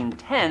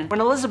 1610,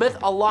 when Elizabeth,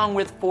 along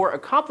with 4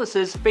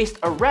 accomplices, faced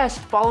arrest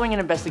following an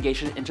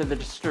investigation into the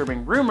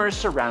disturbing rumors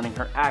surrounding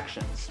her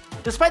actions.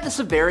 Despite the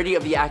severity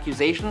of the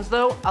accusations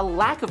though, a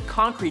lack of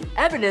concrete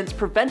evidence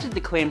prevented the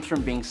claims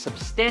from being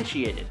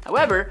substantiated.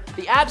 However,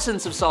 the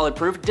absence of solid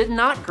proof did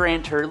not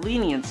grant her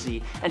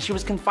leniency, and she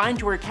was confined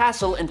to her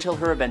castle until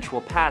her eventual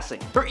passing.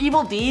 Her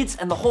evil deeds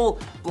and the whole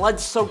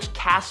blood-soaked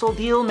castle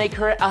deal make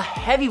her a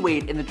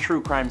heavyweight in the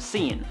true crime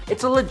scene.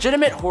 It's a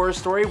legitimate horror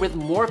story with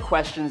more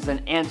questions than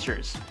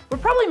answers.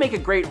 Would probably make a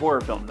great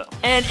horror film though.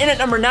 And in at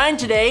number 9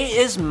 today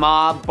is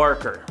Ma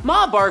Barker.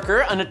 Ma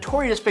Barker, a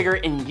notorious figure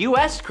in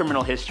US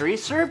criminal history, Bathory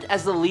served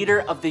as the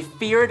leader of the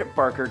feared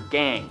Barker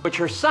gang, which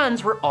her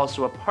sons were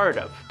also a part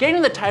of.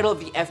 Gaining the title of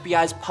the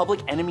FBI's public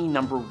enemy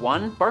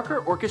 #1, Barker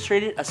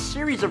orchestrated a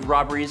series of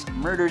robberies,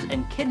 murders,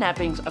 and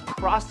kidnappings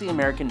across the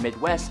American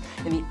Midwest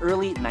in the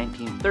early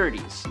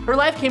 1930s. Her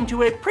life came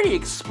to a pretty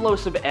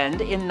explosive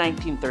end in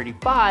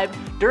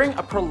 1935 during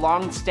a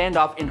prolonged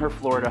standoff in her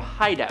Florida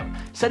hideout,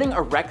 setting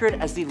a record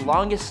as the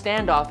longest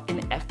standoff in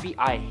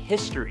FBI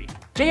history.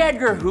 J.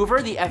 Edgar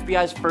Hoover, the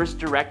FBI's first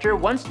director,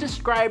 once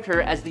described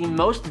her as the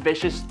most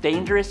vicious,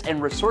 dangerous,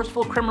 and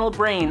resourceful criminal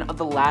brain of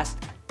the last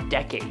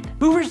decade.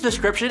 Hoover's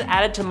description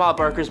added to Ma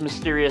Barker's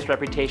mysterious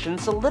reputation,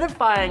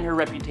 solidifying her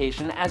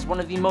reputation as one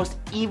of the most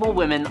evil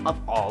women of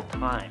all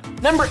time.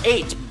 Number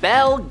 8.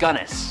 Belle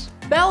Gunness.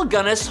 Belle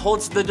Gunness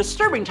holds the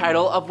disturbing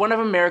title of one of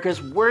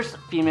America's worst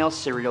female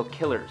serial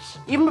killers.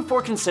 Even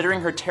before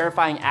considering her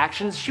terrifying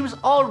actions, she was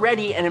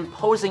already an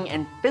imposing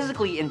and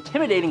physically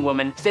intimidating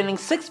woman, standing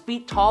 6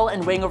 feet tall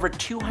and weighing over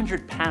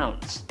 200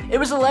 pounds. It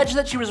was alleged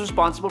that she was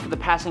responsible for the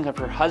passing of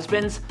her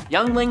husbands,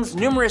 younglings,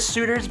 numerous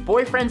suitors,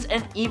 boyfriends,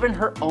 and even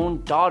her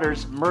own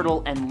daughters,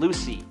 Myrtle and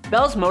Lucy.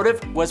 Belle's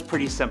motive was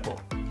pretty simple: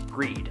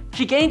 greed.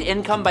 She gained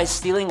income by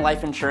stealing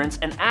life insurance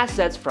and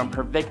assets from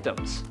her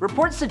victims.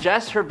 Reports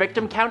suggest her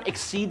victim count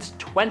exceeds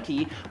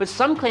 20, with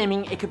some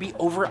claiming it could be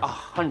over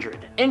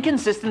 100.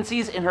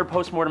 Inconsistencies in her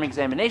post-mortem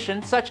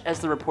examination, such as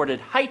the reported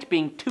height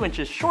being 2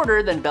 inches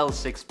shorter than Belle's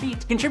 6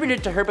 feet,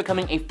 contributed to her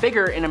becoming a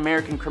figure in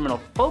American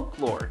criminal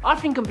folklore,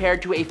 often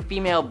compared to a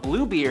female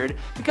Bluebeard,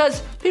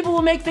 because people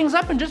will make things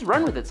up and just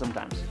run with it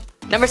sometimes.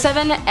 Number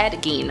 7.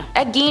 Ed Gein.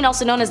 Ed Gein,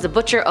 also known as the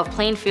Butcher of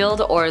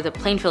Plainfield or the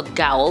Plainfield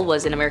Gowl,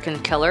 was an American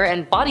killer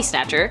and body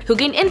snatcher who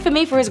gained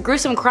infamy for his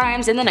gruesome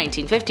crimes in the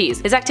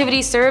 1950s. His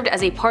activities served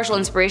as a partial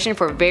inspiration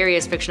for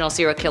various fictional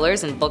serial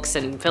killers in books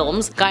and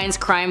films. Gein's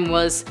crime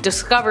was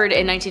discovered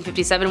in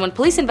 1957 when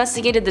police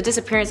investigated the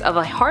disappearance of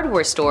a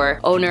hardware store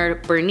owner,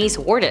 Bernice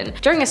Warden.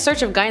 During a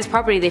search of Gein's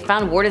property, they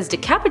found Warden's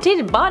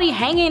decapitated body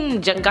hanging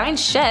in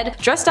Gein's shed,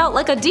 dressed out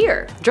like a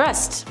deer.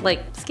 Dressed,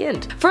 like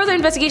skinned. Further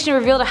investigation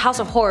revealed a house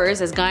of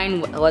horrors, as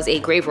Gein was a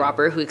grave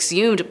robber who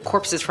exhumed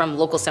corpses from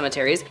local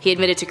cemeteries. He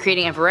admitted to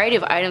creating a variety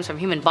of items from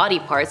human body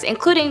parts,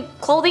 including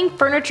clothing,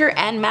 furniture,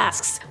 and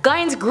masks.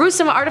 Gein's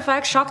gruesome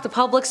artifacts shocked the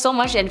public so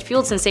much and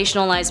fueled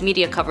sensationalized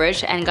media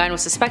coverage, and Gein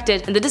was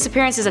suspected in the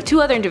disappearances of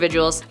 2 other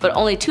individuals, but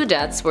only 2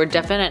 deaths were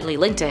definitely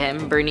linked to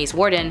him: Bernice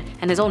Warden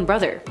and his own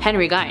brother,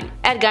 Henry Gein.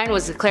 Ed Gein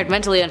was declared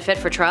mentally unfit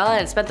for trial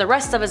and spent the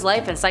rest of his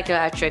life in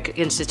psychiatric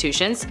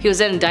institutions. He was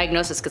then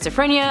diagnosed with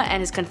schizophrenia,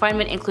 and his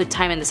confinement included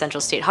time in the Central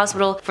State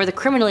Hospital for the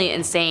criminally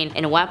insane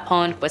in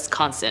Waupun,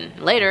 Wisconsin,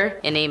 later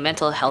in a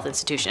mental health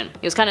institution.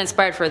 He was kind of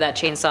inspired for that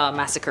chainsaw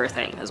massacre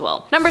thing as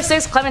well. Number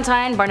 6.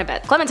 Clementine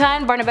Barnabette.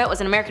 Clementine Barnabette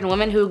was an American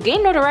woman who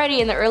gained notoriety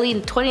in the early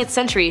 20th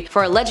century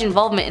for alleged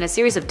involvement in a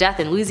series of deaths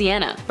in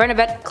Louisiana.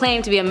 Barnabette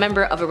claimed to be a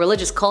member of a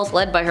religious cult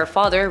led by her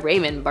father,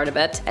 Raymond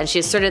Barnabette, and she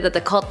asserted that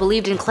the cult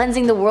believed in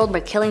cleansing the world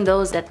by killing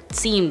those that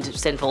seemed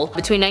sinful.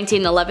 Between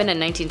 1911 and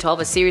 1912,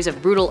 a series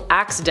of brutal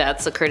axe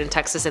deaths occurred in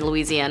Texas and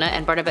Louisiana,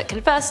 and Barnabette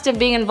confessed to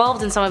being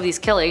involved in some of these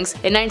killings.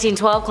 In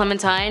 1912,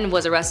 Clementine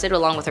was arrested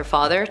along with her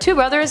father, 2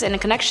 brothers, and the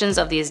connections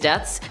of these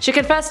deaths. She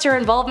confessed to her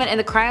involvement in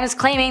the crimes,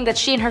 claiming that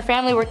she and her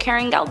family were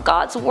carrying out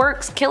God's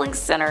works, killing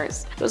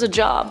sinners. It was a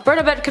job.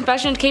 Bernabette's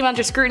confession came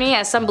under scrutiny,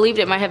 as some believed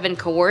it might have been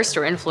coerced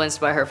or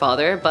influenced by her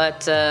father,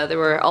 but there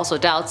were also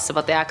doubts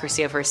about the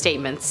accuracy of her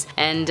statements.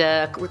 And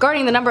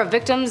regarding the number of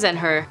victims and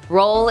her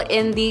role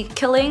in the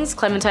killings,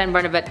 Clementine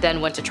Barnabette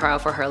then went to trial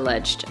for her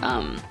alleged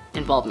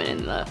involvement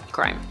in the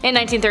crime. In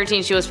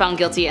 1913, she was found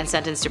guilty and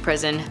sentenced to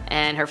prison,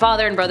 and her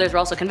father and brothers were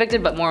also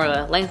convicted, but more of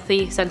a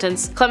lengthy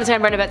sentence.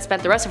 Clementine Barnabette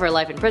spent the rest of her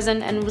life in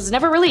prison and was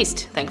never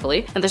released,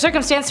 thankfully. And the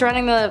circumstance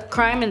surrounding the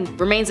crime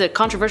remains a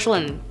controversial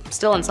and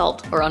still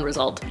unsolved or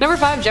unresolved. Number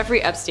 5.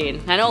 Jeffrey Epstein.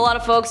 I know a lot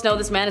of folks know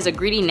this man as a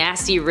greedy,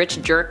 nasty,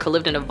 rich jerk who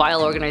lived in a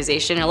vile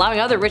organization,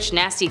 allowing other rich,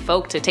 nasty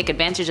folk to take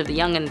advantage of the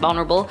young and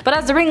vulnerable. But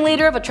as the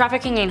ringleader of a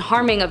trafficking and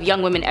harming of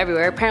young women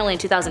everywhere, apparently in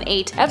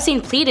 2008, Epstein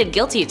pleaded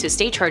guilty to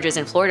state charges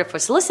in Florida for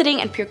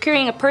soliciting and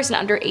procuring a person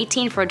under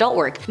 18 for adult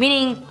work,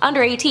 meaning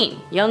under 18,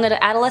 young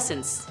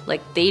adolescents,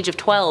 like the age of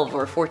 12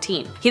 or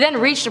 14. He then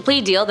reached a plea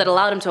deal that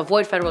allowed him to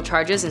avoid federal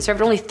charges and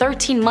served only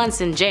 13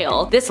 months in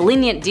jail. This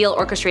lenient deal,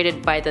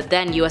 orchestrated by the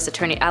then U.S.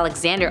 Attorney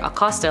Alexander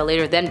Acosta,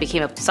 later then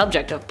became a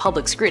subject of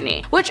public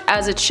scrutiny, which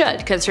as it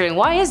should, considering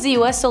why is the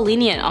U.S. so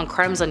lenient on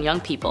crimes on young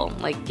people,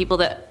 like people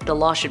that the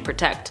law should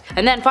protect.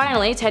 And then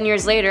finally, 10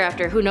 years later,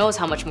 after who knows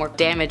how much more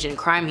damage and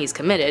crime he's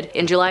committed,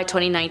 in July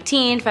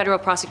 2019, federal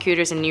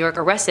prosecutors in New York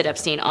arrested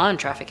Epstein on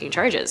trafficking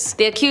charges.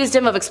 They accused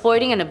him of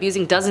exploiting and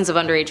abusing dozens of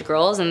underage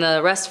girls, and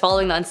the rest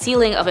following the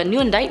unsealing of a new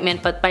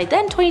indictment, but by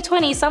then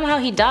 2020, somehow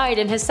he died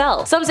in his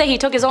cell. Some say he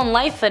took his own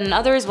life, and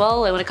others,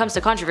 well, when it comes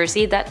to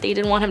controversy, that they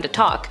didn't want him to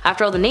talk. shock.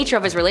 After all, the nature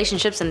of his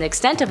relationships and the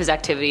extent of his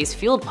activities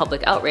fueled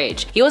public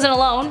outrage. He wasn't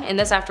alone in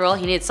this. After all,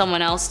 he needed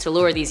someone else to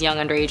lure these young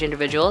underage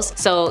individuals,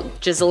 so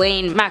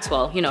Ghislaine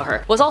Maxwell, you know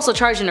her, was also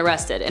charged and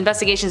arrested.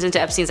 Investigations into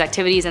Epstein's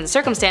activities and the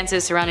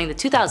circumstances surrounding the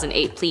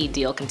 2008 plea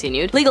deal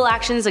continued. Legal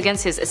actions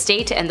against his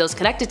estate and those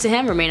connected to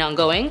him remain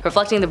ongoing,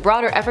 reflecting the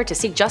broader effort to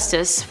seek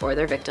justice for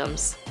their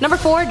victims. Number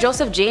 4.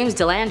 Joseph James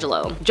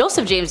DeLangelo.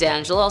 Joseph James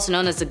DeLangelo, also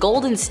known as the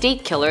Golden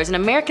State Killer, is an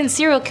American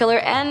serial killer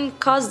and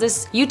caused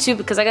this YouTube,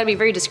 because I gotta be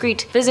very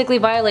discreet, physically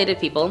violated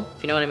people,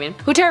 if you know what I mean,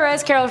 who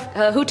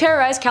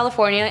terrorized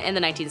California in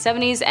the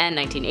 1970s and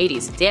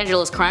 1980s.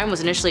 DeLangelo's crime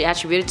was initially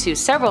attributed to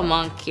several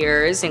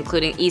monkeers,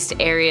 including East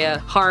Area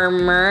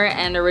Harmer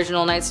and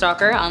original Night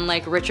Stalker,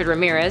 unlike Richard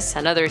Ramirez,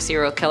 another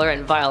serial killer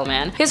and vile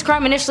man. His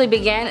crime initially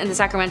began in the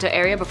Sacramento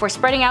area before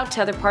spreading out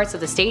to other parts of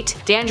the state.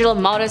 DeLangelo's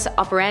modus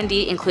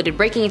operandi included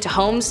breaking into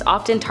homes,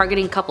 often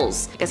targeting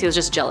couples. I guess he was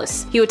just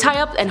jealous. He would tie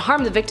up and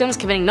harm the victims,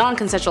 committing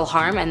non-consensual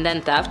harm and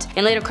then theft.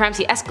 In later crimes,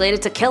 he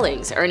escalated to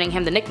killings, earning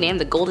him the nickname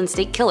the Golden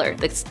State Killer.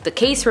 The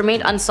case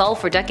remained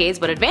unsolved for decades,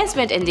 but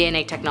advancement in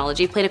DNA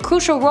technology played a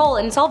crucial role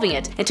in solving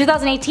it. In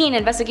 2018,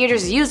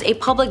 investigators used a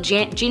public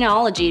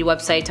genealogy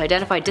website to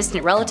identify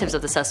distant relatives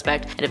of the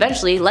suspect and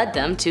eventually led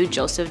them to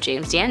Joseph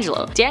James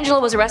DeLangelo.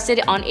 DeLangelo was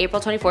arrested on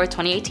April 24,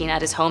 2018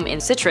 at his home in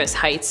Citrus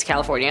Heights,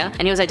 California,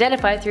 and he was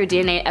identified through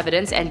DNA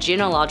evidence and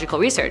genealogical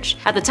research.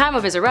 At the time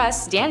of his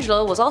arrest,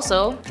 DeLangelo was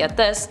also, get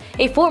this,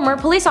 a former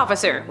police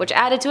officer, which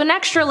added to an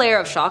extra layer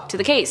of shock to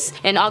the case.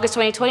 In August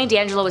 2020,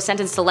 DeLangelo was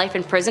sentenced to life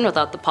in prison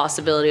without the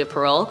possibility of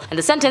parole, and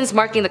the sentence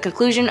marking the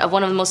conclusion of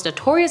one of the most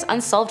notorious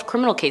unsolved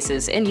criminal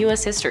cases in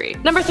US history.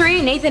 Number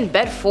 3. Nathan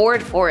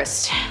Bedford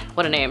Forrest.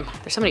 What a name.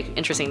 There's so many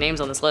interesting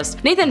names on this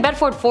list. Nathan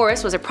Bedford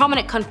Forrest was a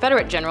prominent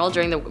Confederate general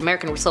during the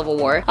American Civil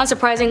War.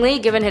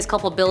 Unsurprisingly, given his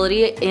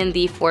culpability in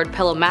the Fort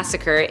Pillow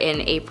Massacre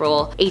in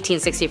April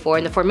 1864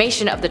 and the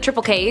formation of the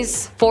Triple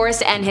Ks,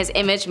 Forrest and his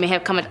image may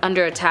have come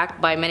under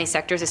attack by many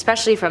sectors,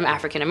 especially from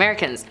African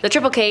Americans. The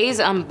Triple Ks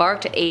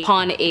embarked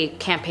upon a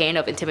campaign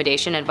of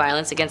intimidation and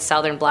violence against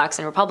Southern blacks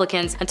and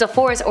Republicans until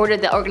Forrest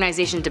ordered the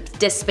organization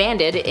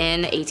disbanded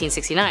in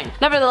 1869.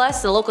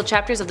 Nevertheless, the local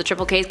chapters of the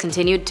Triple Ks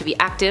continued to be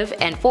active,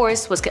 and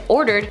Forrest was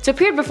ordered to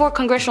appear before a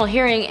congressional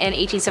hearing in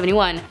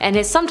 1871. And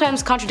his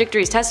sometimes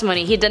contradictory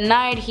testimony, he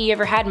denied he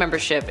ever had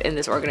membership in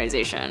this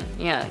organization.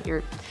 Yeah,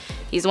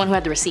 he's the one who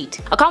had the receipt.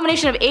 A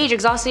combination of age,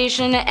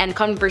 exhaustion, and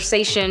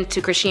conversion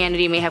to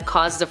Christianity may have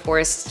caused the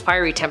Forrest's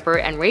fiery temper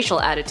and racial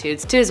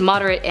attitudes to his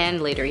moderate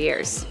and later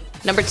years.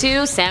 Number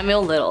 2.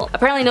 Samuel Little.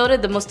 Apparently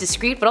noted the most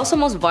discreet but also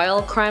most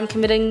vile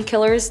crime-committing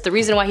killers, the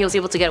reason why he was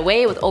able to get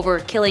away with over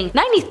killing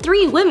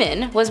 93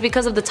 women was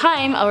because of the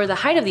time or the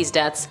height of these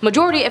deaths.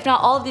 Majority, if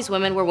not all of these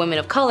women, were women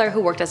of color who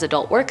worked as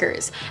adult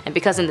workers. And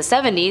because in the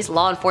 70s,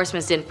 law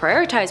enforcement didn't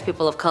prioritize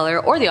people of color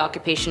or the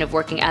occupation of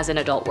working as an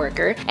adult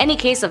worker, any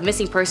case of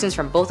missing persons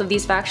from both of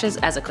these factions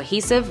as a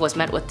cohesive was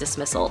met with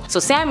dismissal.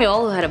 So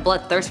Samuel, who had a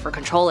bloodthirst for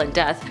control and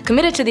death,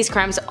 committed to these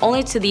crimes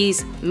only to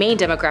these main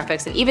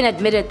demographics, and even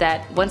admitted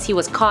that once he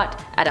was caught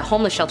at a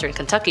homeless shelter in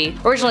Kentucky.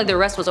 Originally the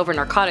arrest was over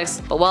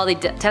narcotics, but while they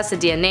tested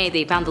DNA,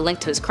 they found the link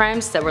to his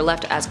crimes that were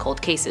left as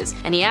cold cases,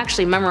 and he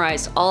actually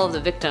memorized all of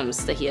the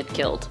victims that he had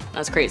killed.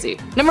 That's crazy.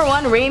 Number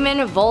 1.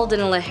 Raymond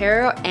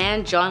Valdenlehero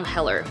and John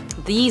Heller.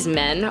 These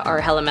men are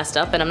hella messed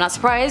up, and I'm not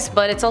surprised,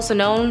 but it's also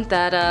known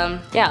that,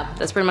 yeah,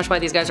 that's pretty much why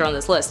these guys are on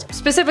this list.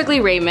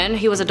 Specifically Raymond,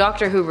 he was a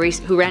doctor who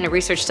ran a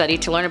research study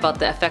to learn about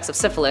the effects of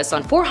syphilis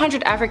on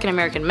 400 African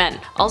American men,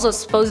 also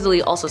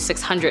supposedly also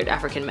 600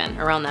 African men,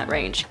 around that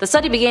range. The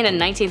study began in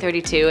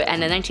 1932,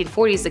 and in the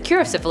 1940s the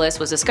cure of syphilis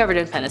was discovered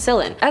in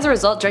penicillin. As a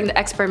result, during the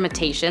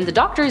experimentation, the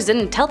doctors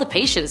didn't tell the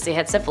patients they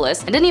had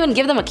syphilis and didn't even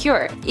give them a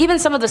cure. Even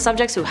some of the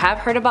subjects who have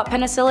heard about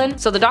penicillin,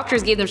 so the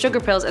doctors gave them sugar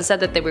pills and said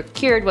that they were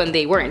cured when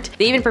they weren't.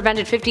 They even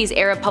prevented 50s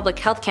era public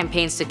health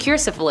campaigns to cure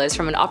syphilis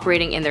from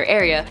operating in their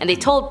area, and they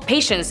told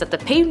patients that the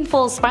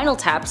painful spinal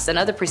taps and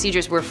other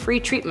procedures were free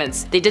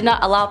treatments. They did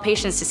not allow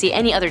patients to see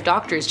any other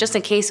doctors just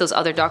in case those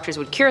other doctors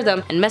would cure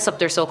them and mess up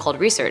their so-called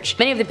research.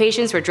 Many of the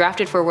patients were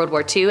drafted for World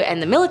War II,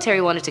 and the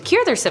military wanted to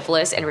cure their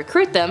syphilis and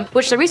recruit them,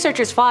 which the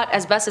researchers fought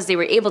as best as they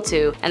were able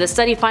to, and the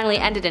study finally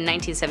ended in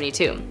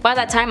 1972. By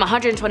that time,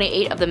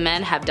 128 of the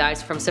men have died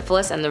from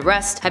syphilis, and the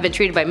rest have been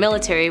treated by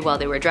military while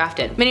they were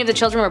drafted. Many of the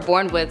children were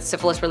born with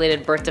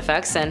syphilis-related birth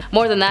defects, and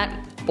more than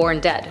that,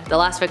 born dead. The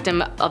last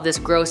victim of this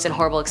gross and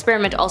horrible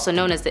experiment, also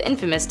known as the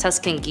infamous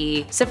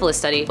Tuskegee syphilis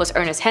study, was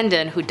Ernest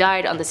Hendon, who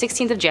died on the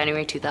 16th of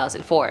January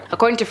 2004.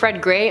 According to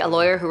Fred Gray, a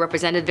lawyer who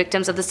represented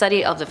victims of the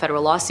study of the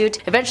federal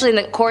lawsuit, eventually in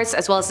the courts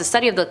as well as the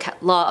study of the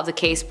law of the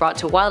case brought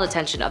to wild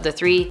attention of the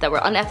three that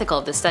were unethical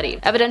of the study.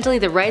 Evidently,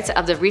 the rights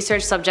of the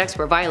research subjects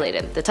were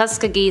violated. The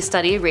Tuskegee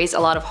study raised a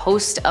lot of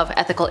host of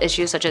ethical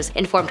issues such as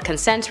informed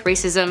consent,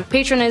 racism,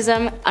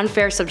 patronism,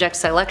 unfair subject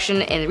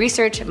selection in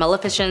research,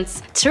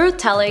 maleficence,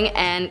 truth-telling,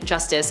 and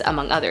justice,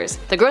 among others.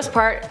 The gross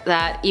part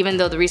that even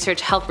though the research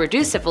helped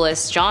reduce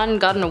syphilis, John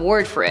got an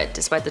award for it,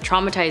 despite the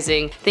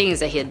traumatizing things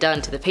that he had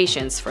done to the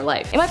patients for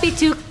life. It might be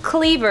too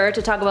clever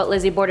to talk about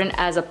Lizzie Borden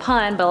as a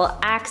pun, but I'll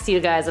ask you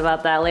guys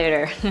about that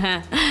later.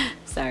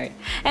 Sorry.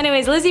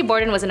 Anyways, Lizzie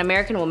Borden was an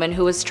American woman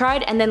who was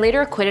tried and then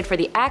later acquitted for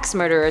the axe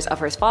murderers of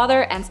her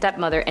father and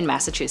stepmother in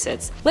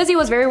Massachusetts. Lizzie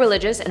was very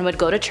religious and would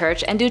go to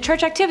church and do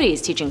church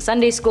activities, teaching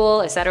Sunday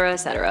school, etc.,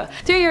 etc.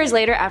 3 years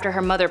later, after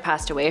her mother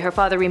passed away, her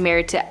father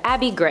remarried to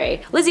Abby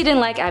Gray. Lizzie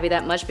didn't like Abby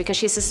that much because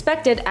she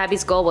suspected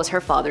Abby's goal was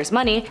her father's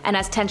money, and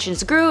as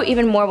tensions grew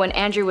even more when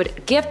Andrew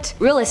would gift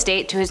real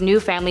estate to his new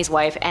family's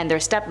wife and their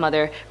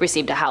stepmother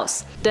received a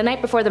house. The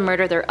night before the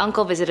murder, their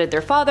uncle visited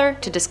their father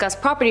to discuss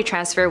property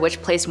transfer,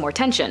 which placed more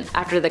tension.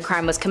 After the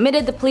crime was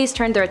committed, the police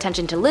turned their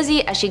attention to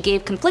Lizzie as she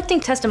gave conflicting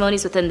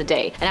testimonies within the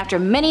day, and after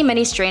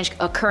many strange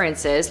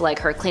occurrences like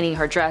her cleaning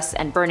her dress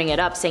and burning it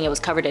up saying it was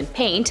covered in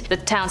paint, the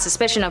town's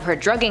suspicion of her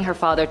drugging her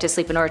father to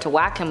sleep in order to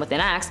whack him with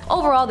an axe,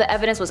 overall the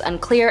evidence was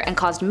unclear and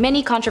caused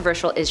many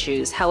controversial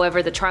issues.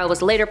 However, the trial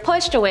was later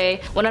pushed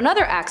away when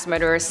another axe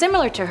murderer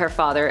similar to her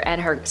father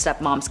and her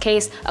stepmom's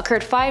case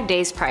occurred 5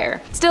 days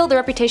prior. Still, the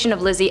reputation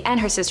of Lizzie and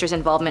her sister's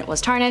involvement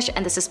was tarnished,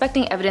 and the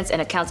suspecting evidence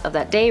and accounts of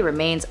that day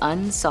remains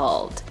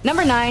unsolved.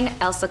 Number 9.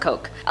 Elsa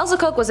Koch. Elsa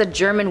Koch was a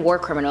German war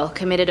criminal who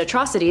committed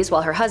atrocities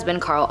while her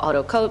husband, Karl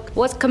Otto Koch,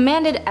 was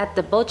commanded at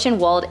the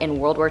Buchenwald in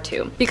World War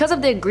II. Because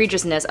of the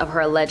egregiousness of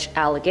her alleged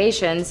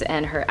allegations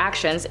and her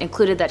actions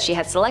included that she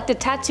had selected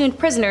tattooed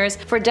prisoners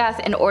for death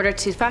in order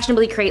to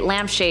fashionably create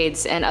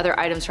lampshades and other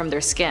items from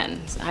their skin.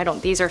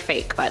 These are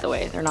fake, by the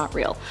way, they're not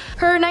real.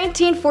 Her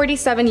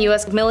 1947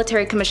 US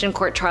military commission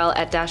court trial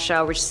at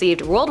Dachau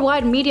received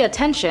worldwide media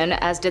attention,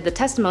 as did the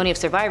testimony of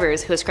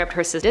survivors who ascribed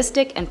her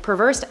sadistic and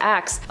perverse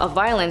acts of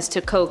violence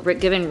to Koch,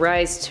 giving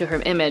rise to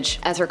her image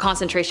as her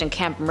concentration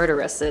camp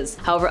murderesses.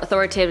 However,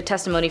 authoritative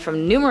testimony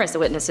from numerous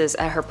witnesses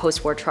at her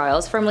post-war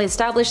trials firmly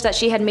established that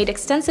she had made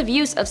extensive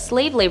use of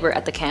slave labor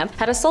at the camp,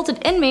 had assaulted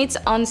inmates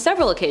on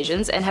several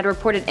occasions, and had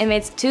reported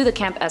inmates to the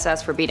camp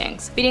SS for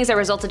beatings. Beatings that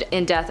resulted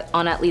in death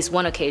on at least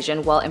one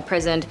occasion. While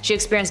imprisoned, she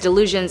experienced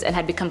delusions and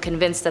had become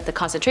convinced that the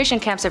concentration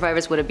camp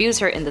survivors would abuse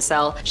her in the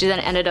cell. She then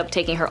ended up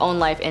taking her own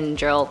life in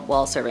jail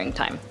while serving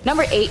time.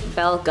 Number 8.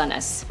 Belle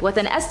Gunness. With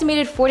an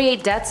estimated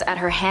 48 deaths at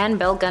her hand,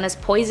 Belle Gunness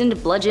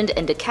poisoned, bludgeoned,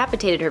 and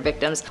decapitated her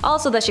victims, all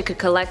so that she could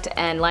collect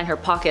and line her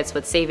pockets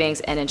with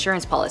savings and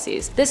insurance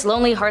policies. This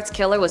lonely hearts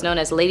killer was known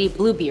as Lady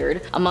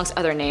Bluebeard, amongst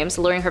other names,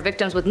 luring her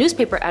victims with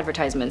newspaper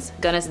advertisements.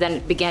 Gunness then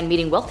began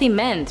meeting wealthy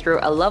men through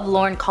a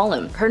lovelorn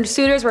column. Her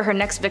suitors were her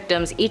next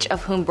victims, each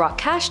of whom brought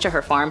cash to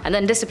her farm and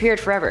then disappeared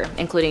forever,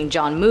 including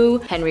John Moo,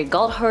 Henry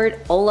Galthart,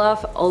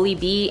 Olaf, Oli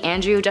B,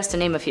 Andrew, just to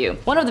name a few.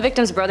 One of the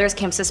victims' brothers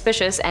came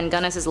suspicious, and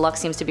Gunness's luck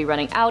seems to be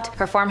running out.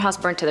 Her farmhouse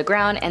burnt to the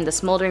ground, and the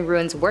smoldering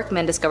ruins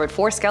workmen discovered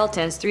 4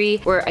 skeletons.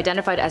 3 were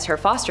identified as her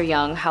foster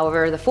young.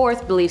 However, the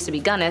 4th, believed to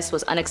be Gunness,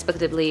 was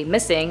unexpectedly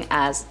missing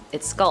as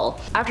its skull.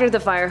 After the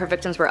fire, her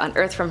victims were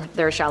unearthed from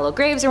their shallow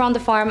graves around the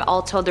farm.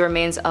 All told, the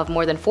remains of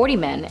more than 40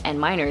 men and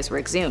miners were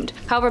exhumed.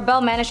 However,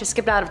 Belle managed to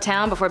skip out of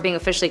town before being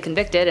officially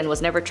convicted and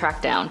was never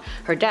tracked down.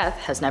 Her death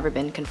has never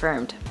been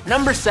confirmed.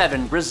 Number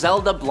 7.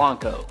 Griselda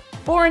Blanco.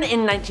 Born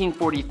in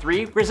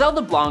 1943,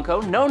 Griselda Blanco,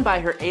 known by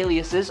her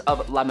aliases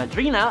of La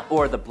Madrina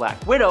or the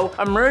Black Widow,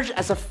 emerged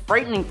as a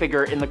frightening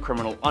figure in the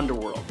criminal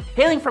underworld.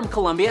 Hailing from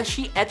Colombia,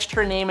 she etched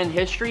her name in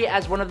history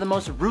as one of the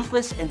most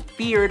ruthless and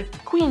feared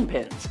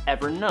queenpins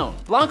ever known.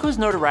 Blanco's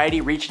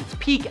notoriety reached its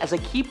peak as a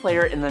key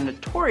player in the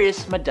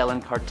notorious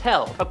Medellin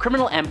cartel, a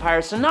criminal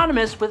empire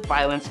synonymous with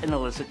violence and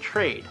illicit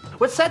trade.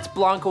 What sets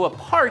Blanco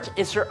apart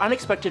is her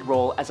unexpected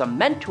role as a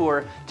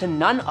mentor to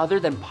none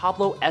other than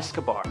Pablo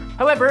Escobar.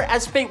 However,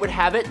 as fate would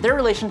have it, their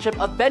relationship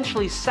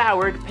eventually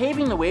soured,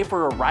 paving the way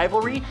for a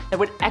rivalry that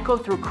would echo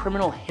through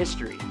criminal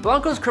history.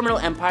 Blanco's criminal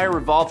empire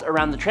revolved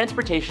around the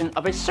transportation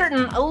of a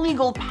certain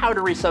illegal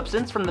powdery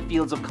substance from the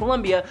fields of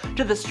Colombia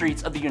to the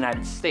streets of the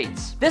United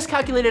States. This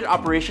calculated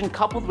operation,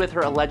 coupled with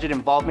her alleged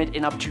involvement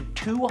in up to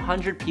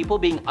 200 people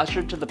being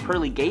ushered to the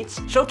pearly gates,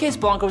 showcased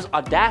Blanco's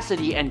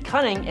audacity and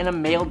cunning in a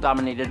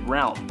male-dominated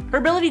realm. Her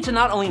ability to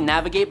not only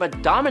navigate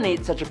but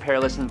dominate such a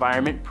perilous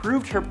environment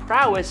proved her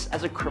prowess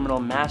as a criminal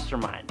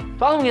mastermind.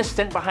 Following a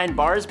stint behind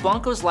bars,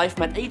 Blanco's life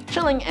met a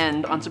chilling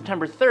end on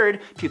September 3rd,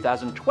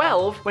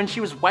 2012, when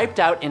she was wiped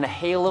out in a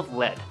hail of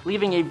lead,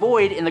 leaving a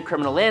void in the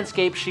criminal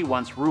landscape she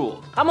once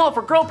ruled. I'm all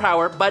for girl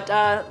power, but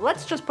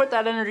let's just put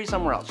that energy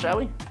somewhere else, shall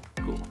we?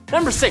 Cool.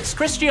 Number 6.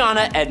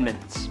 Christiana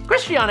Edmonds.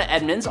 Christiana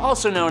Edmonds,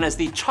 also known as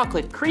the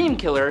Chocolate Cream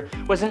Killer,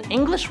 was an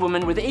English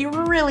woman with a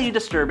really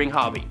disturbing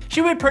hobby. She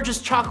would purchase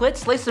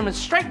chocolates, lace them with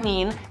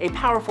strychnine, a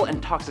powerful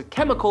and toxic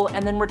chemical,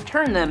 and then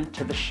return them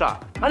to the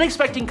shop.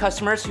 Unexpecting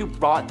customers who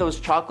bought those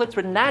chocolates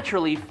would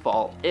naturally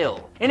fall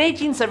ill. In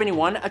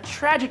 1871, a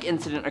tragic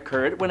incident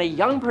occurred when a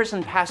young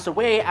person passed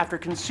away after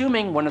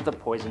consuming one of the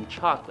poisoned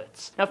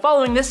chocolates. Now,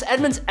 following this,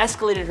 Edmonds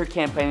escalated her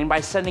campaign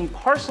by sending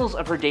parcels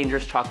of her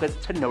dangerous chocolates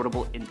to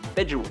notable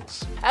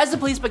individuals. As the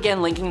police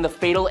began linking the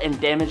fatal and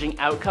damaging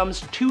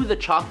outcomes to the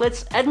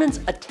chocolates,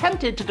 Edmonds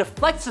attempted to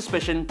deflect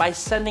suspicion by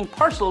sending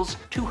parcels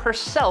to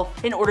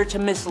herself in order to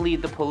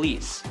mislead the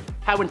police.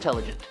 How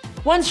intelligent.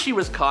 Once she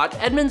was caught,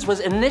 Edmonds was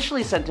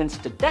initially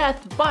sentenced to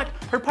death, but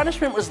her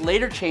punishment was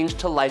later changed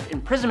to life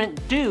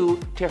imprisonment due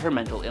to her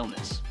mental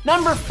illness.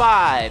 Number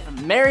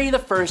 5. Mary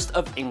I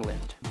of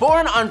England.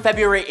 Born on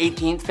February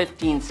 18,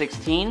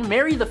 1516,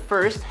 Mary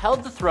I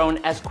held the throne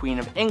as Queen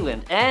of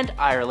England and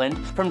Ireland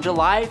from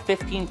July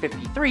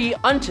 1553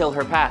 until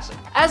her passing.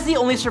 As the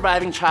only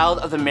surviving child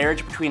of the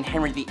marriage between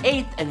Henry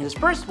VIII and his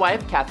first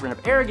wife, Catherine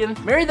of Aragon,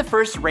 Mary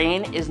I's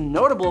reign is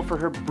notable for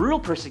her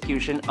brutal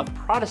persecution of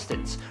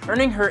Protestants,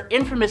 earning her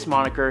infamous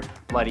moniker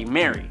Bloody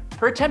Mary.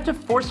 Her attempt to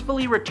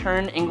forcefully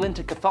return England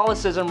to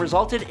Catholicism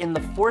resulted in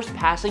the forced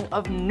passing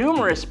of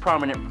numerous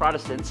prominent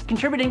Protestants,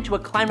 contributing to a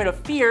climate of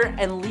fear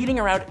and leading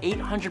around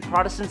 800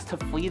 Protestants to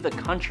flee the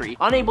country,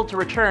 unable to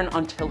return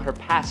until her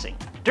passing.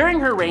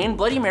 During her reign,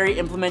 Bloody Mary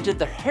implemented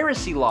the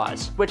heresy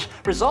laws, which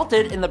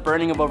resulted in the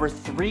burning of over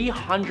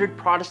 300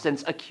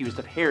 Protestants accused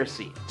of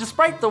heresy.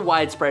 Despite the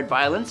widespread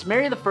violence,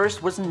 Mary I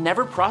was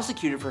never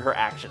prosecuted for her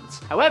actions.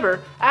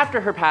 However,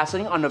 after her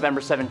passing on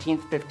November 17,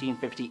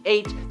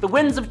 1558, the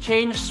winds of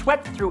change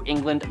swept through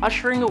England,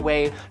 ushering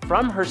away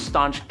from her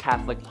staunch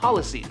Catholic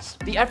policies.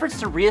 The efforts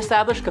to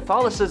re-establish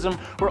Catholicism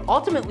were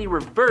ultimately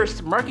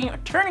reversed, marking a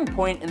turning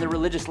point in the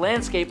religious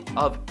landscape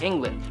of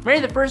England.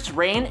 Mary I's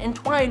reign,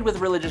 entwined with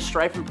religious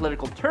strife and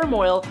political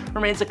turmoil,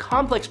 remains a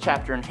complex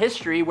chapter in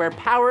history where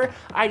power,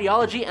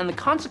 ideology, and the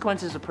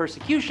consequences of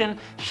persecution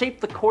shape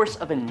the course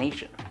of a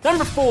nation.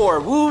 Number 4.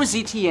 Wu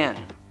Zetian.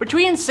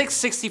 Between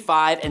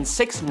 665 and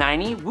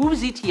 690, Wu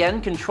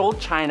Zetian controlled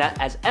China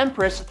as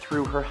empress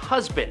through her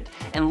husband,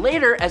 and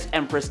later as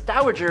empress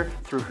dowager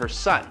through her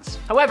sons.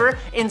 However,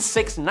 in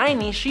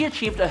 690, she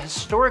achieved a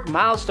historic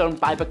milestone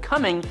by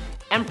becoming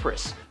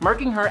empress,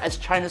 marking her as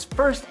China's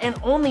first and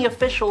only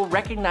official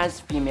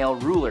recognized female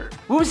ruler.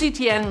 Wu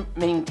Zetian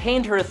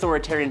maintained her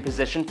authoritarian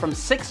position from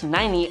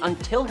 690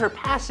 until her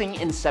passing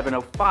in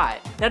 705.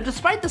 Now,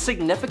 despite the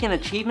significant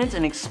achievements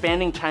in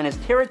expanding China's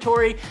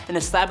territory and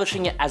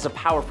establishing it as a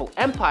powerful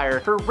empire,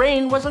 her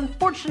reign was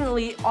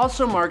unfortunately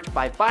also marked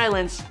by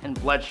violence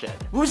and bloodshed.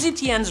 Wu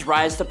Zetian's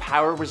rise to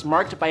power was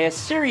marked by a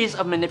series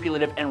of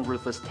manipulative and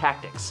ruthless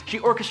tactics. She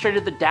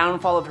orchestrated the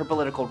downfall of her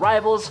political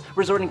rivals,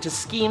 resorting to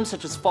schemes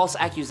such as false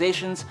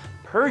accusations,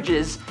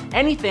 purges,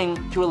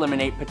 anything to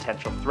eliminate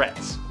potential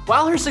threats.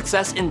 While her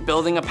success in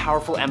building a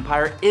powerful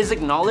empire is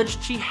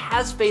acknowledged, she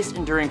has faced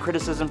enduring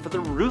criticism for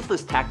the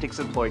ruthless tactics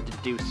employed to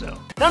do so.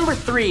 Number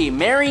 3.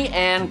 Mary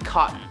Ann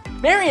Cotton.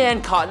 Mary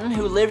Ann Cotton,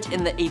 who lived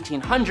in the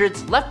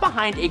 1800s, left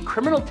behind a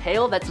criminal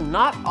tale that's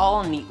not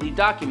all neatly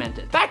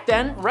documented. Back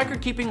then,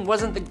 record keeping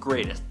wasn't the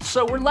greatest,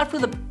 so we're left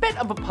with a bit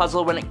of a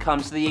puzzle when it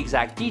comes to the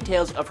exact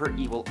details of her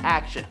evil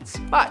actions.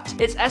 But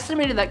it's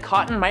estimated that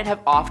Cotton might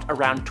have offed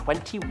around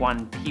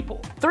 21 people.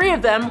 3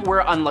 of them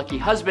were unlucky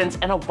husbands,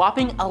 and a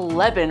whopping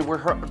 11 were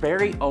her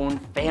very own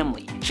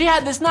family. She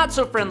had this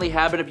not-so-friendly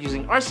habit of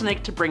using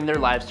arsenic to bring their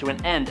lives to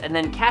an end, and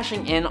then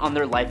cashing in on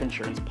their life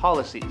insurance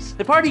policies.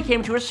 The party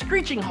came to a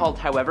screeching halt,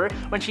 however,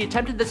 when she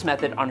attempted this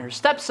method on her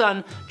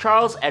stepson,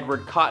 Charles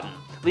Edward Cotton,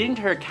 leading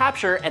to her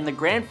capture and the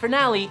grand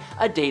finale,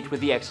 a date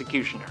with the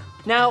executioner.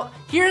 Now,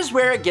 here's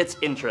where it gets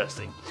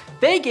interesting.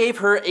 They gave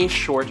her a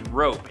short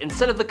rope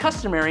instead of the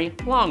customary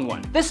long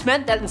one. This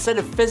meant that instead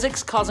of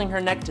physics causing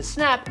her neck to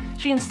snap,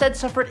 she instead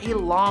suffered a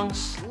long,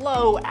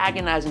 slow,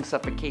 agonizing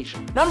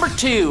suffocation. Number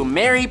 2.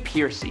 Mary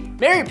Piercy.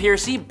 Mary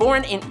Piercy,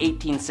 born in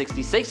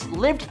 1866,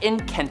 lived in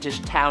Kentish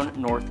Town,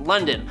 North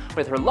London,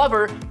 with her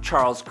lover,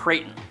 Charles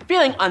Creighton.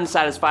 Feeling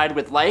unsatisfied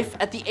with life,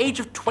 at the age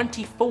of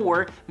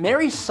 24,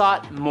 Mary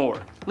sought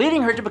more,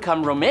 leading her to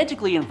become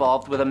romantically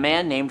involved with a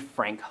man named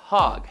Frank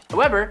Hogg.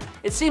 However,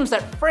 it seems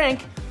that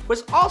Frank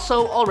was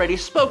also already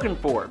spoken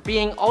for,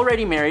 being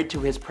already married to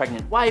his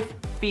pregnant wife,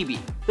 Phoebe.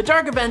 The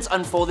dark events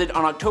unfolded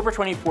on October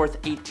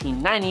 24th,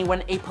 1890,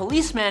 when a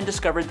policeman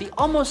discovered the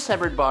almost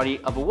severed body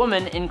of a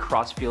woman in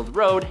Crossfield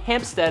Road,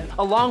 Hampstead,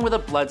 along with a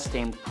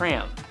blood-stained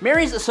pram.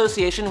 Mary's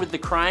association with the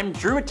crime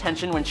drew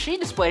attention when she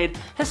displayed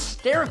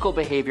hysterical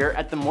behavior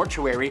at the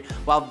mortuary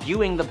while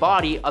viewing the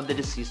body of the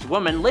deceased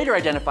woman, later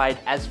identified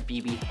as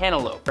Phoebe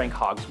Hanelo, Frank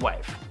Hogg's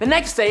wife. The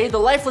next day, the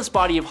lifeless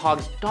body of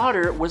Hogg's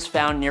daughter was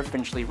found near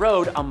Finchley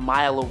Road, a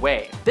mile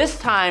away. This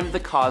time, the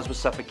cause was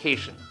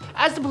suffocation.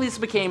 As the police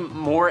became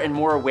more and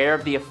more aware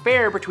of the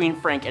affair between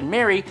Frank and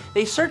Mary,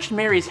 they searched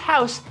Mary's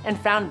house and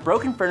found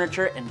broken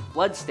furniture and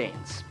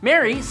bloodstains.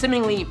 Mary,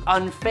 seemingly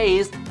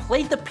unfazed,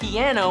 played the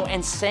piano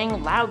and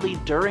sang loudly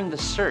during the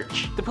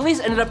search. The police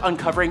ended up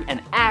uncovering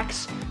an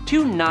axe,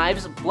 2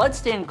 knives,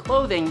 bloodstained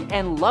clothing,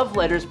 and love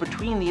letters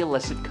between the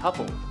illicit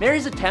couple.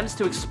 Mary's attempts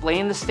to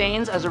explain the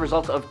stains as a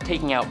result of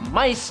taking out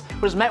mice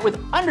was met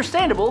with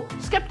understandable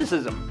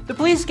skepticism. The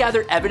police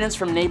gathered evidence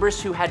from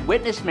neighbors who had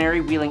witnessed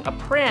Mary wheeling a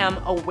pram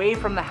away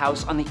from the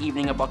house on the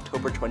evening of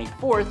October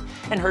 24th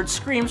and heard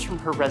screams from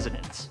her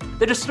residence.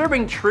 The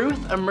disturbing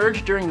truth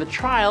emerged during the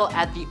trial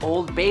at the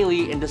Old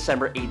Bailey in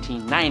December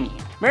 1890.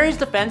 Mary's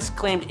defense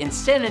claimed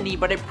insanity,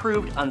 but it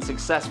proved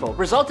unsuccessful,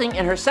 resulting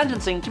in her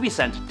sentencing to be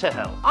sent to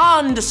hell.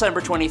 On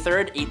December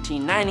 23rd,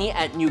 1890,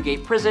 at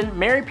Newgate Prison,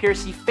 Mary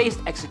Piercy faced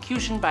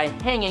execution by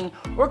hanging,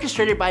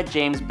 orchestrated by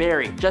James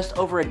Barry, just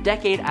over a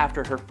decade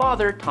after her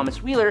father,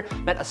 Thomas Wheeler,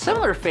 met a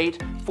similar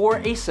fate for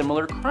a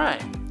similar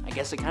crime. I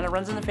guess it kind of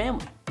runs in the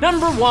family.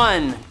 Number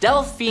 1.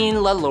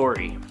 Delphine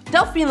LaLaurie.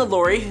 Delphine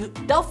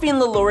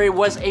LaLaurie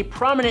was a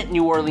prominent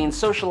New Orleans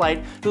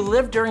socialite who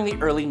lived during the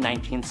early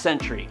 19th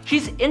century.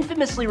 She's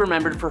infamously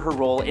remembered for her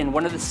role in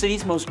one of the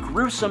city's most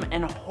gruesome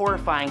and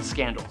horrifying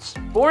scandals.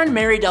 Born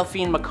Mary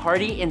Delphine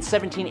McCarty in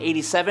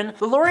 1787,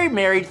 LaLaurie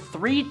married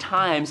 3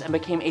 times and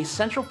became a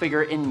central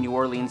figure in New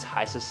Orleans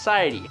high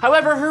society.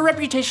 However, her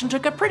reputation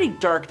took a pretty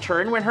dark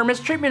turn when her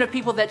mistreatment of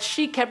people that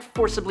she kept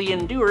forcibly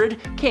endured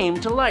came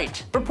to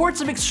light. Reports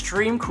of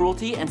extreme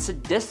cruelty and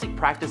sadistic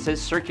practices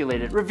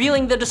circulated,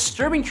 revealing the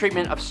disturbing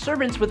treatment of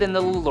servants within the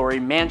LaLaurie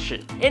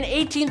mansion. In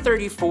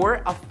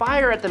 1834, a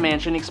fire at the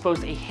mansion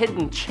exposed a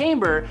hidden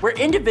chamber where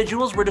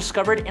individuals were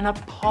discovered in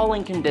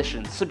appalling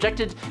conditions,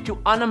 subjected to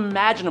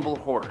unimaginable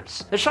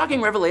horrors. The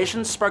shocking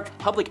revelation sparked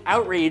public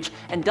outrage,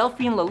 and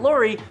Delphine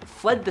LaLaurie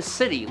fled the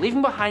city,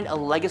 leaving behind a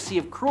legacy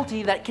of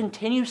cruelty that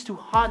continues to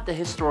haunt the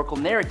historical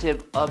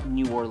narrative of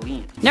New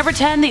Orleans. Number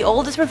 10, the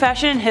oldest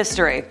profession in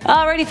history.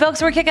 Alrighty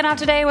folks, we're kicking off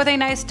today with a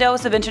nice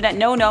dose of internet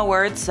no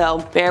words, so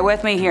bear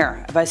with me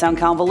here. If I sound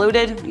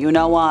convoluted, you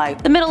know why.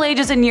 The Middle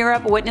Ages in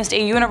Europe witnessed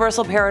a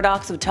universal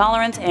paradox of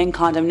tolerance and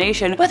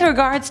condemnation with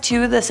regards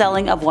to the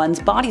selling of one's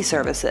body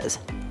services.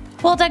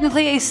 While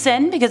technically a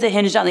sin because it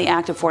hinged on the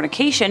act of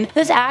fornication,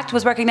 this act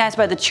was recognized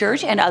by the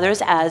church and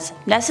others as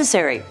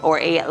necessary, or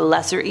a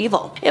lesser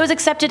evil. It was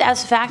accepted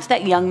as fact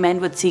that young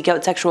men would seek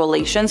out sexual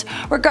relations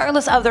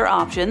regardless of their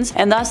options,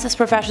 and thus this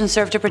profession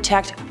served to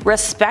protect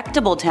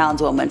respectable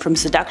townswomen from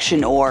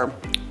seduction or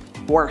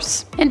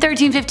worse. In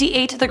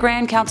 1358, the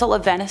Grand Council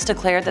of Venice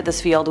declared that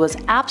this field was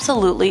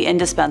absolutely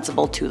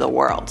indispensable to the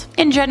world.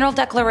 In general,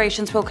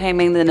 declarations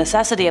proclaiming the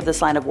necessity of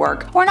this line of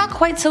work were not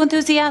quite so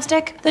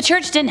enthusiastic. The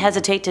church didn't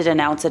hesitate to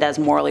denounce it as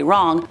morally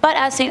wrong, but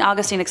as St.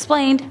 Augustine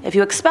explained, if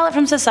you expel it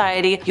from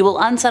society, you will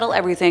unsettle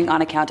everything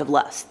on account of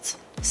lusts.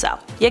 So,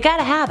 you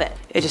gotta have it.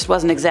 It just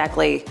wasn't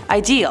exactly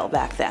ideal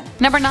back then.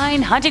 Number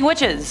 9. Hunting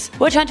witches.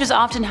 Witch hunters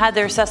often had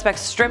their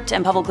suspects stripped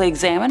and publicly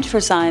examined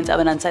for signs of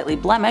an unsightly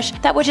blemish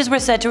that witches were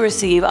said to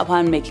receive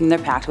upon making their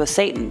pact with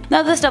Satan.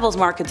 Now this devil's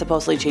mark could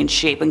supposedly change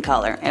shape and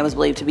color, and was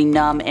believed to be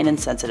numb and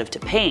insensitive to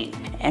pain.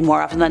 And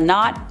more often than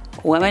not,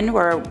 women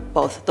were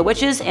both the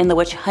witches and the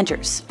witch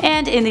hunters.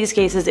 And in these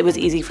cases, it was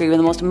easy for even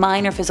the most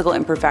minor physical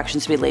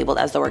imperfections to be labeled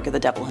as the work of the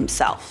devil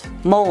himself.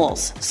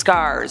 Moles,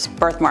 scars,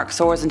 birthmarks,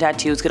 sores, and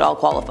tattoos could all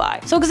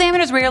qualify, so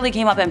examiners rarely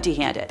came up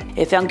empty-handed.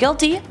 If found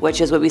guilty,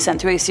 witches would be sent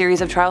through a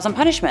series of trials and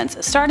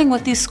punishments, starting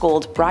with the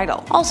skulled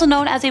bridle. Also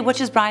known as a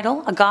witch's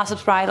bridle, a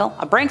gossip's bridle,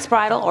 a brink's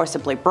bridle, or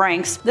simply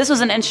brinks, this was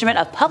an instrument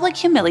of public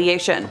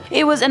humiliation.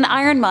 It was an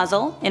iron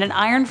muzzle in an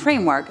iron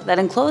framework that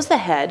enclosed the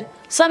head.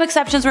 Some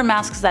exceptions were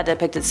masks that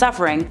depicted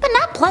suffering, but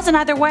not pleasant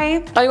either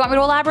way. Oh, you want me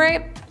to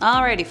elaborate?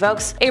 Alrighty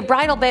folks. A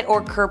bridle bit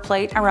or cur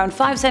plate around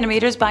 5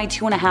 cm by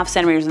 2.5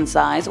 cm in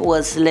size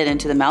was slid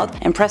into the mouth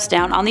and pressed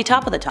down on the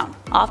top of the tongue,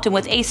 often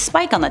with a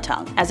spike on the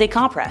tongue as a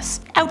compress.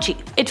 Ouchie.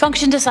 It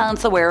functioned to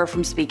silence the wearer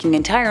from speaking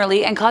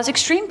entirely and cause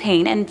extreme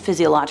pain and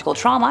physiological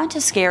trauma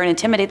to scare and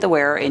intimidate the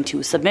wearer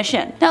into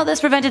submission. Now this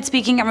prevented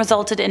speaking and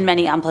resulted in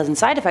many unpleasant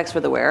side effects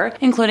for the wearer,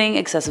 including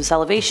excessive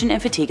salivation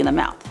and fatigue in the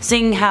mouth.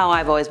 Seeing how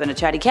I've always been a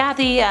chatty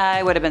Cathy,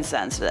 I would have been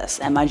sentenced to this,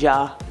 and my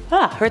jaw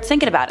hurts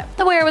thinking about it.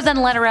 The wearer was then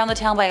led around the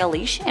town by a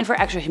leash, and for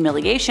extra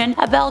humiliation,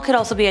 a bell could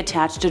also be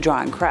attached to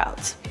drawing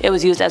crowds. It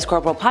was used as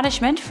corporal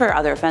punishment for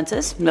other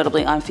offenses,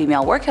 notably on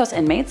female workhouse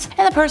inmates,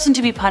 and the person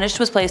to be punished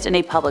was placed in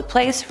a public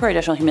place for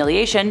additional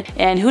humiliation,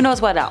 and who knows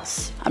what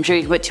else. I'm sure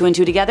you can put 2 and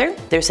 2 together.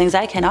 There's things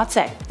I cannot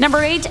say.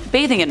 Number 8.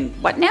 Bathing in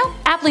what now?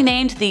 Aptly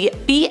named the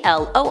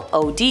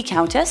Blood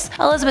Countess,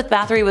 Elizabeth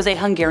Bathory was a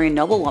Hungarian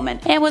noblewoman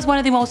and was one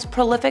of the most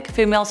prolific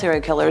female serial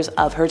killers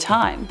of her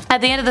time. At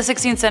the end of the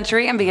 16th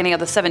century and beginning of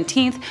the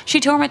 17th, she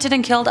tormented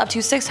and killed up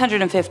to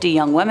 650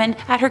 young women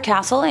at her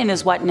castle in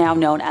what now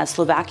known as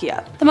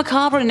Slovakia. The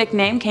macabre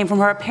nickname came from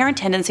her apparent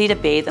tendency to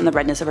bathe in the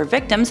redness of her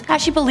victims,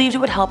 as she believed it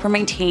would help her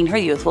maintain her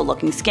youthful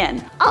looking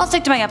skin. I'll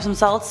stick to my Epsom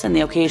salts and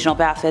the occasional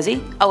bath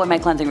fizzy. Oh, and my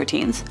cleansing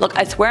routines. Look,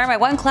 I swear my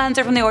one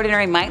cleanser from The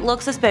Ordinary might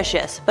look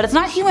suspicious, but it's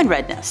not human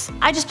redness.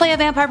 I just play a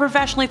vampire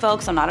professionally,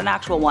 folks. I'm not an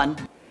actual one.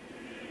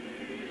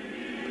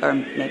 Or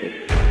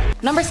maybe.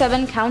 Number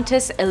 7.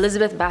 Countess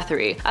Elizabeth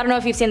Bathory. I don't know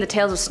if you've seen the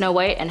tales of Snow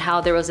White and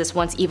how there was this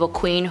once evil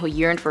queen who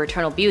yearned for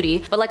eternal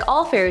beauty, but like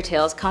all fairy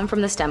tales come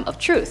from the stem of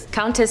truth.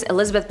 Countess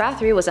Elizabeth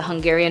Bathory was a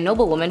Hungarian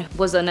noblewoman who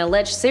was an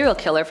alleged serial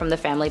killer from the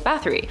family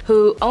Bathory,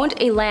 who owned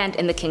a land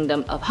in the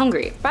Kingdom of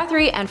Hungary.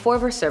 Bathory and 4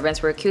 of her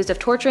servants were accused of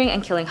torturing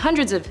and killing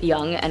hundreds of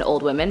young and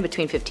old women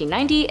between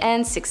 1590 and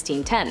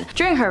 1610.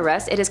 During her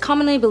arrest, it is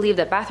commonly believed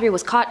that Bathory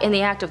was caught in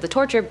the act of the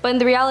torture, but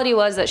the reality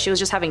was that she was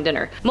just having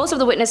dinner. Most of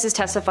the witnesses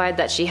testified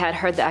that she had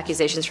heard the accusations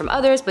from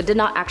others but did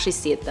not actually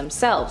see it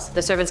themselves.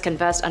 The servants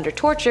confessed under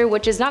torture,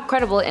 which is not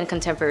credible in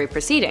contemporary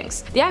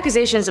proceedings. The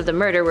accusations of the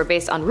murder were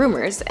based on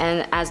rumors,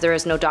 and as there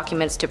is no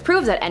documents to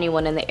prove that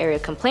anyone in the area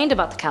complained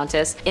about the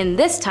Countess, in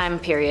this time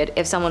period,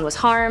 if someone was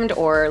harmed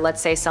or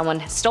let's say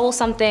someone stole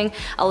something,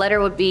 a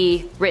letter would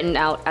be written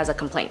out as a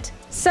complaint.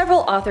 Several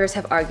authors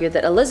have argued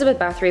that Elizabeth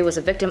Bathory was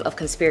a victim of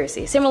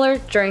conspiracy. Similar,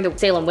 during the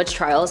Salem witch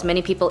trials,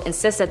 many people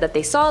insisted that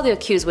they saw the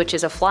accused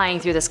witches of flying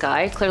through the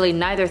sky. Clearly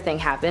neither thing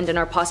happened and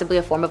are possibly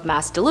a form of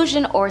mass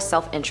delusion or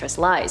self-interest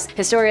lies.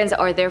 Historians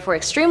are therefore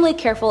extremely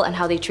careful in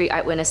how they treat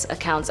eyewitness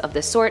accounts of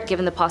this sort,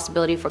 given the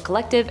possibility for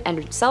collective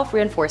and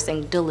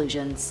self-reinforcing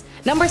delusions.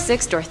 Number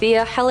 6.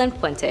 Dorothea Helen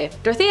Puente.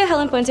 Dorothea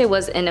Helen Puente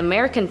was an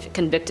American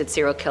convicted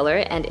serial killer,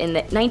 and in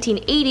the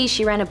 1980s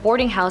she ran a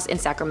boarding house in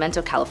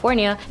Sacramento,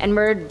 California, and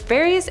murdered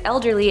various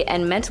elderly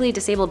and mentally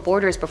disabled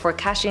boarders before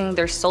cashing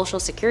their social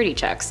security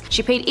checks.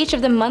 She paid each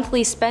of them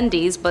monthly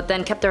spendies, but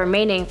then kept the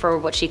remaining for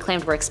what she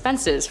claimed were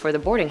expenses for the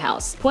boarding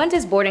house.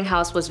 Puente's boarding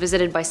house was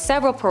visited by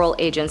several parole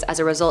agents as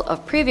a result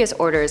of previous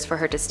orders for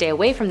her to stay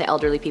away from the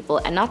elderly people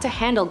and not to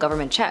handle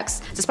government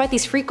checks. Despite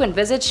these frequent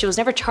visits, she was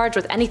never charged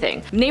with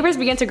anything. Neighbors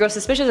began to grow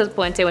suspicious of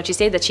Puente when she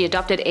stated that she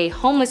adopted a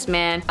homeless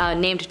man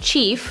named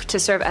Chief to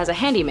serve as a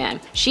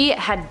handyman. She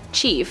had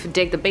Chief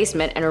dig the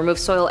basement and remove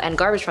soil and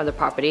garbage from the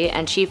property,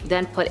 and Chief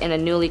then put in a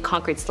newly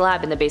concrete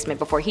slab in the basement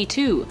before he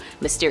too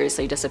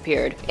mysteriously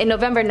disappeared. In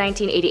November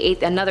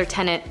 1988, another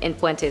tenant in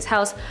Puente's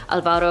house,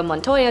 Alvaro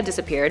Montoya,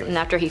 disappeared, and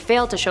after he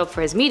failed to show up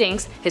for his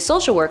meetings, his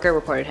social worker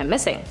reported him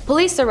missing.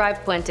 Police arrived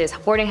at Puente's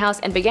boarding house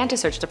and began to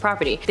search the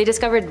property. They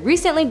discovered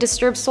recently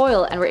disturbed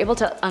soil and were able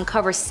to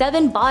uncover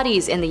 7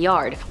 bodies in the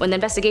yard. When the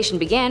investigation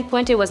began,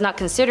 Puente was not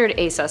considered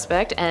a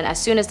suspect, and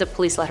as soon as the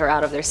police let her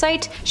out of their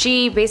sight,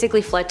 she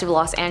basically fled to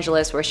Los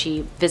Angeles, where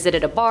she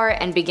visited a bar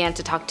and began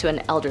to talk to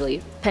an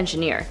elderly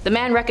pensioner. The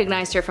man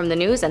recognized her from the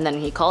news, and then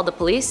he called the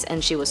police,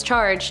 and she was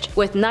charged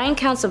with 9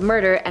 counts of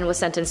murder and was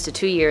sentenced to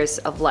 2 years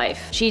of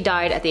life. She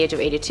died at the age of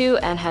 82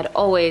 and had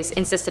always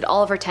insisted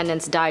all of her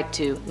tenants died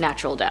to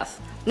natural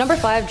death. Number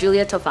 5.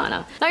 Julia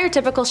Tofana. Not your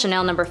typical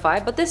Chanel number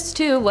 5, but this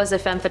too was a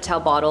femme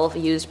fatale bottle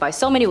used by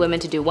so many women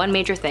to do one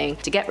major thing,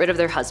 to get rid of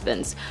their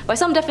husbands. By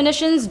some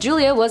definitions,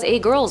 Julia was a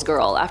girl's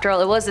girl. After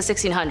all, it was the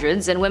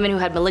 1600s, and women who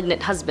had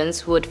malignant husbands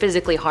who would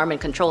physically harm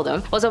and control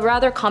them was a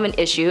rather common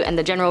issue, and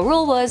the general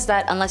rule was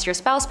that unless your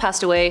spouse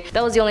passed away,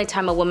 that was the only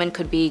time a woman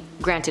could be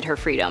granted her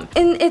freedom.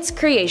 In its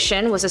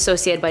creation was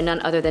associated by none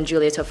other than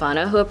Julia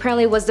Tofana, who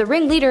apparently was the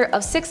ringleader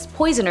of 6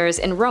 poisoners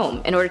in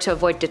Rome. In order to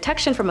avoid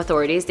detection from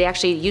authorities, they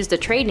actually used the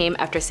trade name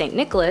after St.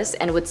 Nicholas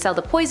and would sell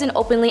the poison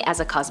openly as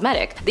a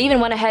cosmetic. They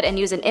even went ahead and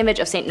used an image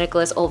of St.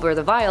 Nicholas over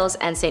the vials,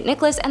 and St.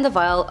 Nicholas and the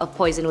vial of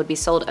poison would be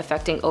sold,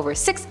 affecting over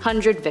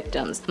 600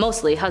 victims,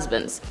 mostly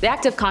husbands. The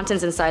active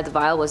contents inside the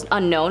vial was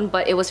unknown,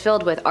 but it was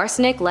filled with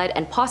arsenic, lead,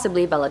 and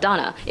possibly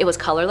belladonna. It was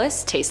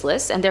colorless,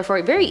 tasteless, and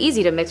therefore very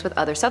easy to mix with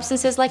other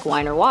substances like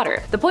wine or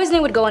water. The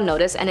poisoning would go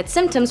unnoticed, and its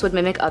symptoms would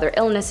mimic other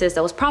illnesses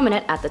that was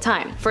prominent at the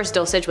time. First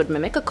dosage would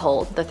mimic a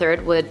cold, the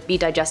third would be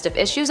digestive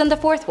issues, and the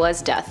fourth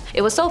was death.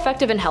 It was so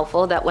effective and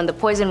helpful that when the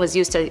poison was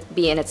used to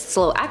be in its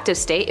slow active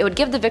state, it would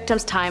give the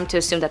victims time to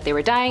assume that they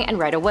were dying and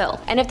write a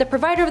will. And if the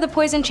provider of the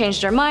poison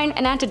changed their mind,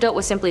 an antidote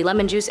was simply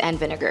lemon juice and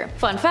vinegar.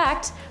 Fun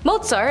fact,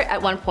 Mozart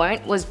at one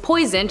point was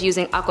poisoned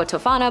using aqua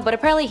tofana, but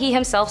apparently he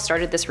himself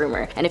started this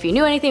rumor. And if you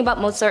knew anything about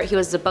Mozart, he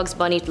was the Bugs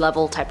Bunny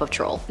level type of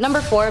troll.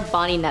 Number 4.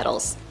 Bonnie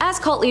Nettles. As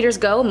cult leaders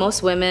go,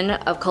 most women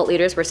of cult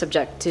leaders were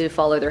subject to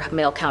follow their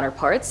male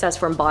counterparts. As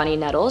for Bonnie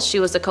Nettles, she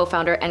was the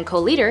co-founder and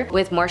co-leader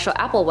with Marshall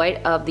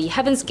Applewhite of the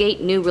Heaven's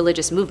Gate New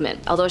Religious Movement.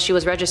 Although she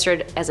was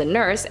registered as a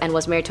nurse and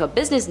was married to a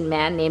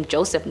businessman named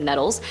Joseph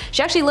Nettles,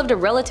 she actually lived a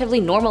relatively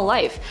normal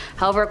life.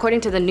 However,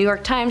 according to the New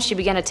York Times, she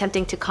began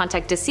attempting to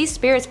contact deceased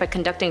spirits by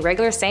conducting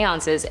regular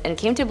seances, and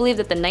came to believe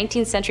that the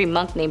 19th century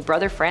monk named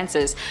Brother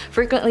Francis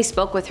frequently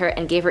spoke with her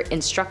and gave her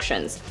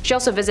instructions. She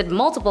also visited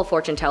multiple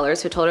fortune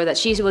tellers who told her that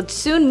she would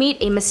soon meet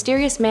a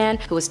mysterious man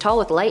who was tall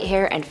with light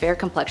hair and fair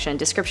complexion,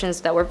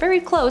 descriptions that were very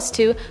close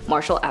to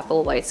Marshall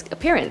Applewhite's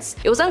appearance.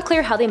 It was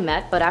unclear how they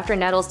met, but after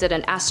Nettles did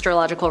an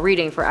astrological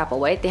reading for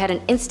Applewhite, they had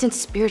an instant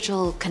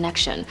spiritual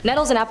connection.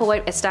 Nettles and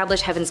Applewhite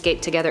established Heaven's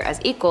Gate together as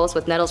equals,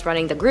 with Nettles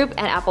running the group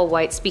and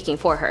Applewhite speaking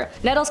for her.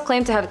 Nettles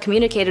claimed to have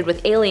communicated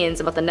with aliens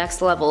about the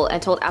next level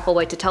and told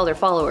Applewhite to tell their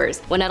followers.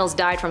 When Nettles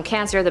died from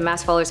cancer, the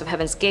mass followers of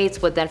Heaven's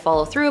Gates would then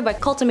follow through by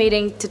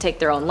cultivating to take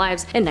their own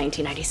lives in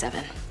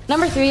 1997.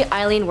 Number 3.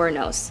 Eileen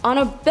Wuornos. On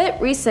a bit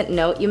recent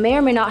note, you may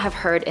or may not have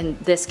heard in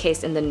this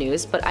case in the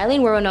news, but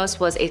Eileen Wuornos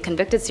was a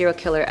convicted serial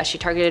killer as she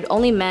targeted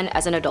only men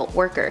as an adult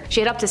worker. She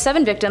had up to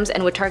 7 victims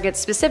and would target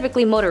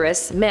specifically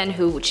motorists, men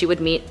who she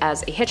would meet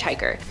as a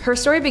hitchhiker. Her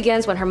story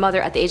begins when her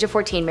mother at the age of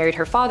 14 married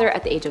her father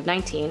at the age of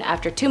 19.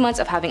 After 2 months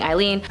of having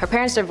Eileen, her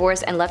parents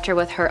divorced and left her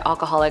with her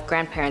alcoholic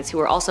grandparents who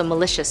were also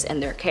malicious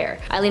in their care.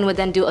 Eileen would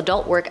then do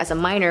adult work as a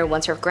minor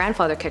once her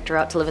grandfather kicked her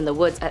out to live in the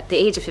woods at the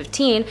age of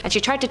 15, and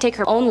she tried to take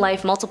her own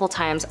life multiple multiple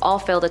times, all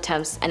failed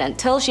attempts, and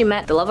until she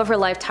met the love of her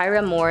life,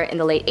 Tyra Moore, in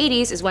the late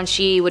 80s is when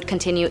she would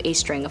continue a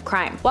string of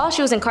crime. While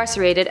she was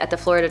incarcerated at the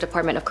Florida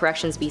Department of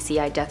Corrections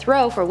BCI death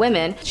row for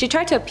women, she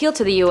tried to appeal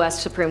to the US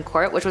Supreme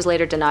Court, which was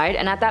later denied,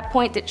 and at that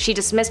point she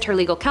dismissed her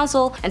legal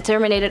counsel and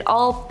terminated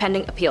all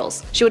pending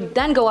appeals. She would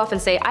then go off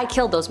and say, "I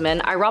killed those men,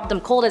 I robbed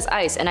them cold as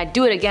ice, and I'd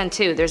do it again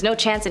too. There's no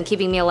chance in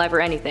keeping me alive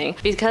or anything,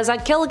 because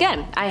I'd kill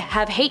again. I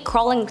have hate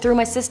crawling through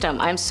my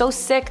system. I'm so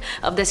sick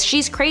of this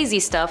she's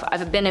crazy stuff.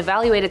 I've been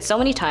evaluated so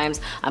many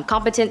times. I'm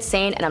competent,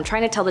 sane, and I'm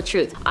trying to tell the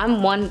truth.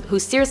 I'm one who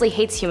seriously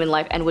hates human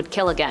life and would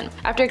kill again."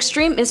 After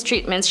extreme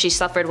mistreatments she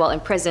suffered while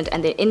imprisoned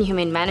and the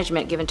inhumane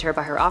management given to her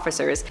by her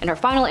officers, in her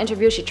final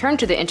interview she turned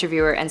to the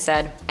interviewer and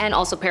said, and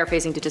also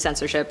paraphrasing due to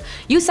censorship,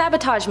 "You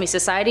sabotaged me,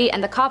 society,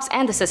 and the cops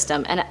and the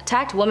system. An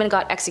attacked woman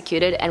got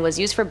executed and was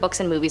used for books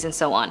and movies and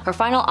so on." Her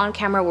final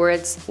on-camera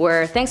words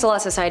were, "Thanks a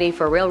lot, society,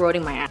 for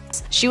railroading my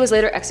ass." She was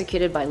later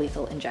executed by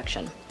lethal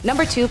injection.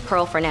 Number 2,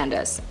 Pearl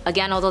Fernandez.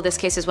 Again, although this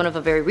case is one of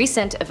a very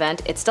recent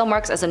event, it still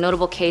marks as a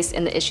notable case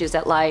in the issues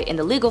that lie in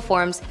the legal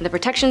forms, in the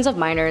protections of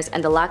minors,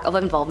 and the lack of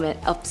involvement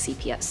of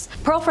CPS.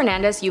 Pearl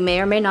Fernandez, you may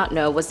or may not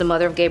know, was the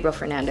mother of Gabriel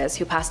Fernandez,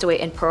 who passed away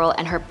in Pearl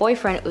and her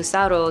boyfriend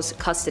Usaro's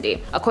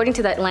custody. According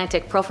to The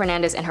Atlantic, Pearl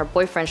Fernandez and her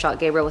boyfriend shot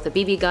Gabriel with a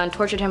BB gun,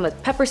 tortured him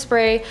with pepper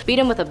spray, beat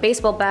him with a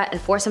baseball bat, and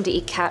forced him to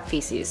eat cat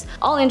feces.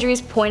 All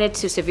injuries pointed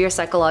to severe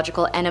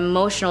psychological and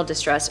emotional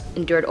distress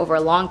endured over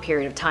a long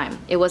period of time.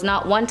 It was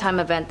not one-time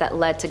event that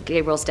led to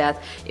Gabriel's death,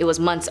 it was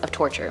months of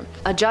torture.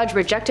 A judge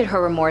rejected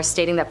her remorse,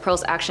 stating that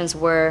Pearl's actions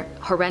were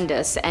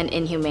horrendous and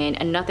inhumane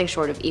and nothing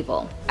short of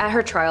evil. At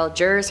her trial,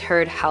 jurors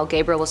heard how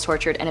Gabriel was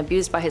tortured and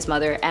abused by his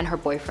mother and her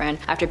boyfriend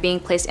after being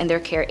placed in their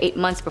care 8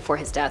 months before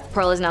his death.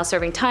 Pearl is now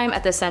serving time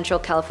at the Central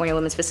California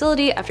Women's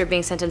Facility after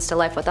being sentenced to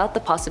life without the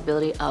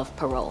possibility of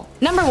parole.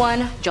 Number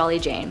 1, Jolly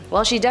Jane.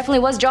 Well, she definitely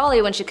was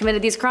jolly when she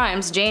committed these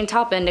crimes. Jane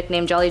Toppin,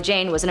 nicknamed Jolly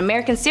Jane, was an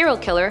American serial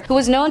killer who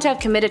was known to have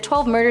committed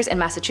 12 murders in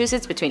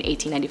Massachusetts between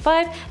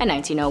 1895 and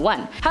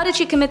 1901. How did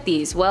she commit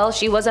these? Well,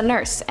 she was a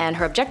nurse, and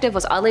her objective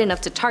was oddly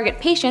enough to target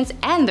patients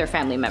and their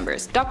family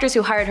members. Doctors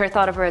who hired her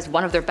thought of her as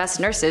one of their best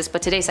nurses,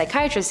 but today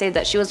psychiatrists say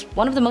that she was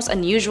one of the most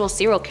unusual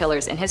serial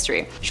killers in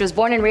history. She was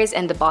born and raised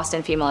in the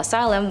Boston Female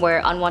Asylum,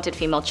 where unwanted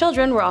female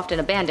children were often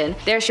abandoned.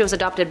 There she was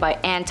adopted by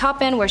Ann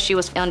Toppin, where she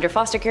was under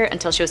foster care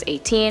until she was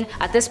 18.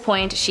 At this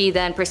point, she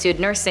then pursued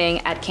nursing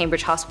at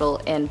Cambridge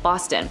Hospital in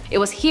Boston. It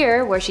was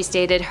here where she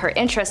stated her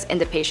interest in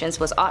the patients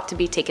was ought to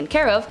be taken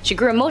care of. She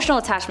grew emotional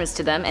attachments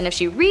to them, and if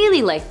she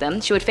really liked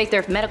them, she would fake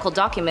their medical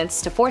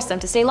documents to force them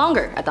to stay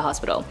longer at the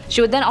hospital.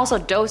 She would then also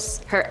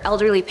dose her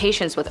elderly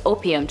patients with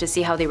opium to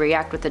see how they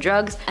react with the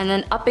drugs, and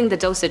then upping the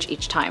dosage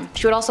each time.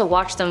 She would also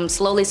watch them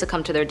slowly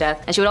succumb to their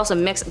death, and she would also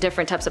mix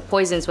different types of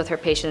poisons with her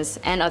patients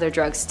and other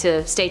drugs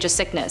to stage a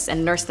sickness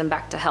and nurse them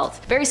back to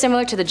health. Very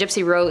similar to the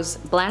Gypsy Rose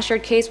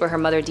Blanchard case, where her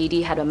mother Dee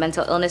Dee had a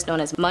mental illness known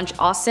as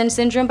Munch-Austin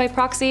syndrome by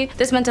proxy.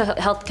 This mental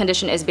health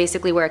condition is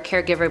basically where a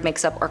caregiver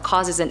makes up or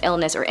causes an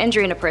illness or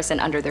injury in a person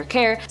under their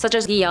care, such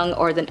as the young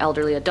or the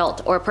elderly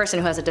adult, or a person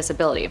who has a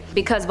disability.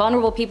 Because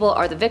vulnerable people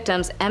are the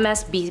victims,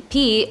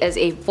 MSBP is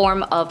a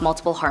form of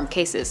multiple harm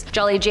cases.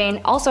 Jolly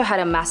Jane also had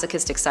a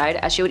masochistic side,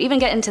 as she would even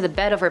get into the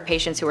bed of her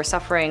patients who were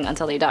suffering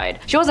until they died.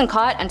 She wasn't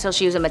caught until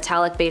she used a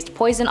metallic-based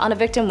poison on a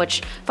victim,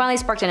 which finally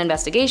sparked an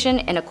investigation.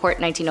 In a court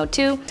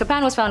 1902,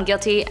 Toppin was found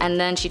guilty, and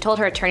then she told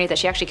her attorney that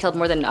she actually killed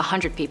more than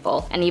 100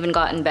 people and even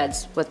got in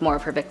beds with more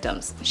of her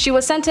victims. She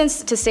was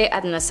sentenced to stay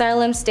at an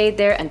asylum, stayed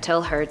there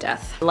until her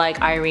death.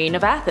 Like Irene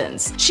of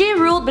Athens, she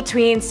ruled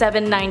between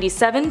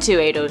 797 to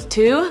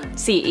 802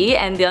 CE,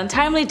 and the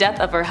untimely death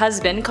of her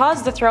husband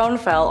caused the throne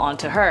fell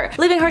onto her,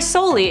 leaving her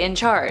solely in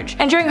charge.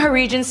 And during her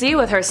regency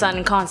with her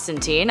son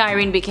Constantine,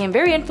 Irene became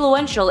very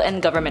influential in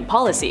government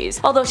policies.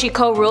 Although she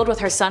co-ruled with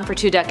her son for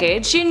 2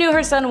 decades, she knew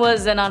her son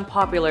was an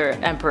unpopular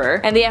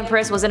emperor, and the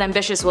empress was an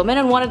ambitious woman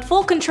and wanted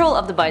full control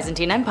of the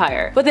Byzantine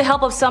Empire. With the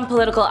help of some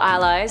political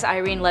allies,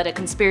 Irene led a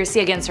conspiracy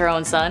against her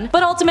own son,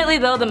 but ultimately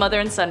though the mother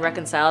and son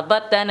reconciled,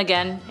 but then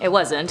again, it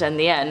wasn't in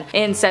the end.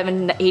 In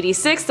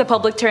 786, the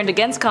public turned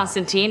against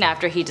Constantine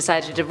after he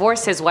decided to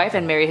divorce his wife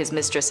and marry his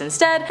mistress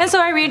instead, and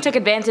so Irene took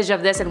advantage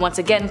of this and once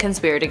again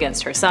conspired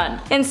against her son.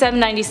 In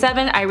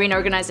 797, Irene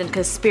organized a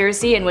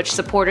conspiracy in which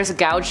supporters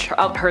gouged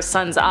out her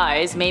son's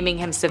eyes, maiming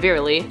him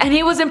severely, and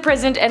he was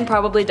imprisoned and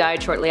probably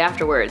died shortly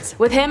afterwards.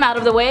 With him out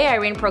of the way,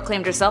 Irene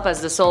proclaimed herself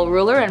as the sole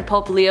ruler, and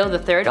Pope Leo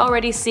III,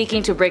 already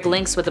seeking to break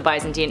links with the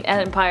Byzantine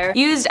Empire,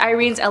 used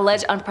Irene's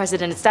alleged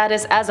unprecedented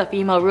status as a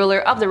female ruler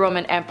of the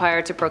Roman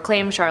Empire to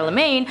proclaim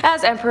Charlemagne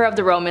as Emperor of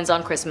the Romans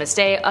on Christmas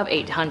Day of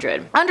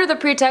 800. Under the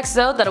pretext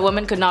though that a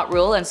woman could not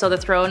rule and so the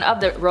throne of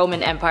the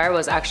Roman Empire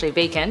was actually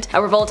vacant,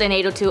 a revolt in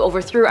 802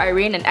 overthrew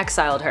Irene and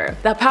exiled her.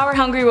 The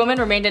power-hungry woman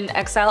remained in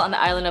exile on the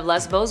island of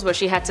Lesbos, where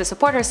she had to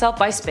support herself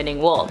by spinning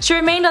wool. She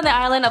remained on the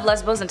island of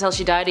Lesbos until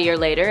she died a year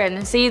later,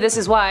 and see, this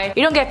is why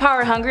you don't get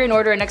power-hungry and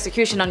order an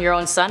execution on your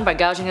own son by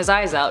gouging his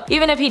eyes out.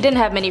 Even if he didn't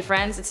have many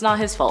friends, it's not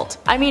his fault.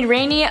 I mean,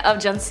 Rani of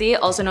Jhansi,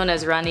 also known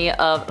as Rani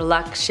of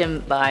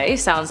Lakshmi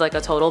sounds like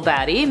a total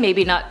baddie,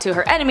 maybe not to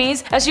her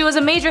enemies, as she was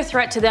a major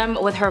threat to them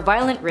with her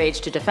violent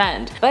rage to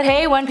defend. But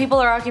hey, when people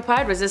are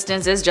occupied,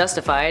 resistance is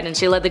justified, and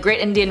she led the Great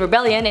Indian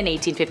Rebellion in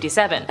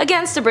 1857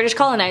 against the British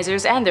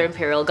colonizers and their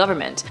imperial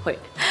government. Wait,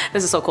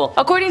 this is so cool.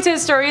 According to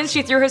historians,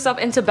 she threw herself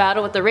into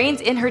battle with the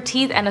reins in her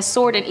teeth and a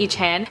sword in each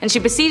hand, and she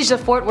besieged a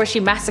fort where she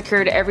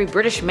massacred every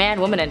British man,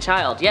 woman, and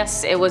child.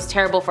 Yes, it was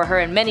terrible for her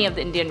and many of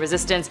the Indian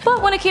resistance,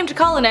 but when it came to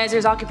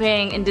colonizers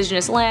occupying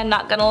indigenous land,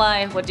 not gonna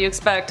lie, what do you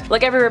expect?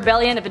 Like every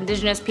rebellion of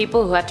indigenous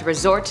people who had to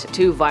resort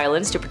to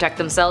violence to protect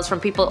themselves from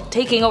people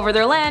taking over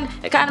their land,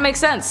 it kinda makes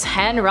sense.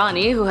 And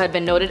Rani, who had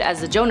been noted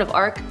as the Joan of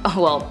Arc,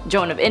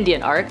 Joan of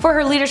Indian Arc, for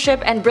her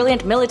leadership and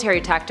brilliant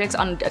military tactics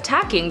on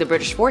attacking the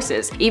British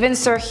forces. Even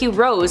Sir Hugh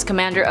Rose,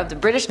 commander of the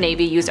British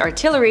Navy, used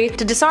artillery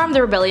to disarm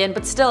the rebellion,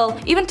 but still,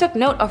 even took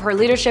note of her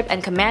leadership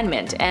and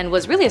commandment, and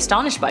was really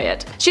astonished by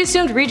it. She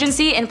assumed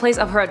regency in place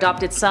of her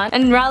adopted son,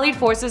 and rallied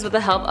forces with the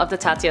help of the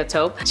Tatia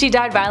Tope. She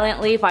died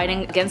valiantly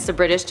fighting against the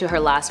British to her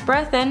last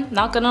breath, and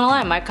not gonna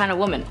lie, my kind of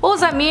woman. What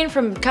was that mean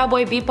from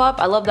Cowboy Bebop?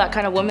 I love that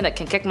kind of woman that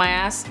can kick my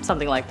ass?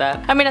 Something like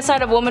that. I mean,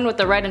 aside of a woman with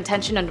the right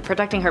intention and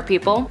protecting her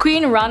people,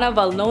 Queen Rana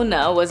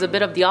Valona was a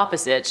bit of the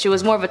opposite. She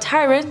was more of a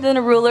tyrant than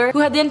a ruler who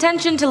had the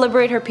intention to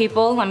liberate her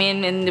people. I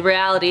mean, in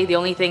reality, the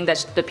only thing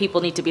that the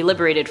people need to be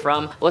liberated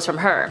from was from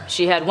her.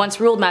 She had once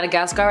ruled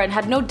Madagascar and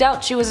had no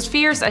doubt she was as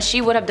fierce as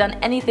she would have done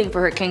anything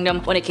for her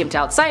kingdom when it came to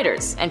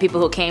outsiders and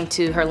people who came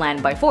to her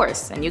land by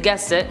force. And you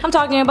guessed it, I'm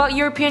talking about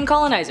European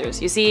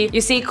colonizers. You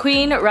see,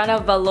 Queen Rana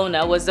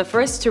Valona was the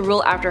first to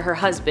rule after her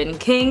husband,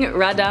 King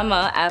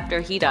Radama,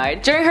 after he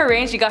died. During her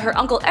reign, she got her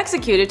uncle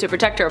executed to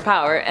protect her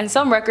power, and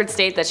some records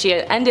state that she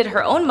had ended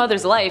her own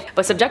mother's life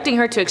by subjecting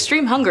her to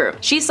extreme hunger.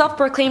 She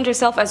self-proclaimed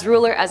herself as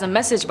ruler as a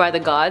message by the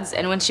gods,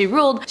 and when she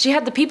ruled, she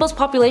had the people's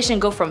population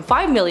go from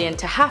 5 million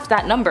to half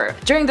that number.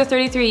 During the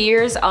 33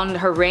 years on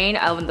her reign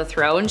on the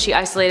throne, she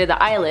isolated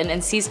the island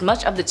and seized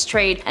much of its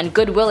trade and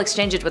goodwill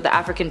exchanges with the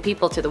African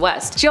people to the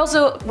west. She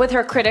also, with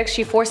her critics,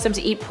 she forced them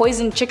to eat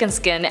poisoned chicken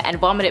skin and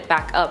vomit it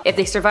back up. If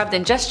they survived the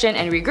ingestion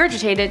and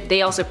regurgitated,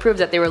 they also proved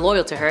that they were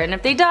loyal to her, and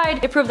if they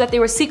died, it proved that they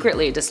were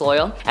secretly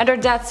disloyal, and her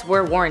deaths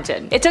were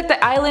warranted. It took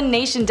the island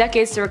nation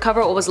decades to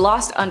recover what was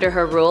lost under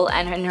her rule,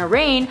 and in her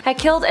reign, had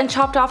killed and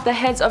chopped off the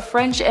heads of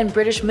French and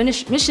British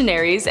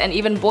missionaries and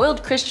even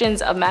boiled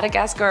Christians of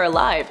Madagascar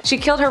alive. She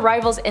killed her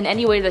rivals in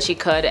any way that she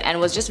could and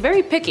was just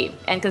very picky,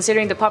 and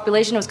considering the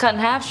population was cut in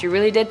half, she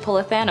really did pull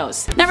a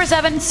Thanos. Number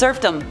 7.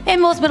 Serfdom.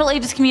 In most Middle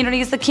Ages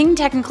communities, the king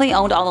technically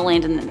owned all the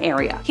land in an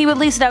area. He would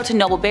lease it out to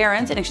noble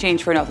barons in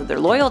exchange for an oath of their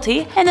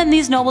loyalty, and then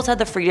these nobles had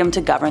the freedom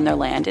to govern their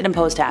land and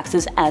impose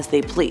taxes as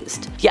they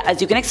pleased. Yeah,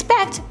 as you can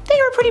expect, they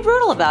were pretty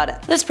brutal about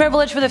it. This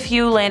privilege for the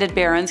few landed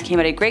barons came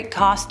at a great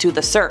cost to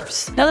the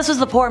serfs. Now this was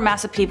the poor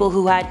mass of people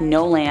who had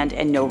no land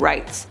and no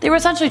rights. They were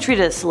essentially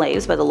treated as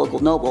slaves by the local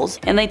nobles,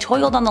 and they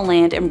toiled on the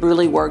land and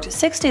brutally worked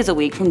 6 days a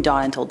week from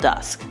dawn until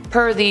dusk.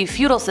 Per the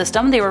feudal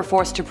system, they were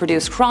forced to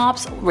produce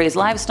crops, raise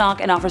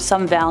livestock, and offer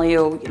some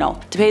value,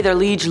 to pay their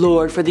liege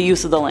lord for the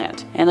use of the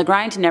land. And the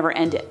grind never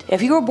ended.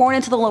 If you were born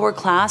into the lower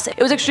class, it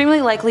was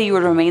extremely likely you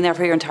would remain there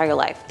for your entire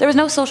life. There was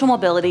no social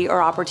mobility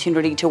or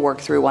opportunity to work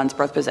through one's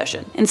birth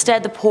position.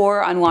 Instead, the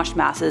poor, unwashed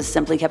masses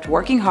simply kept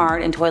working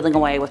hard and toiling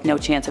away with no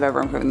chance of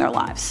ever improving their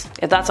lives.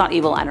 If that's not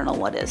evil, I don't know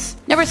what is.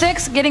 Number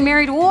 6. Getting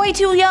married way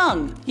too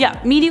young. Yeah,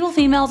 medieval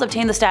females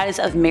obtained the status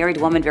of married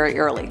woman very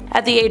early.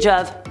 At the age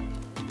of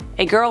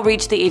a girl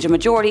reached the age of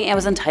majority and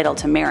was entitled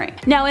to marry.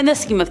 Now, in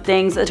this scheme of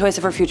things, the choice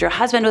of her future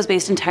husband was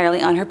based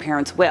entirely on her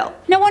parents' will.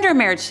 No wonder a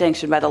marriage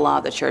sanctioned by the law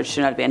of the church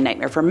turned out to be a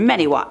nightmare for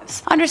many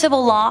wives. Under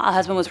civil law, a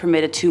husband was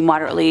permitted to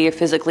moderately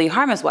physically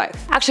harm his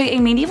wife. Actually, a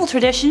medieval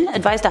tradition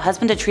advised a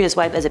husband to treat his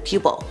wife as a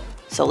pupil.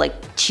 So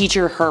teach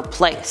her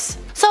place.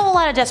 So a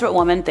lot of desperate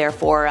women,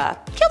 therefore,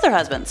 killed their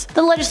husbands.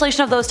 The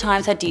legislation of those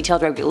times had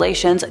detailed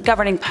regulations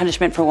governing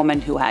punishment for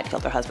women who had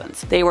killed their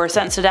husbands. They were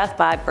sentenced to death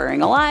by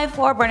burning alive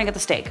or burning at the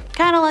stake.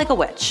 Kinda like a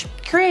witch.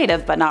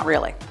 Creative, but not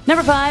really.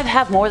 Number 5.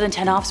 Have more than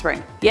 10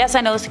 offspring. Yes,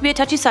 I know this can be a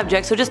touchy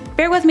subject, so just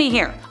bear with me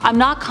here. I'm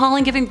not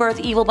calling giving birth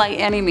evil by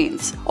any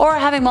means, or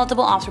having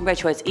multiple offspring by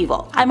choice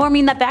evil. I more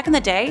mean that back in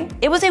the day,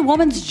 it was a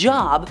woman's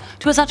job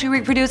to essentially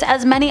reproduce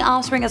as many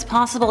offspring as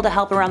possible to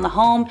help around the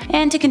home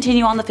and to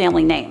continue on the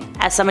family name.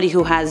 As somebody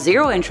who has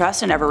zero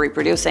interest in ever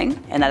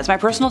reproducing, and that is my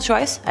personal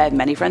choice, I have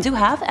many friends who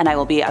have, and I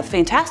will be a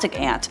fantastic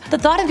aunt. The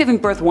thought of giving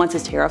birth once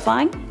is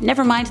terrifying,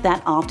 never mind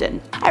that often.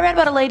 I read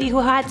about a lady who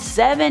had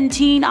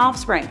 17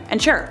 offspring,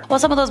 and sure, while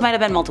some of those might have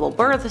been multiple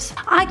births,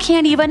 I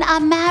can't even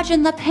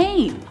imagine the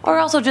pain. Or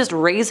also just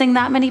raising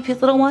that many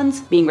little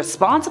ones, being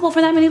responsible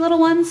for that many little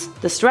ones.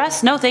 The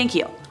stress, no thank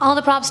you. All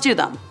the props to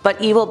them,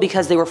 but evil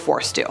because they were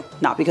forced to,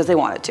 not because they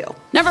wanted to.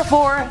 Number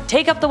 4,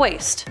 take up the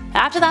waste.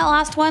 After that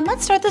last one,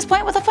 let's start this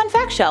point with a fun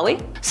fact, shall we?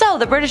 So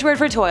the British word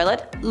for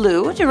toilet,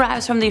 loo,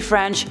 derives from the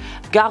French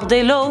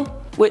gardez l'eau,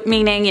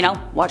 meaning,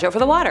 watch out for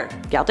the water.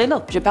 Gardez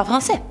l'eau, je parle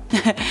français.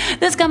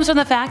 This comes from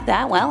the fact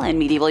that, well, in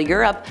medieval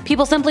Europe,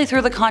 people simply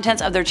threw the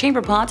contents of their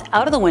chamber pots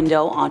out of the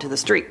window onto the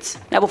streets.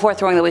 Now before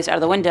throwing the waste out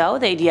of the window,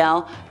 they'd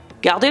yell,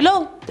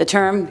 Gardez-l'eau. The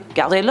term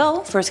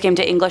gardez-l'eau first came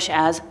to English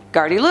as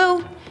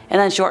gardez-lou, and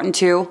then shortened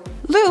to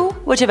loo,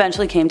 which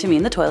eventually came to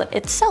mean the toilet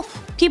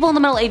itself. People in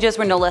the Middle Ages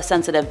were no less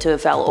sensitive to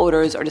foul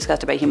odors or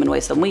disgusted by human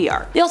waste than we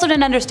are. They also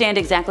didn't understand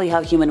exactly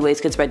how human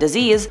waste could spread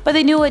disease, but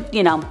they knew it,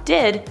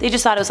 did, they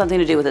just thought it was something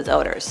to do with its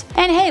odors.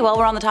 And hey, while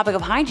we're on the topic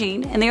of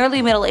hygiene, in the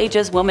early Middle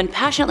Ages, women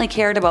passionately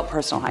cared about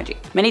personal hygiene.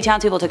 Many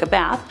townspeople took a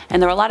bath,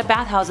 and there were a lot of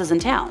bathhouses in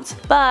towns.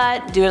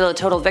 But due to the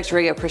total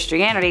victory of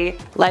Christianity,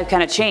 life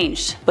kind of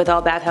changed. With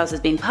all bathhouses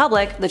being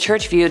public, the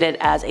church viewed it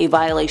as a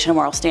violation of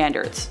moral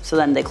standards. So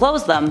then they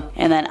closed them,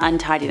 and then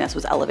untidiness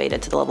was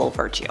elevated to the level of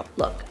virtue.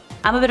 Look,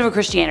 I'm a bit of a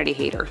Christianity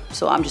hater,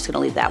 so I'm just gonna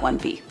leave that one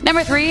be.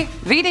 Number 3,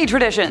 V-Day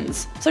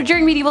traditions. So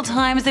during medieval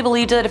times, they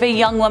believed that if a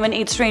young woman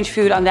ate strange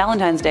food on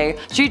Valentine's Day,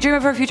 she'd dream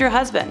of her future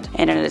husband.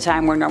 And at a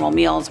time where normal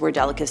meals were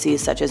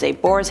delicacies such as a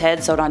boar's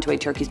head sewed onto a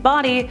turkey's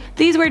body,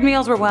 these weird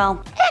meals were,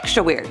 well,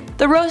 extra weird.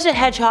 The roasted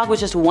hedgehog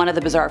was just one of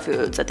the bizarre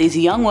foods that these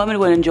young women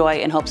would enjoy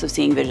in hopes of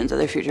seeing visions of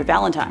their future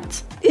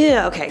Valentines.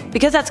 Yeah, okay,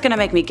 because that's gonna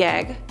make me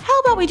gag, how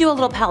about we do a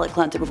little palate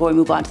cleanser before we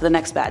move on to the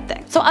next bad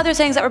thing? So other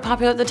sayings that were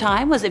popular at the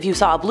time was if you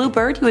saw a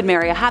bluebird, you would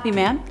marry a happy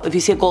man. If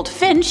you see a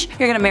goldfinch,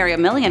 you're gonna marry a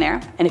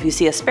millionaire. And if you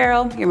see a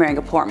sparrow, you're marrying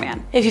a poor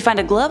man. If you find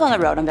a glove on the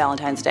road on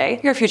Valentine's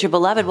Day, your future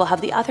beloved will have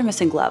the other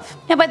missing glove.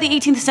 Now by the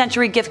 18th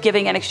century, gift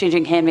giving and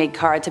exchanging handmade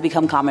cards had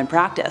become common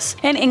practice.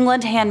 In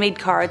England, handmade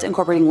cards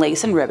incorporating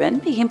lace and ribbon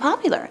became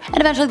popular. And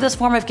eventually this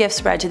form of gift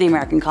spread to the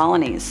American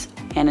colonies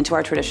and into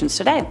our traditions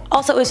today.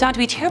 Also, it was found to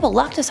be terrible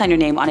luck to sign your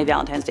name on a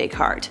Valentine's Day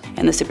card,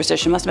 and the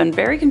superstition must have been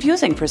very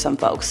confusing for some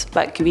folks,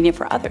 but convenient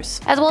for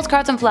others. As well as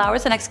cards and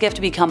flowers, the next gift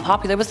to become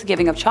popular was the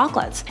giving of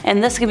chocolates,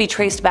 and this can be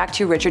traced back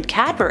to Richard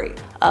Cadbury,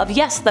 of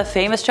yes, the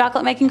famous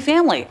chocolate making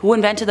family, who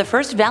invented the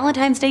first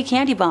Valentine's Day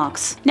candy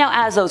box. Now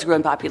as those grew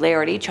in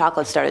popularity,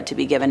 chocolates started to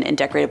be given in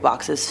decorated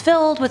boxes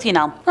filled with,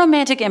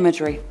 romantic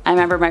imagery. I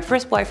remember my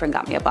first boyfriend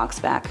got me a box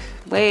back,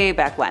 way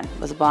back when. It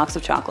was a box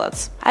of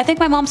chocolates. I think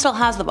my mom still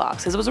has the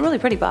box, because it was a really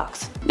pretty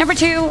box. Number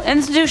 2,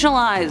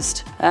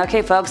 institutionalized.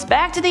 Okay folks,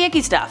 back to the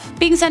icky stuff.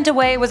 Being sent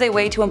away was a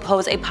way to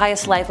impose a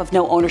pious life of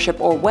no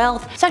ownership or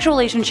wealth, sexual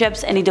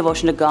relationships, any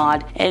devotion to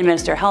God, and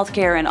administer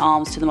healthcare and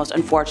alms to the most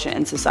unfortunate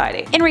in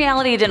society. In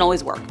reality, it didn't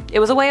always work. It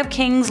was a way of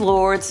kings,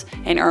 lords,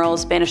 and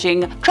earls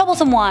banishing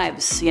troublesome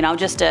wives,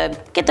 just to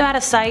get them out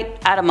of sight,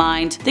 out of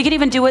mind. They could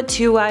even do it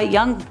to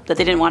young that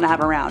they didn't want to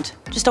have around.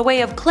 Just a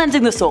way of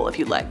cleansing the soul, if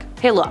you'd like.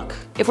 Hey look,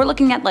 if we're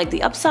looking at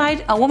the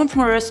upside, a woman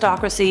from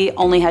aristocracy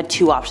only had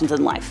 2 options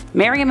in life.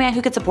 Marry a man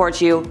who could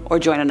support you, or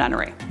join a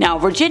nunnery. Now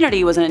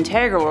virginity was an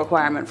integral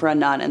requirement for a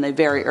nun in the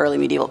very early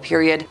medieval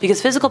period,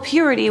 because physical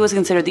purity was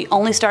considered the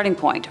only starting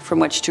point from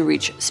which to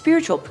reach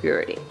spiritual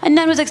purity. A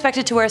nun was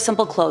expected to wear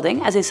simple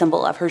clothing as a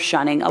symbol of her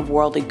shunning of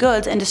worldly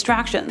goods and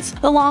distractions.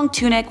 The long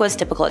tunic was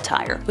typical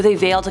attire, with a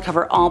veil to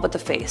cover all but the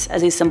face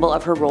as a symbol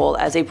of her role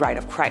as a bride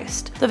of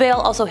Christ. The veil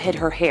also hid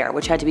her hair,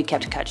 which had to be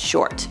kept cut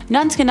short.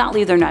 Nuns could not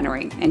leave their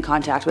nunnery in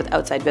contact with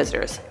outside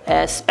visitors,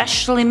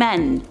 especially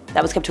men.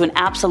 That was kept to an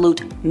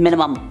absolute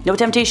minimum. No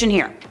temptation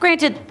here.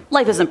 Granted,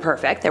 life isn't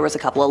perfect. There was a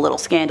couple of little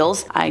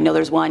scandals. I know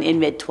there's one in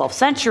mid-12th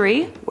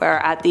century, where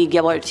at the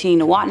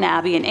Gilbertine Wotton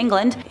Abbey in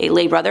England, a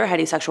lay brother had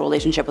a sexual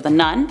relationship with a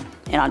nun,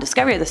 and on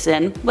discovery of the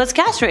sin, was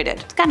castrated.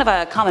 It's kind of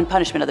a common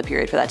punishment of the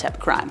period for that type of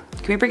crime.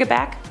 Can we bring it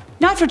back?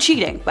 Not for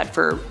cheating, but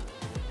for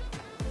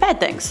bad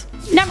things.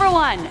 Number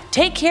 1,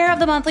 take care of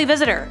the monthly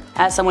visitor.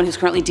 As someone who's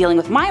currently dealing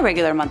with my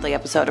regular monthly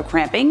episode of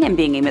cramping and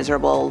being a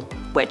miserable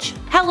witch,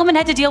 how women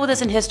had to deal with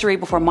this in history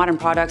before modern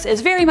products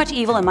is very much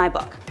evil in my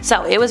book.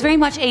 So it was very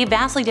much a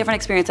vastly different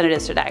experience than it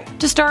is today.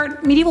 To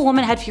start, medieval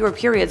women had fewer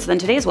periods than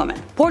today's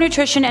women. Poor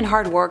nutrition and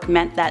hard work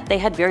meant that they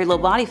had very low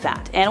body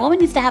fat, and a woman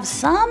needs to have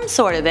some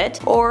sort of it,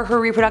 or her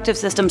reproductive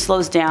system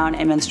slows down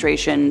and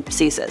menstruation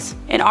ceases.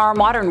 In our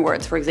modern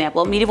words, for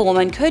example, medieval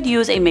women could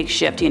use a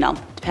makeshift,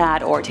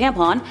 pad or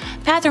tampon.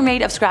 Pads are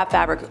made of scrap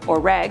fabric or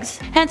rags,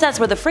 hence that's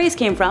where the phrase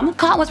came from.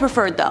 Cotton was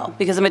preferred though,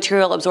 because the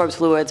material absorbs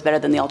fluids better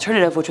than the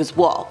alternative, which was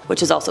wool,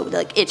 which is also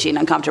itchy and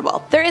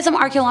uncomfortable. There is some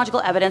archaeological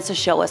evidence to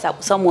show us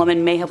that some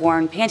women may have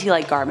worn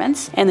panty-like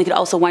garments, and they could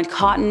also wind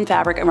cotton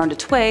fabric around a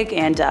twig,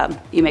 and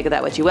you make of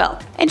that what you will.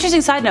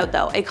 Interesting side note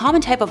though, a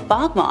common type of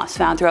bog moss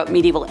found throughout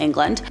medieval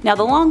England. Now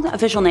the long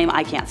official name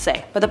I can't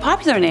say, but the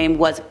popular name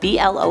was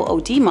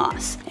B-L-O-O-D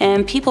moss,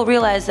 and people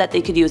realized that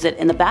they could use it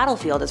in the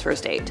battlefield as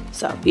first aid.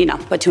 So,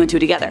 put 2 and 2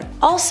 together.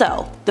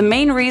 Also, the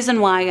main reason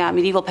why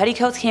medieval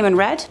petticoats came in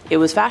red, it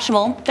was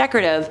fashionable,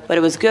 decorative, but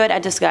it was good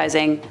at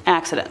disguising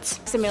accidents.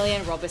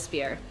 Maximilien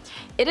Robespierre.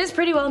 It is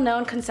pretty well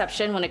known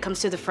conception when it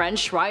comes to the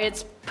French.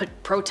 Riots,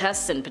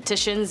 protests, and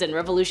petitions and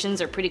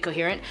revolutions are pretty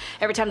coherent.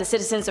 Every time the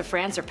citizens of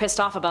France are pissed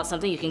off about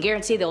something, you can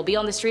guarantee they will be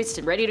on the streets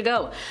and ready to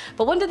go.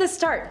 But when did this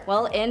start?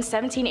 Well, in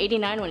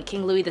 1789, when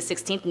King Louis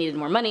XVI needed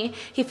more money,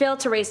 he failed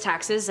to raise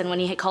taxes, and when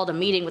he had called a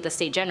meeting with the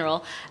State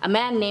General, a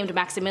man named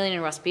Maximilien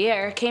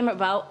Robespierre came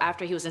about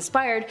after he was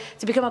inspired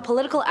to become a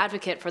political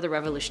advocate for the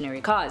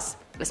revolutionary cause.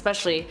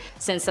 Especially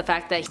since the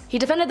fact that he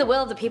defended the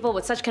will of the people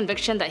with such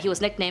conviction that he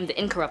was nicknamed the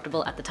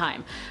Incorruptible at the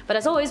time. But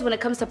as always, when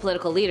it comes to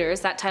political leaders,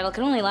 that title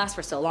can only last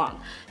for so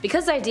long.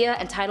 Because the idea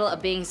and title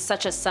of being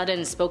such a sudden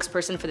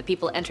spokesperson for the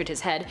people entered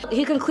his head,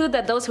 he concluded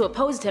that those who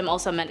opposed him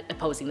also meant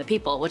opposing the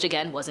people, which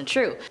again wasn't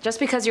true. Just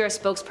because you're a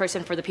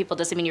spokesperson for the people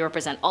doesn't mean you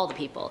represent all the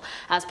people.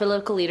 As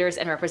political leaders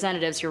and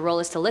representatives, your role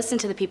is to listen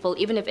to the people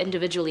even if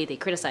individually they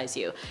criticize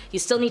you. You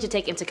still need to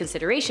take into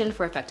consideration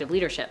for effective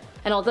leadership.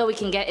 And although we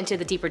can get into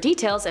the deeper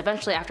details,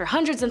 eventually after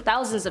hundreds and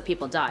thousands of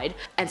people died,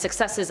 and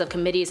successes of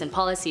committees and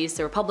policies,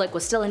 the Republic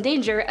was still in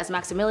danger as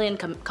Maximilian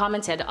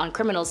commented on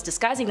criminals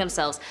disguising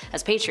themselves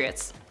as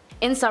patriots.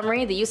 In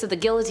summary, the use of the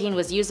guillotine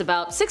was used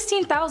about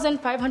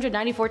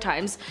 16,594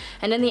 times,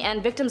 and in the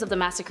end, victims of the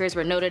massacres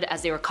were noted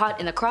as they were caught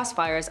in the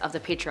crossfires of the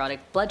patriotic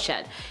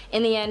bloodshed.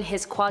 In the end,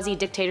 his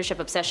quasi-dictatorship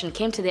obsession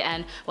came to the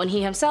end when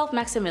he himself,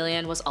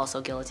 Maximilian, was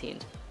also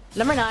guillotined.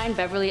 Number 9.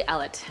 Beverly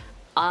Elite.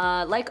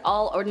 Like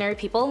all ordinary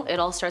people, it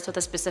all starts with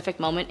a specific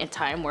moment in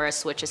time where a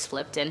switch is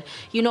flipped and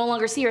you no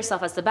longer see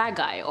yourself as the bad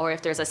guy, or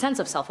if there's a sense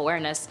of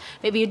self-awareness,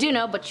 maybe you do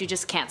know but you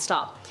just can't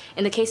stop.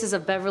 In the cases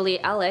of Beverly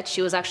Elite,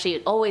 she was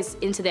actually always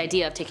into the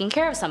idea of taking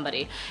care of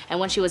somebody, and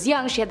when she was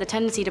young she had the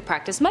tendency to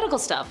practice medical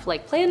stuff,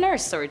 like play a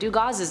nurse or do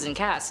gauzes and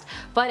cast.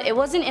 But it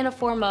wasn't in a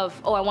form of,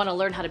 oh I want to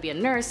learn how to be a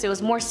nurse, it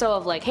was more so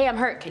of like, hey I'm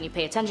hurt, can you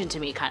pay attention to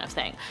me kind of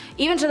thing.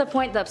 Even to the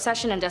point the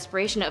obsession and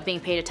desperation of being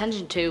paid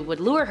attention to would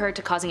lure her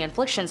to causing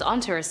inflictions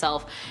onto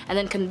herself and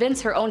then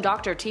convince her own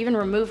doctor to even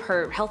remove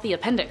her healthy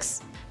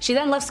appendix. She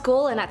then left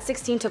school and at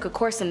 16 took a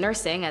course in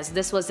nursing, as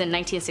this was in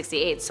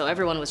 1968, so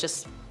everyone was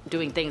just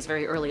doing things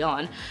very early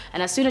on.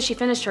 And as soon as she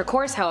finished her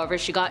course, however,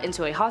 she got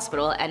into a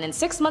hospital, and in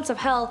 6 months of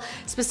hell,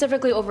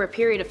 specifically over a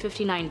period of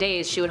 59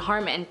 days, she would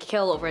harm and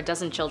kill over a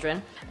dozen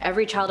children.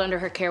 Every child under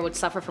her care would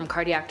suffer from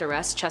cardiac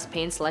arrest, chest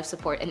pains, life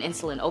support, and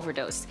insulin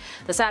overdose.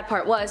 The sad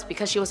part was,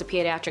 because she was a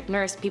pediatric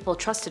nurse, people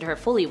trusted her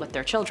fully with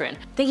their children,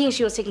 thinking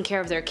she was taking care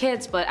of their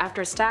kids, but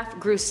after staff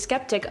grew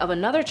skeptic of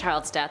another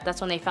child's death,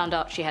 that's when they found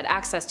out she had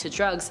access to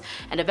drugs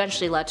and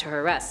eventually led to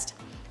her arrest.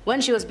 When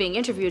she was being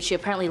interviewed, she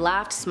apparently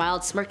laughed,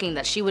 smiled, smirking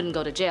that she wouldn't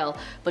go to jail,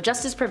 but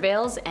justice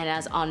prevails, and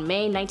as on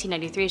May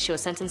 1993 she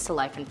was sentenced to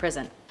life in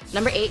prison.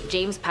 Number 8.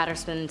 James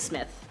Patterson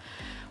Smith.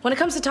 When it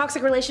comes to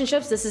toxic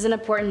relationships, this is an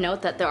important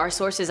note that there are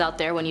sources out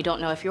there when you don't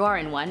know if you are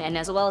in one, and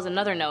as well as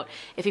another note,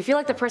 if you feel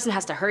like the person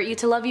has to hurt you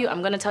to love you, I'm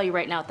going to tell you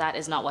right now that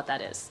is not what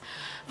that is.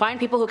 Find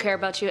people who care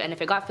about you, and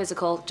if it got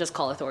physical, just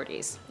call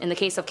authorities. In the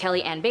case of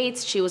Kelly Ann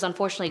Bates, she was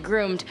unfortunately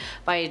groomed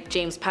by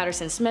James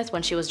Patterson Smith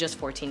when she was just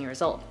 14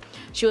 years old.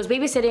 She was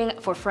babysitting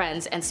for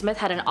friends, and Smith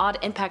had an odd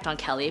impact on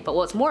Kelly, but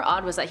what's more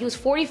odd was that he was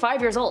 45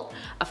 years old.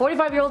 A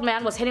 45-year-old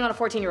man was hitting on a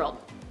 14-year-old.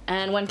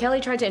 And when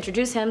Kelly tried to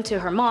introduce him to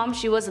her mom,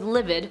 she was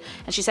livid,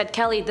 and she said,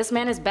 "Kelly, this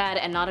man is bad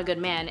and not a good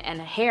man,"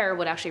 and hair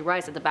would actually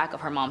rise at the back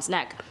of her mom's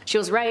neck. She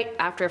was right.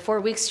 After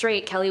 4 weeks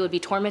straight, Kelly would be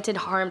tormented,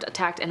 harmed,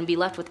 attacked, and be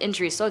left with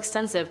injuries so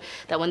extensive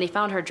that when they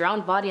found her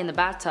drowned body in the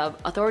bathtub,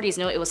 authorities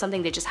knew it was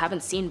something they just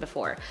haven't seen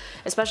before,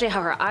 especially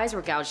how her eyes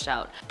were gouged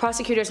out.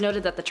 Prosecutors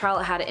noted that the trial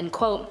had, in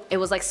quote, "It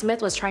was like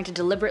Smith was trying to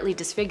deliberately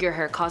disfigure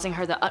her, causing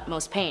her the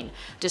utmost pain,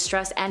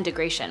 distress, and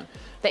degradation."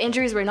 The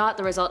injuries were not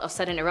the result of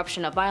sudden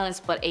eruption of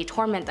violence, but a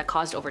torment that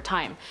caused over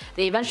time.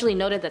 They eventually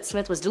noted that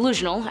Smith was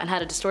delusional and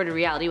had a distorted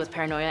reality with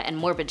paranoia and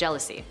morbid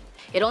jealousy.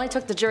 It only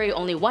took the jury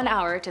only 1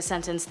 hour to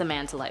sentence the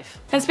man to life.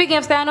 And speaking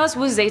of Thanos,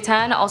 Wu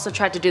Zetian also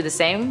tried to do the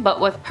same,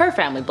 but with her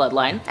family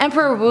bloodline.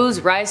 Emperor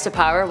Wu's rise to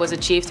power was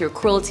achieved through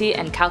cruelty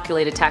and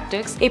calculated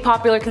tactics. A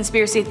popular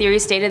conspiracy theory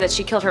stated that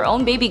she killed her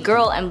own baby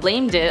girl and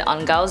blamed it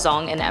on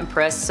Gaozong, an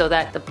empress, so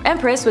that the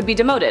empress would be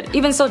demoted.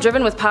 Even so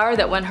driven with power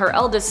that when her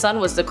eldest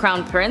son was the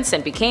crown prince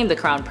and became the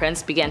crown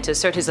prince, began to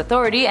assert his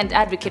authority and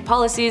advocate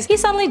policies, he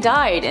suddenly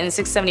died in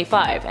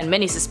 675, and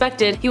many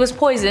suspected he was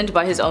poisoned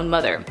by his own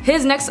mother.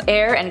 His next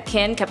heir and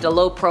kin kept a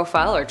low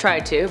profile, or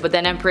tried to, but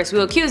then Empress Wu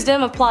accused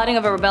him of plotting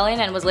of a rebellion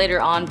and was later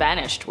on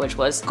banished, which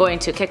was going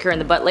to kick her in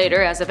the butt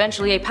later, as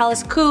eventually a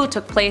palace coup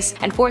took place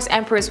and forced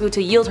Empress Wu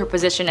to yield her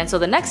position, and so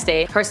the next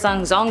day her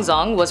son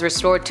Zongzong was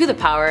restored to the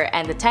power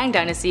and the Tang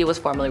dynasty was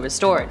formally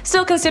restored.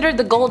 Still considered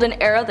the golden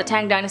era, the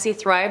Tang dynasty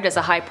thrived as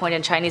a high point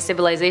in Chinese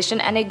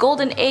civilization and a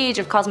golden age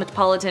of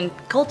cosmopolitan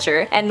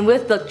culture, and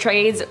with the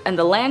trades and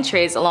the land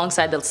trades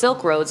alongside the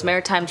Silk Roads,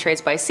 maritime trades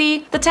by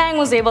sea, the Tang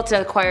was able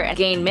to acquire and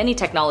gain many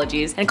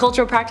technologies and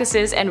cultural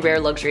practices and rare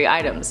luxury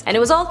items. And it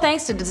was all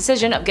thanks to the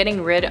decision of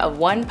getting rid of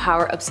one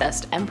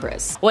power-obsessed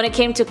empress. When it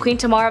came to Queen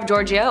Tamar of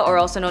Georgia, or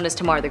also known as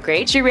Tamar the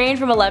Great, she reigned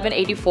from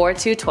 1184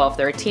 to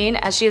 1213,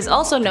 as she is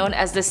also known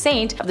as the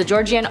saint of the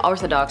Georgian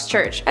Orthodox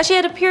Church, as she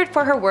had appeared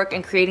for her work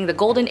in creating the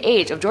Golden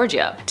Age of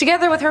Georgia.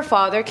 Together with her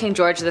father, King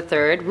George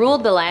III,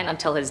 ruled the land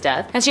until his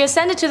death, and she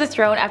ascended to the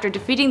throne after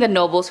defeating the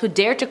nobles who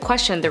dared to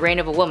question the reign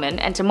of a woman,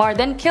 and Tamar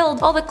then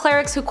killed all the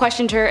clerics who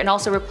questioned her and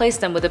also replaced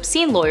them with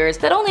obscene lawyers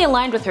that only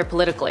aligned with her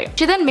political politically.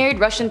 She then married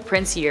Russian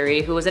Prince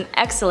Yuri, who was an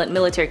excellent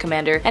military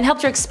commander and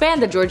helped her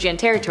expand the Georgian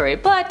territory,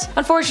 but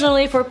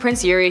unfortunately for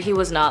Prince Yuri, he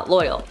was not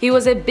loyal. He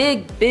was a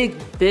big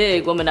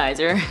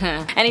womanizer.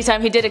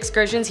 Anytime he did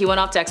excursions, he went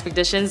off to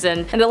expeditions,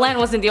 and the land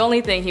wasn't the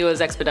only thing he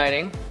was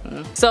expediting.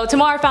 So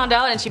Tamar found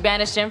out and she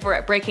banished him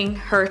for breaking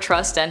her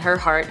trust and her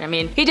heart. I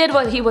mean, he did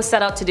what he was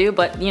set out to do,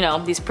 but you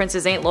know, these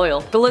princes ain't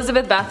loyal.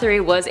 Elizabeth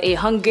Bathory was a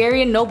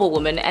Hungarian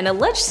noblewoman and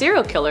alleged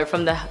serial killer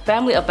from the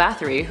family of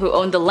Bathory who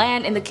owned the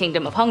land in the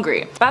Kingdom of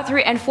Hungary.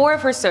 Bathory and 4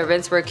 of her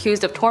servants were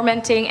accused of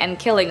tormenting and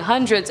killing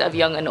hundreds of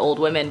young and old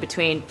women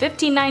between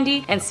 1590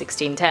 and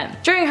 1610.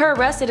 During her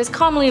arrest, it is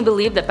commonly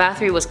believed that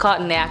Bathory was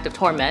caught in the act of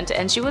torment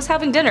and she was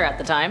having dinner at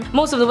the time.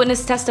 Most of the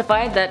witnesses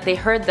testified that they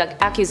heard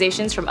the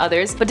accusations from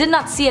others but did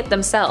not see it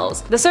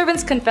themselves. The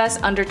servants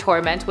confessed under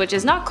torment, which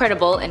is not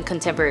credible in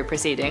contemporary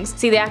proceedings.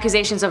 See, the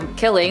accusations of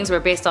killings were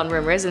based on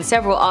rumors, and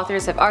several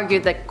authors have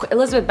argued that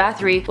Elizabeth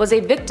Bathory was a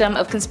victim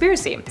of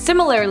conspiracy.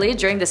 Similarly,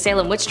 during the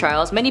Salem witch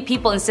trials, many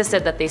people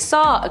insisted that they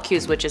saw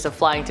accused witches of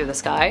flying through the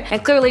sky,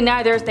 and clearly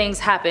neither things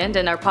happened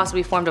and are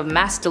possibly formed of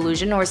mass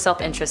delusion or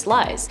self-interest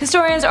lies.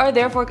 Historians are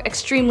therefore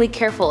extremely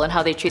careful in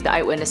how they treat the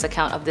eyewitness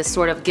account of this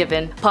sort of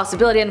given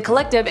possibility and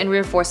collective in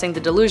reinforcing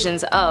the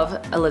delusions of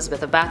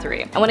Elizabeth of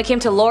Bathory. And when it came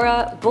to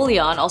Laura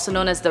Bullion, also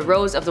known as the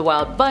Rose of the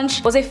Wild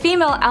Bunch, was a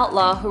female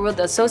outlaw who ruled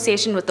the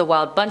association with the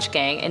Wild Bunch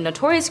Gang, a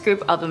notorious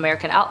group of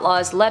American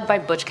outlaws led by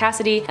Butch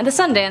Cassidy and the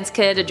Sundance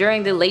Kid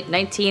during the late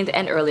 19th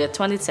and early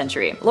 20th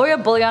century. Laura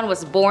Bullion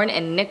was born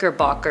in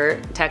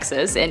Knickerbocker,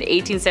 Texas in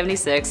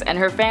 1876, and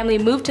her family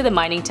moved to the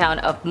mining town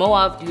of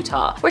Moab,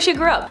 Utah, where she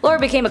grew up. Laura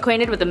became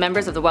acquainted with the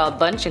members of the Wild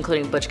Bunch,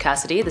 including Butch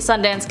Cassidy, the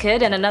Sundance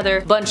Kid, and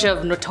another bunch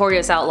of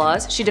notorious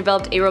outlaws. She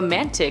developed a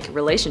romantic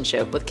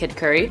relationship with Kid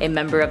Curry, a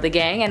member of the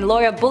gang, and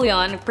Laura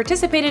Bullion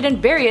participated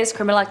in various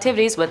criminal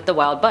activities with the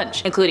Wild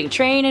Bunch, including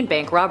train and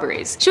bank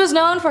robberies. She was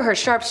known for her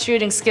sharp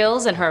shooting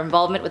skills and her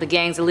involvement with the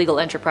gang's illegal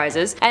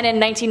enterprises, and in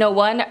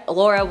 1901,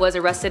 Laura was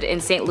arrested in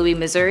St. Louis,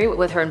 Missouri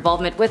with her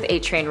involvement with a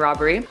train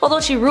robbery.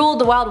 Although she ruled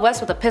the Wild West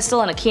with a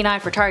pistol and a keen eye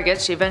for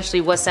targets, she eventually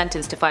was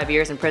sentenced to 5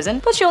 years in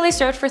prison, but she only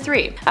served for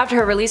 3. After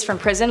her release from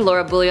prison,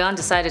 Laura Bullion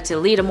decided to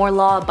lead a more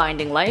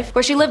law-abiding life,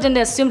 where she lived in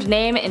an assumed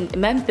name in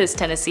Memphis,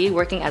 Tennessee,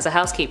 working as a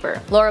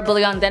housekeeper. Laura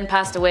Bullion then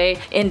passed away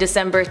in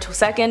December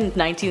 2nd,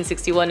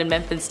 1961 in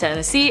Memphis,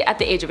 Tennessee at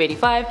the age of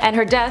 85, and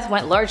her death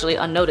went largely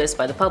unnoticed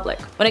by the public.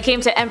 When it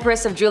came to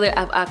Empress of Julia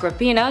of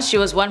Agrippina, she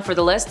was one for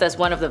the list as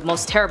one of the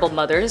most terrible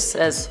mothers,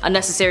 as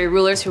unnecessary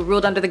rulers who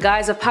ruled under the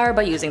guise of power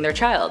by using their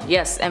child.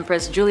 Yes,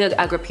 Empress Julia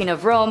Agrippina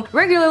of Rome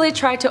regularly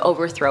tried to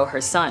overthrow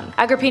her son.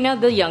 Agrippina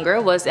the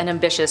Younger was an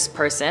ambitious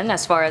person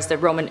as far as the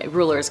Roman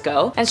rulers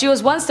go, and she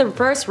was once the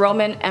first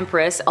Roman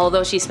empress.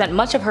 Although she spent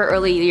much of her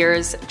early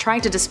years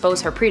trying to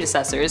dispose her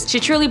predecessors, she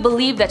truly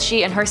believed that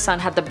she and her son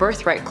had the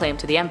birthright claim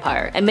to the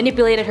empire, and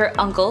manipulated her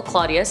uncle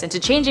Claudius into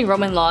changing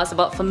Roman laws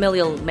about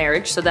familial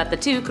marriage so that the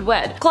two could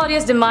wed.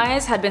 Claudius'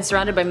 demise had been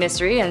surrounded by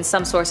mystery, and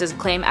some sources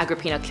claim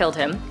Agrippina killed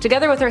him.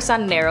 Together with her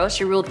son Nero,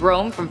 she ruled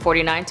Rome from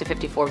 49 to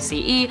 54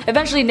 CE.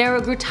 Eventually,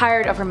 Nero grew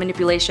tired of her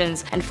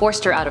manipulations and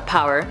forced her out of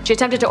power. She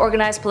attempted to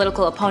organize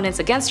political opponents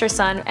against her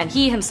son, and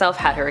he himself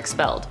had her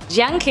expelled.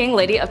 Jiang Qing,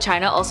 Lady of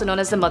China, also known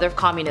as the Mother of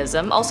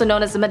Communism, also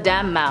known as the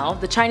Madame Mao,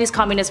 the Chinese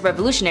Communist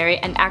revolutionary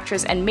and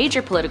actress and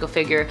major political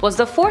figure, was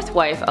the 4th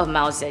wife of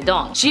Mao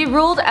Zedong. She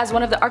ruled as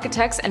one of the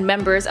architects and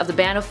members of the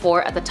Band of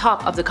Four at the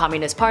top of the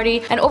Communist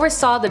Party, and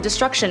oversaw the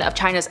destruction of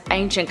China's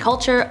ancient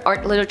culture,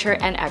 art, literature,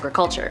 and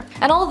agriculture.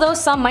 And although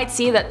some might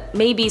see that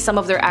maybe some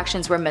of their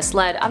actions were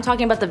misled, I'm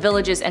talking about the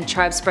villages and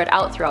tribes spread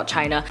out throughout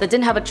China that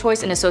didn't have a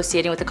choice in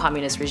associating with the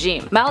communist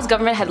regime. Mao's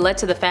government had led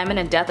to the famine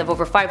and death of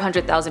over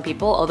 500,000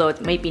 people, although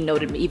it might be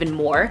noted even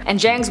more, and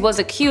Jiang's was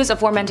accused of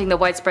fomenting the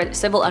widespread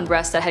civil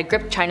unrest that had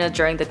gripped China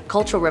during the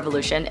Cultural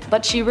Revolution,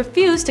 but she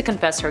refused to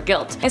confess her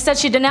guilt. Instead,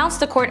 she denounced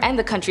the court and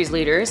the country's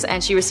leaders,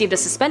 and she received a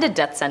suspended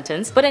death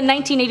sentence, but in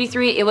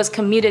 1983 it was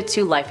commuted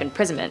to life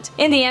imprisonment.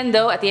 In the end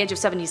though, at the age of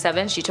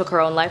 77, she took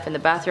her own life in the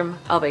bathroom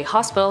of a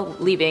hospital,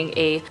 leaving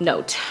a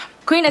note.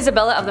 Queen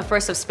Isabella of the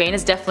First of Spain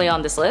is definitely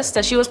on this list,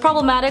 as she was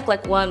problematic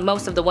like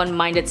most of the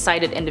one-minded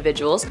sided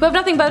individuals who have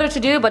nothing better to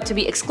do but to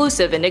be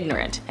exclusive and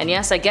ignorant. And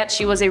yes, I get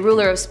she was a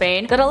ruler of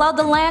Spain that allowed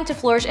the land to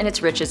flourish in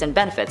its riches and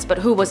benefits, but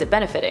who was it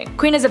benefiting?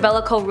 Queen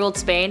Isabella co-ruled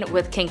Spain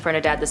with King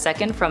Ferdinand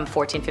II from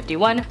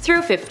 1451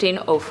 through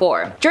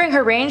 1504. During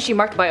her reign, she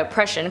marked by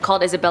oppression.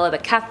 Called Isabella the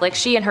Catholic,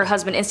 she and her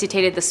husband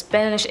instituted the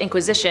Spanish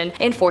Inquisition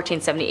in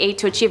 1478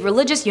 to achieve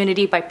religious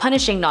unity by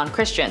punishing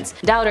non-Christians,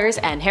 doubters,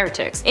 and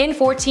heretics. In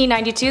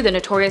 1492, the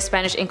notorious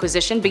Spanish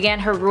Inquisition began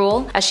her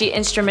rule as she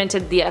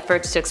instrumented the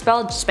efforts to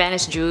expel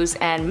Spanish Jews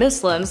and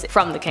Muslims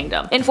from the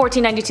kingdom. In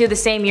 1492, the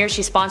same year,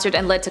 she sponsored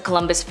and led to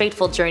Columbus'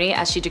 fateful journey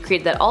as she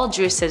decreed that all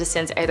Jewish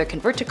citizens either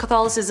convert to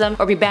Catholicism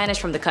or be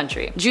banished from the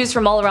country. Jews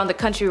from all around the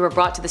country were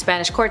brought to the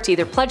Spanish court to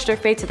either pledge their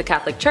faith to the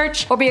Catholic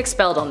Church or be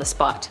expelled on the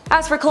spot.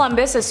 As for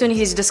Columbus, as soon as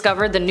he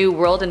discovered the New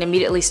World and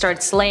immediately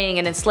started slaying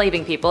and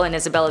enslaving people in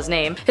Isabella's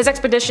name, his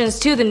expeditions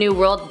to the New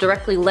World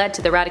directly led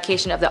to the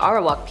eradication of the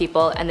Arawak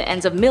people and the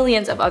ends of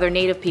millions of other other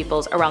native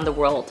peoples around the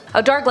world.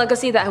 A dark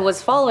legacy that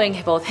was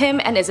following both him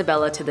and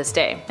Isabella to this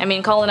day. I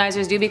mean,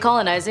 colonizers do be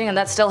colonizing, and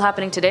that's still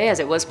happening today as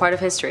it was part of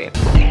history.